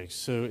analytics.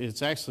 So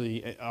it's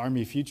actually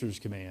Army Futures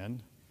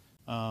Command,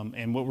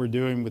 and what we're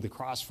doing with the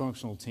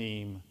cross-functional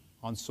team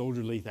on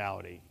soldier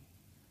lethality.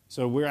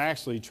 So we're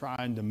actually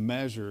trying to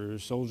measure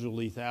soldier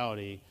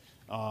lethality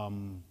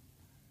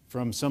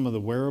from some of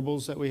the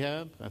wearables that we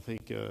have. I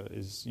think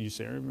is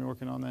USAREM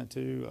working on that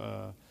too.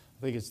 I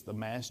think it's the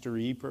Master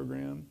E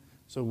program.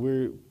 So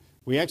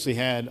we actually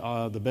had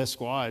the best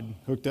squad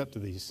hooked up to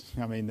these.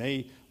 I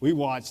mean, we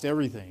watched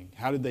everything.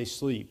 How did they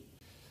sleep?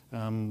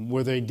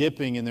 Were they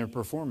dipping in their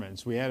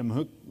performance? We had them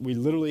hooked. We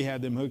literally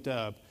had them hooked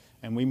up,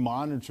 and we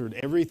monitored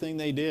everything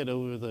they did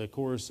over the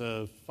course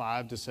of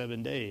 5 to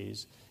 7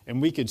 days, and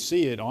we could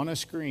see it on a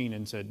screen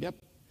and said, "Yep,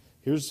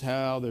 here's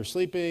how they're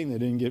sleeping. They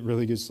didn't get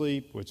really good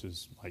sleep," which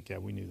is like, yeah,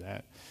 we knew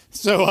that.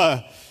 So,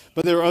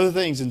 but there were other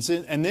things,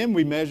 and then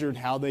we measured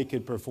how they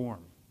could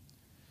perform.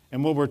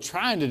 And what we're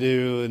trying to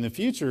do in the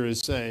future is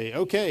say,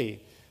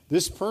 okay,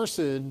 this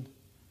person,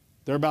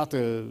 they're about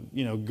to,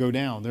 go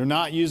down. They're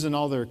not using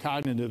all their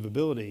cognitive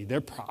ability.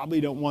 They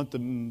probably don't want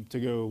them to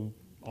go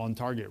on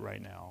target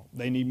right now.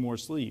 They need more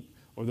sleep,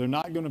 or they're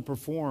not going to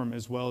perform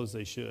as well as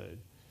they should.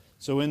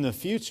 So in the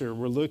future,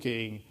 we're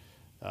looking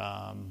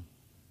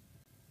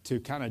to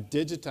kind of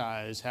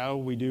digitize how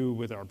we do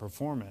with our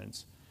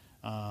performance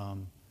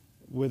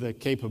with a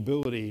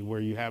capability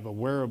where you have a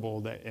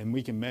wearable and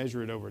we can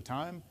measure it over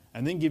time,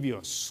 and then give you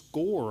a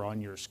score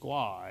on your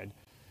squad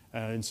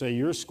and say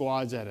your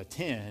squad's at a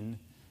 10,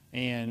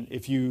 and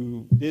if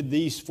you did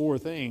these 4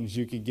 things,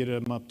 you could get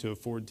them up to a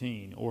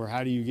 14. Or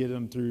how do you get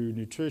them through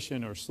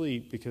nutrition or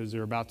sleep because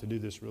they're about to do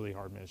this really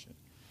hard mission?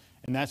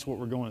 And that's what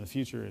we're going in the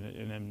future.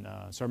 And then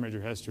Sergeant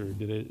Major Hester,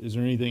 is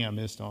there anything I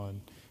missed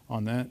on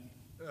that?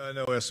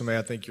 No, SMA,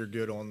 I think you're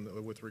good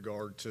with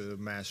regard to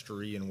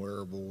mastery and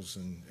wearables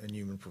and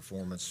human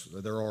performance.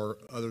 There are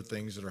other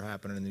things that are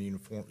happening in the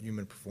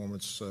human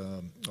performance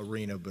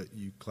arena, but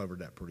you covered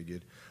that pretty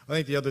good. I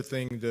think the other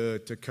thing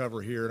to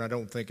cover here, and I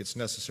don't think it's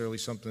necessarily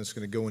something that's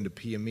going to go into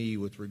PME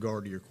with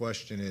regard to your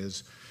question,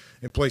 is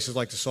in places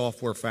like the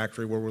software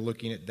factory where we're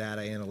looking at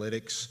data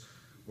analytics,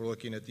 we're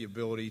looking at the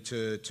ability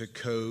to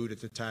code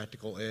at the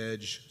tactical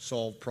edge,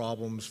 solve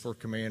problems for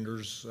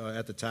commanders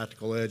at the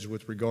tactical edge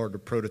with regard to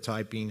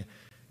prototyping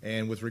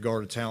and with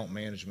regard to talent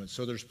management.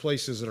 So there's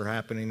places that are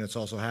happening. It's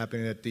also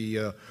happening at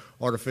the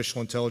Artificial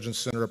Intelligence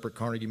Center up at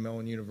Carnegie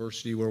Mellon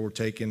University, where we're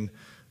taking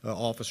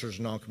officers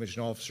and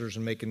non-commissioned officers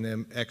and making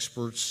them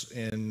experts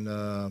in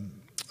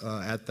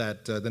at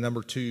that the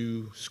number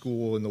 2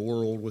 school in the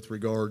world with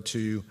regard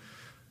to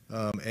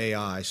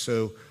AI.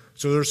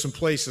 So there's some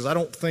places. I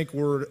don't think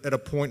we're at a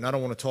point, and I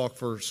don't want to talk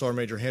for Sergeant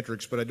Major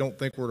Hendricks, but I don't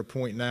think we're at a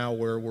point now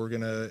where we're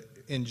going to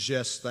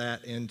ingest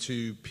that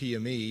into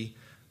PME.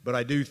 But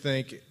I do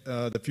think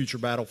the future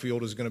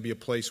battlefield is going to be a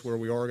place where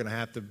we are going to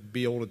have to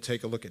be able to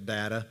take a look at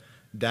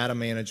data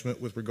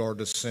management with regard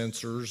to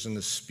sensors and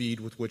the speed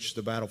with which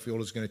the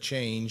battlefield is going to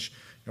change.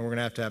 And we're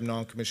going to have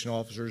non-commissioned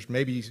officers,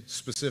 maybe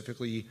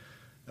specifically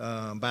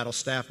battle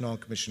staff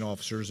non-commissioned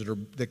officers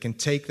that can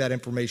take that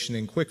information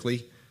in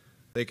quickly.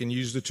 They can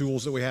use the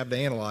tools that we have to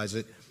analyze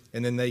it,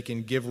 and then they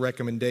can give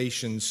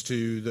recommendations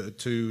to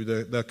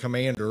the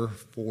commander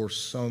for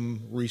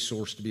some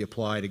resource to be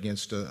applied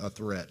against a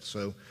threat.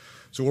 So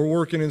we're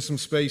working in some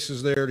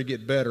spaces there to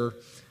get better.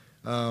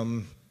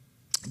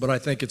 But I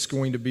think it's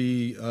going to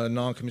be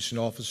non-commissioned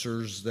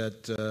officers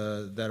that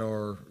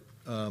are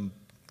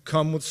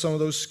come with some of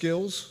those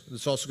skills.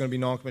 It's also going to be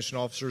non-commissioned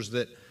officers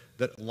that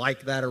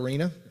like that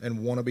arena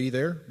and want to be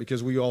there,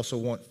 because we also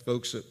want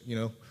folks that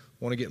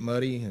want to get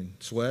muddy and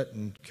sweat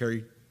and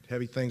carry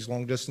heavy things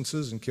long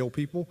distances and kill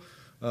people.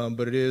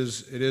 But it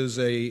is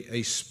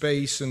a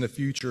space in the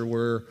future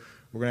where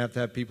we're going to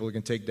have people that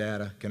can take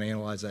data, can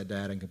analyze that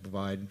data, and can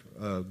provide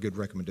good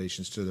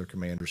recommendations to their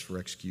commanders for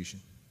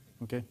execution.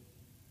 Okay.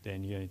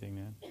 Dan, you got anything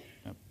to add?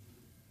 No.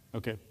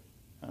 Okay.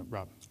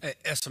 Rob. Hey,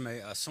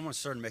 SMA, someone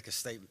started to make a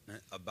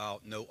statement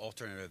about no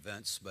alternate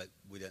events, but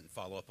we didn't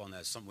follow up on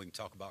that. Something we can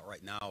talk about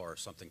right now, or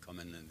something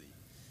coming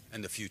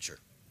in the future?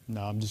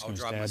 No, I'm just going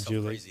to stab myself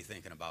Julie. Crazy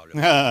thinking about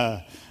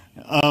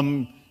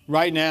it.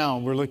 Right now,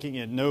 we're looking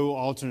at no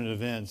alternate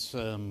events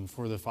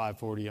for the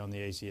 540 on the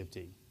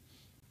ACFT.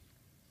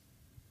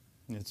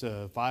 It's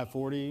a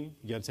 540.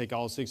 You got to take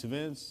all 6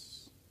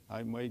 events.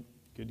 Height and weight,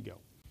 good to go.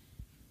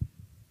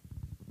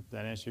 Does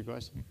that answer your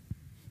question?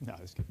 No,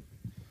 that's good.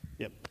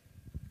 Yep.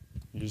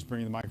 You're just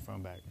bringing the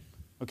microphone back.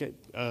 Okay,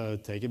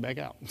 take it back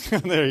out.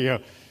 There you go.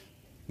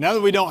 Now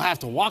that we don't have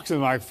to walk to the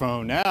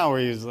microphone, now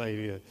we're just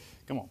like,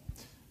 come on.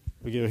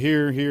 We go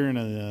here,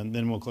 and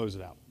then we'll close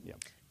it out.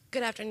 Yep.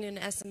 Good afternoon,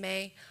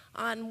 SMA.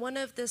 On one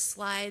of the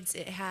slides,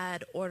 it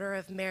had order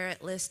of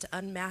merit list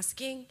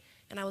unmasking,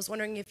 and I was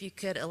wondering if you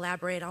could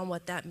elaborate on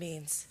what that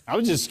means. I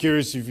was just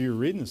curious if you were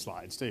reading the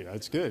slides, too.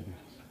 That's good.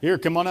 Here,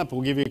 come on up.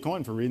 We'll give you a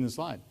coin for reading the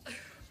slide.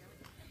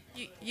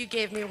 You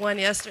gave me one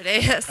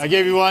yesterday. Yes. I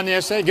gave you one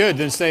yesterday? Good,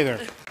 then stay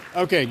there.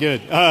 Okay, good.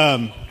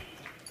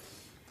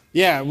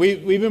 Yeah,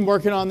 we've been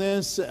working on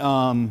this,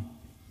 and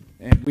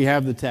we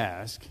have the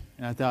task.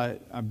 And I thought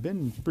I've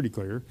been pretty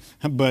clear,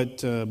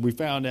 but we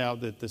found out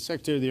that the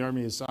Secretary of the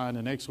Army has signed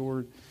an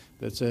exhort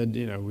that said,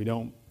 we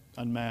don't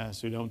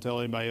unmask, we don't tell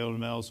anybody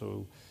OML,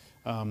 so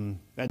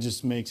that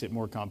just makes it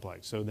more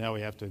complex. So now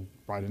we have to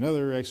write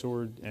another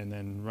exhort and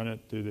then run it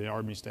through the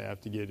Army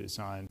staff to get it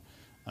signed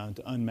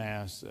to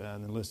unmask the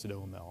enlisted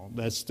OML.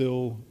 That's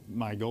still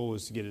my goal,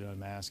 is to get it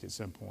unmasked at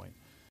some point.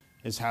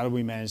 Is how do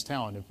we manage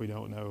talent if we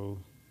don't know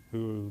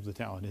who the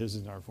talent is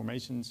in our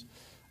formations?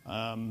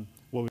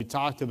 What we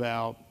talked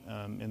about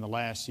in the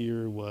last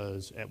year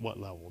was at what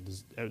level.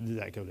 Did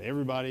that go to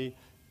everybody?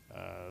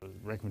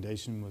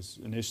 Recommendation was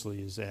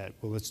initially is that,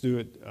 well, let's do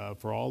it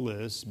for all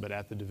lists, but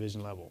at the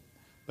division level.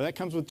 But that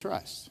comes with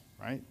trust,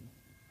 right?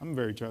 I'm a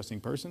very trusting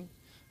person.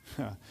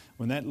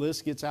 When that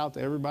list gets out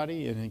to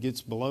everybody and it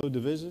gets below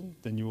division,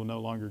 then you will no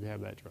longer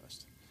have that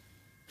trust.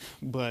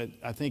 But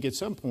I think at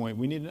some point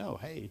we need to know,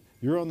 hey,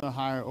 you're on the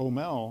higher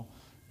OML,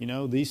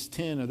 these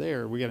 10 are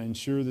there. We got to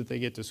ensure that they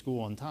get to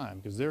school on time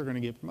because they're going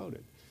to get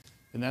promoted.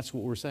 And that's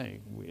what we're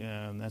saying.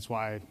 That's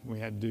why we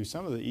had to do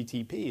some of the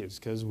ETP, is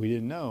because we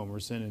didn't know. And we're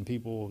sending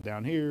people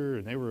down here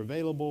and they were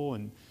available,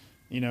 and,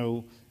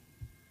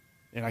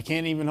 and I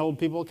can't even hold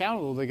people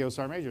accountable if they go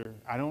Sergeant Major.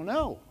 I don't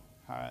know.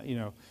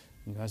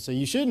 I say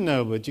you shouldn't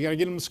know, but you got to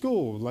get them to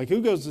school. Like,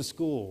 who goes to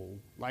school?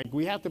 Like,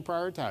 we have to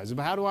prioritize.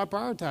 But how do I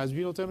prioritize if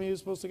you don't tell me who's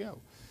supposed to go?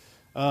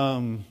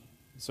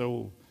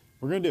 So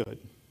we're going to do it.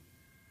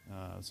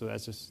 So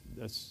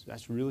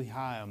that's really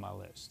high on my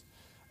list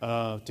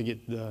to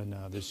get done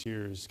this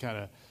year, is kind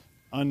of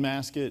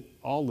unmask it,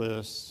 all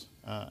lists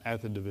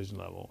at the division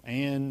level,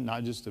 and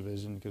not just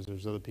division, because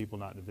there's other people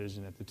not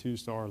division at the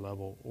 2-star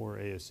level or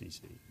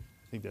ASCC.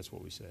 I think that's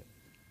what we said.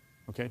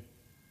 Okay,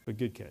 but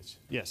good catch.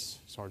 Yes,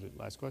 Sergeant.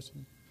 Last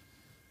question.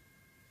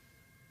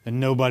 And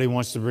nobody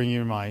wants to bring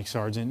your mic,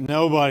 Sergeant.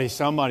 Nobody.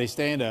 Somebody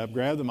stand up,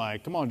 grab the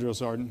mic. Come on, Drill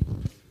Sergeant.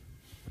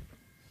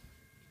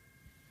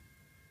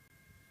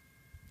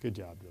 Good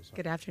job, Drill Sergeant.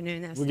 Good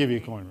afternoon. We'll give you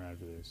a coin round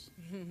for this.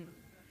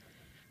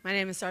 My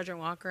name is Sergeant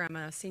Walker. I'm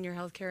a senior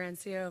healthcare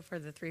NCO for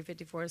the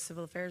 354th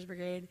Civil Affairs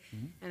Brigade.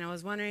 And I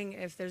was wondering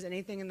if there's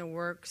anything in the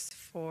works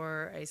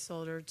for a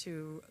soldier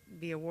to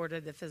be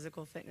awarded the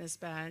physical fitness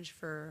badge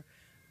for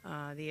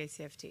the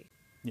ACFT.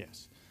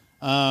 Yes.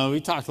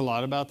 We talked a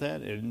lot about that,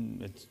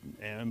 and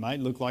it might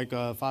look like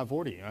a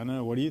 540. I don't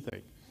know. What do you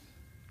think?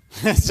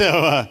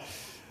 So,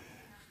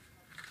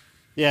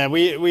 yeah,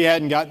 we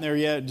hadn't gotten there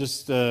yet.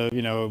 Just,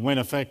 it went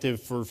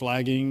effective for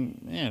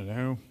flagging, I don't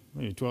know,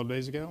 maybe 12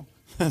 days ago.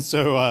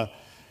 So,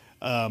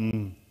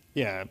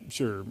 yeah,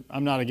 sure.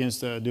 I'm not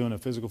against doing a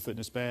physical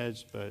fitness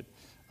badge, but,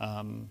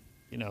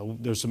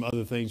 there's some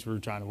other things we're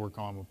trying to work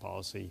on with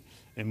policy,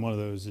 and one of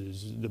those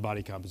is the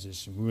body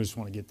composition. We just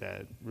want to get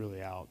that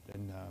really out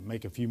and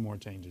make a few more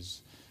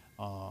changes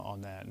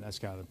on that, and that's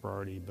kind of the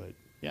priority. But,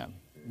 yeah,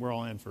 we're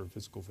all in for a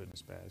physical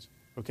fitness badge.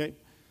 Okay?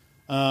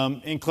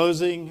 In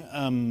closing,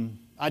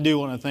 I do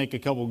want to thank a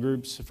couple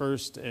groups.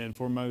 First and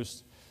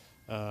foremost,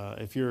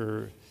 if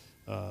you're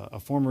a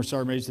former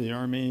Sergeant Major of the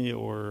Army,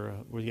 or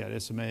we got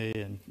SMA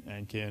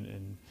and Ken,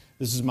 and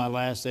this is my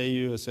last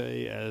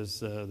AUSA as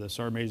the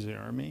Sergeant Major of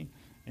the Army,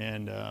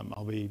 and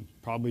I'll be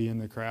probably in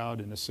the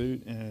crowd in a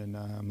suit, and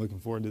I'm looking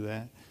forward to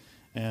that.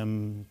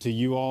 And to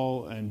you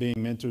all and being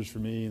mentors for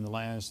me in the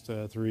last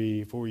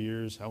 3-4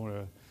 years, I want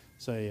to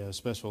say a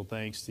special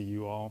thanks to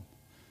you all.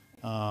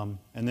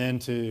 And then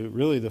to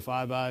really the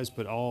Five Eyes,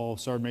 but all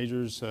sergeant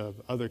majors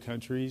of other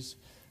countries,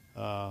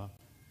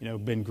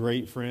 been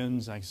great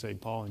friends. I can say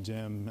Paul and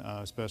Jim,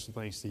 special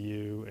thanks to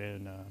you.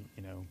 And,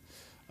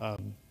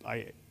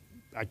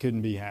 I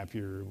couldn't be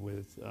happier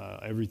with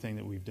everything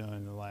that we've done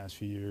in the last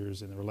few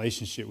years and the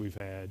relationship we've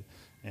had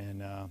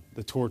and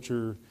the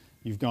torture.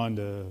 You've gone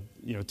to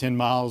 10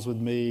 miles with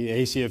me,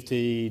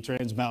 ACFT,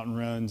 Trans Mountain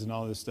Runs, and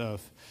all this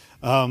stuff.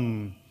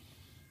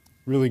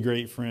 Really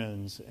great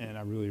friends, and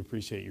I really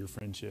appreciate your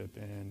friendship.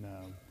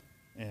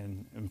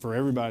 And for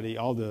everybody,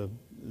 all the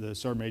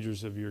sergeant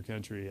majors of your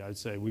country, I'd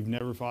say we've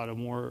never fought a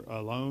war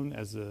alone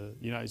as the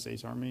United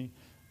States Army,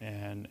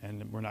 and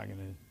we're not going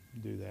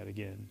to do that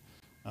again.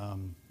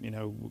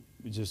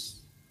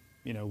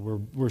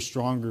 We're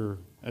stronger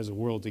as a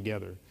world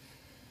together.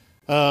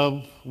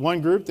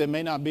 One group that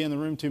may not be in the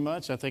room too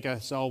much, I think I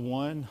saw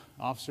one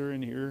officer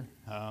in here.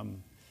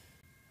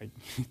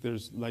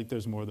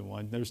 There's more than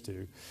one. There's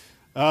two.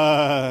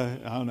 I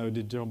don't know,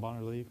 did General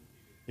Bonner leave?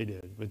 He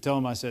did. But tell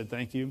him I said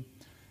thank you.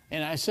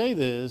 And I say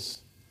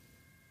this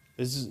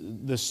is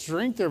the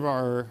strength of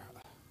our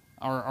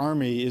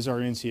Army is our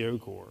NCO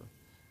Corps.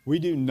 We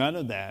do none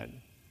of that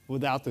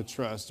without the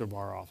trust of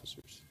our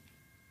officers,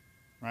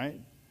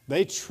 right?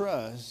 They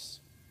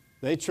trust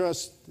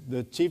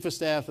the Chief of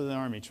Staff of the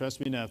Army, trusts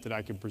me enough that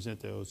I can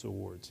present those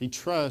awards. He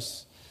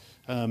trusts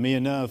me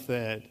enough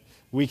that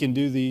we can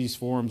do these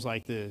forums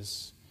like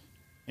this,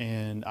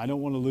 and I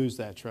don't want to lose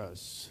that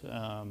trust.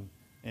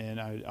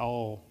 And I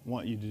all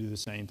want you to do the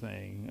same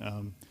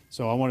thing.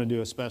 So I want to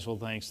do a special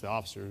thanks to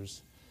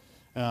officers.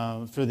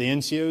 For the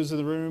NCOs in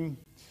the room,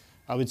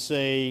 I would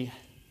say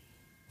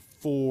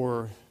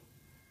for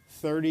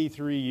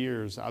 33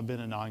 years I've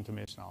been a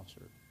non-commissioned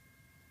officer.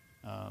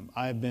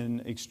 I have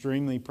been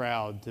extremely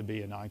proud to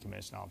be a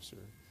non-commissioned officer.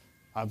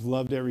 I've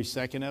loved every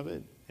second of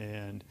it,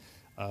 and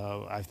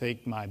I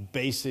think my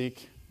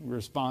basic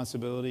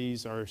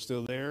responsibilities are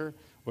still there,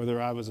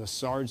 whether I was a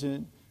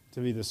sergeant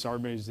to be the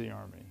sergeant major of the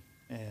Army.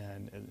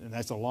 And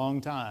that's a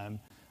long time,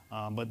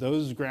 but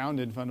those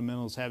grounded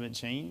fundamentals haven't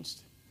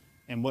changed,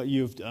 and what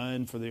you've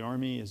done for the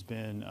Army has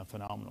been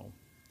phenomenal.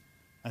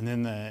 And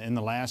then in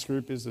the last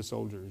group is the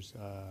soldiers.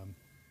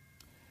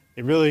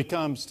 It really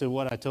comes to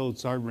what I told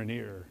Sergeant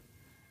Rainier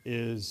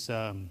is,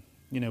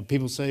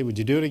 people say, would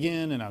you do it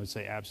again? And I would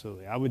say,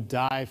 absolutely. I would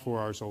die for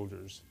our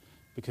soldiers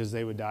because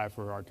they would die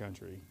for our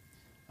country.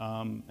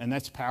 And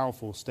that's a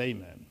powerful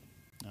statement,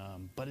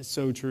 but it's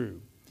so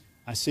true.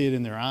 I see it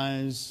in their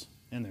eyes,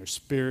 in their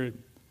spirit.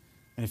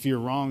 And if you're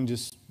wrong,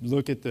 just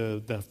look at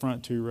the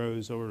front 2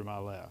 rows over to my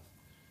left.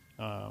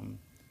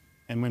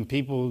 And when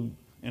people,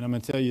 and I'm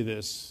going to tell you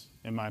this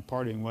in my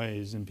parting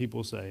ways, and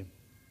people say,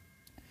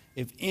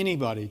 if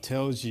anybody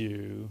tells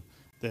you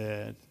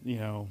that,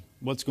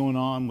 what's going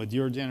on with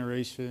your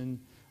generation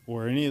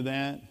or any of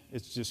that,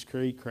 it's just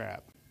straight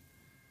crap.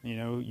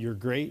 You're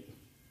great,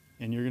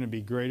 and you're going to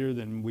be greater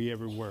than we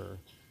ever were.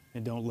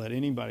 And don't let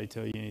anybody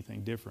tell you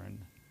anything different.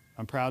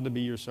 I'm proud to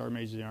be your Sergeant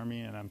Major of the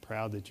Army, and I'm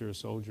proud that you're a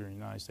soldier in the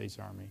United States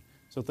Army.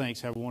 So thanks.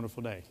 Have a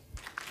wonderful day.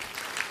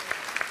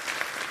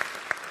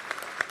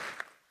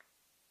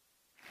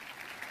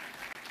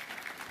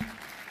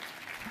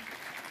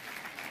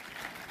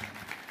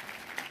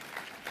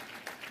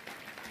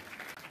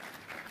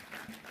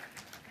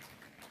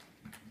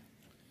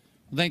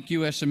 Thank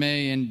you, SMA.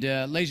 And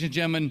ladies and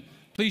gentlemen,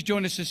 please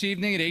join us this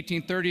evening at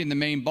 18:30 in the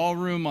main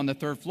ballroom on the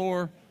 3rd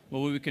floor,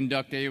 where we will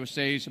conduct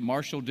AUSA's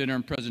Marshall Dinner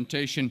and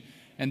presentation.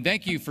 And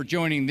thank you for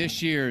joining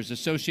this year's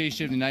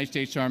Association of the United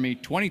States Army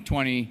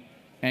 2020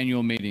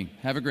 annual meeting.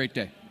 Have a great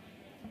day.